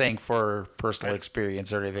I'm not saying for personal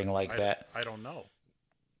experience or anything like that. I don't know.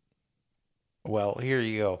 Well, here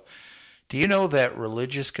you go. Do you know that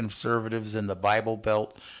religious conservatives in the Bible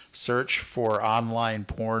Belt search for online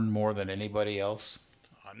porn more than anybody else?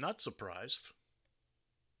 I'm not surprised.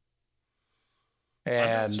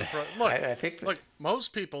 And Look, I think look,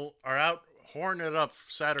 most people are out whoring it up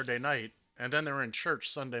Saturday night, and then they're in church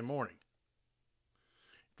Sunday morning,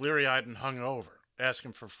 bleary-eyed and hungover,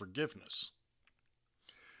 asking for forgiveness.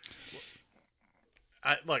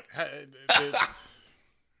 I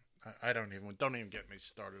don't even get me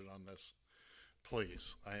started on this,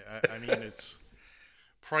 please. I mean, it's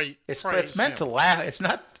it's meant to laugh. It's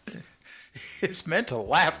not. It's meant to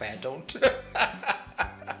laugh at. Don't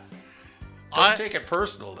take it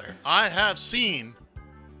personal there. I have seen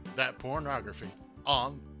that pornography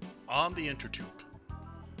on the intertube.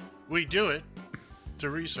 We do it to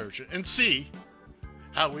research it and see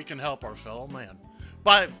how we can help our fellow man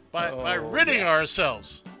by ridding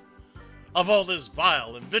ourselves of all this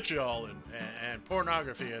vile and vitriol and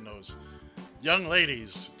pornography and those young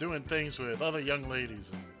ladies doing things with other young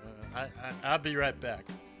ladies. And I'll be right back.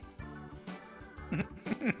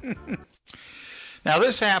 Now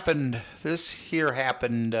this happened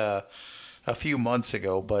a few months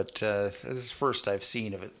ago, but this is the first I've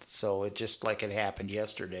seen of it, so it just like it happened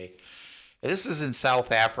yesterday. This is in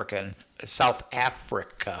South Africa,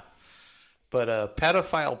 but a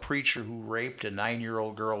pedophile preacher who raped a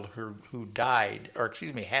 9-year-old girl who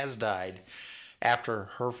has died after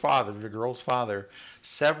her father, the girl's father,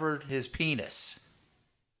 severed his penis.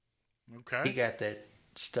 Okay. He got that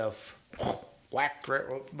stuff whacked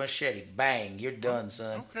right with a machete. Bang, you're done,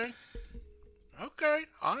 son. Okay.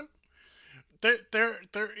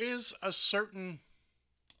 There is a certain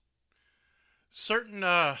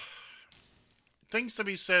things to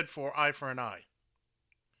be said for eye for an eye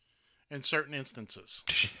in certain instances.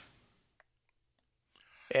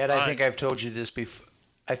 Ed, I think I've told you this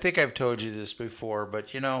before.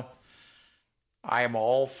 But I am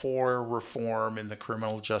all for reform in the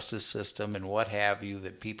criminal justice system and what have you,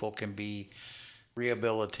 that people can be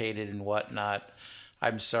rehabilitated and whatnot.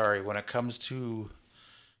 I'm sorry, when it comes to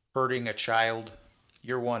hurting a child,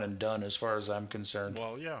 you're one and done as far as I'm concerned.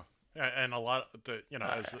 Well, yeah. And a lot of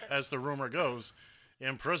as the rumor goes,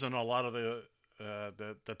 in prison, a lot of the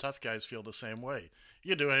tough guys feel the same way.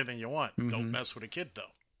 You do anything you want. Mm-hmm. Don't mess with a kid,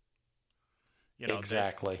 though.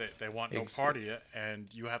 Exactly. They want no part of you,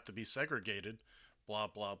 and you have to be segregated, blah,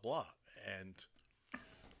 blah, blah. And,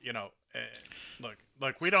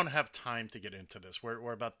 look, we don't have time to get into this.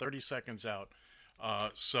 We're about 30 seconds out.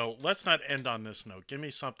 So let's not end on this note. Give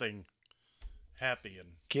me something happy.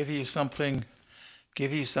 And Give you something,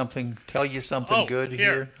 tell you something good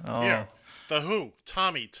here. Here. The Who,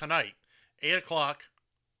 Tommy, tonight, 8 o'clock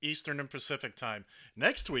Eastern and Pacific time.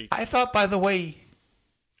 Next week. I thought, by the way,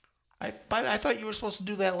 I thought you were supposed to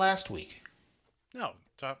do that last week. No,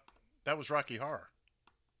 that was Rocky Horror.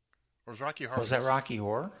 Or was Rocky Horror? Was that Rocky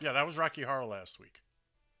Horror? Yeah, that was Rocky Horror last week.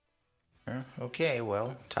 Okay,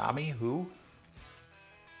 well, Tommy, who?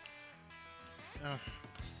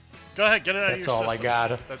 Go ahead, get it out of your system. That's all I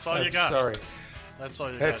got. That's all you got. Sorry. That's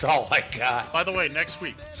all you got. That's all I got. By the way, next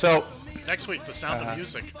week, The Sound of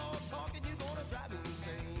Music.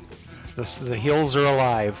 The hills are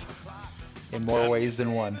alive in more ways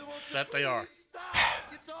than one. That they are.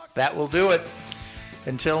 That will do it.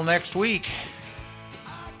 Until next week,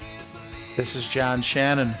 this is John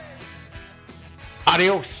Shannon.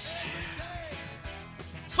 Adios.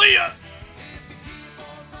 See ya.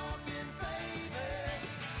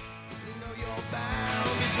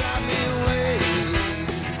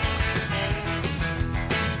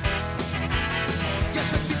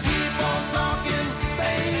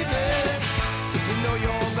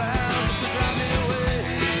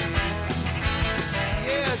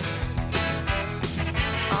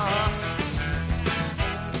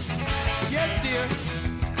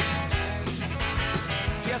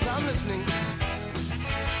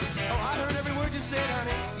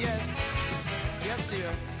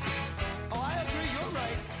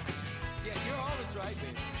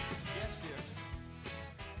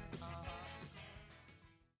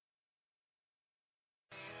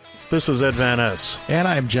 This is Ed Van Ness. And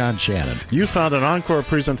I'm John Shannon. You found an encore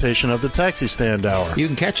presentation of the Taxi Stand Hour. You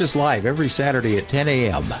can catch us live every Saturday at 10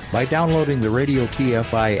 a.m. by downloading the Radio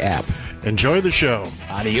TFI app. Enjoy the show.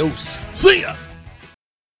 Adios. See ya!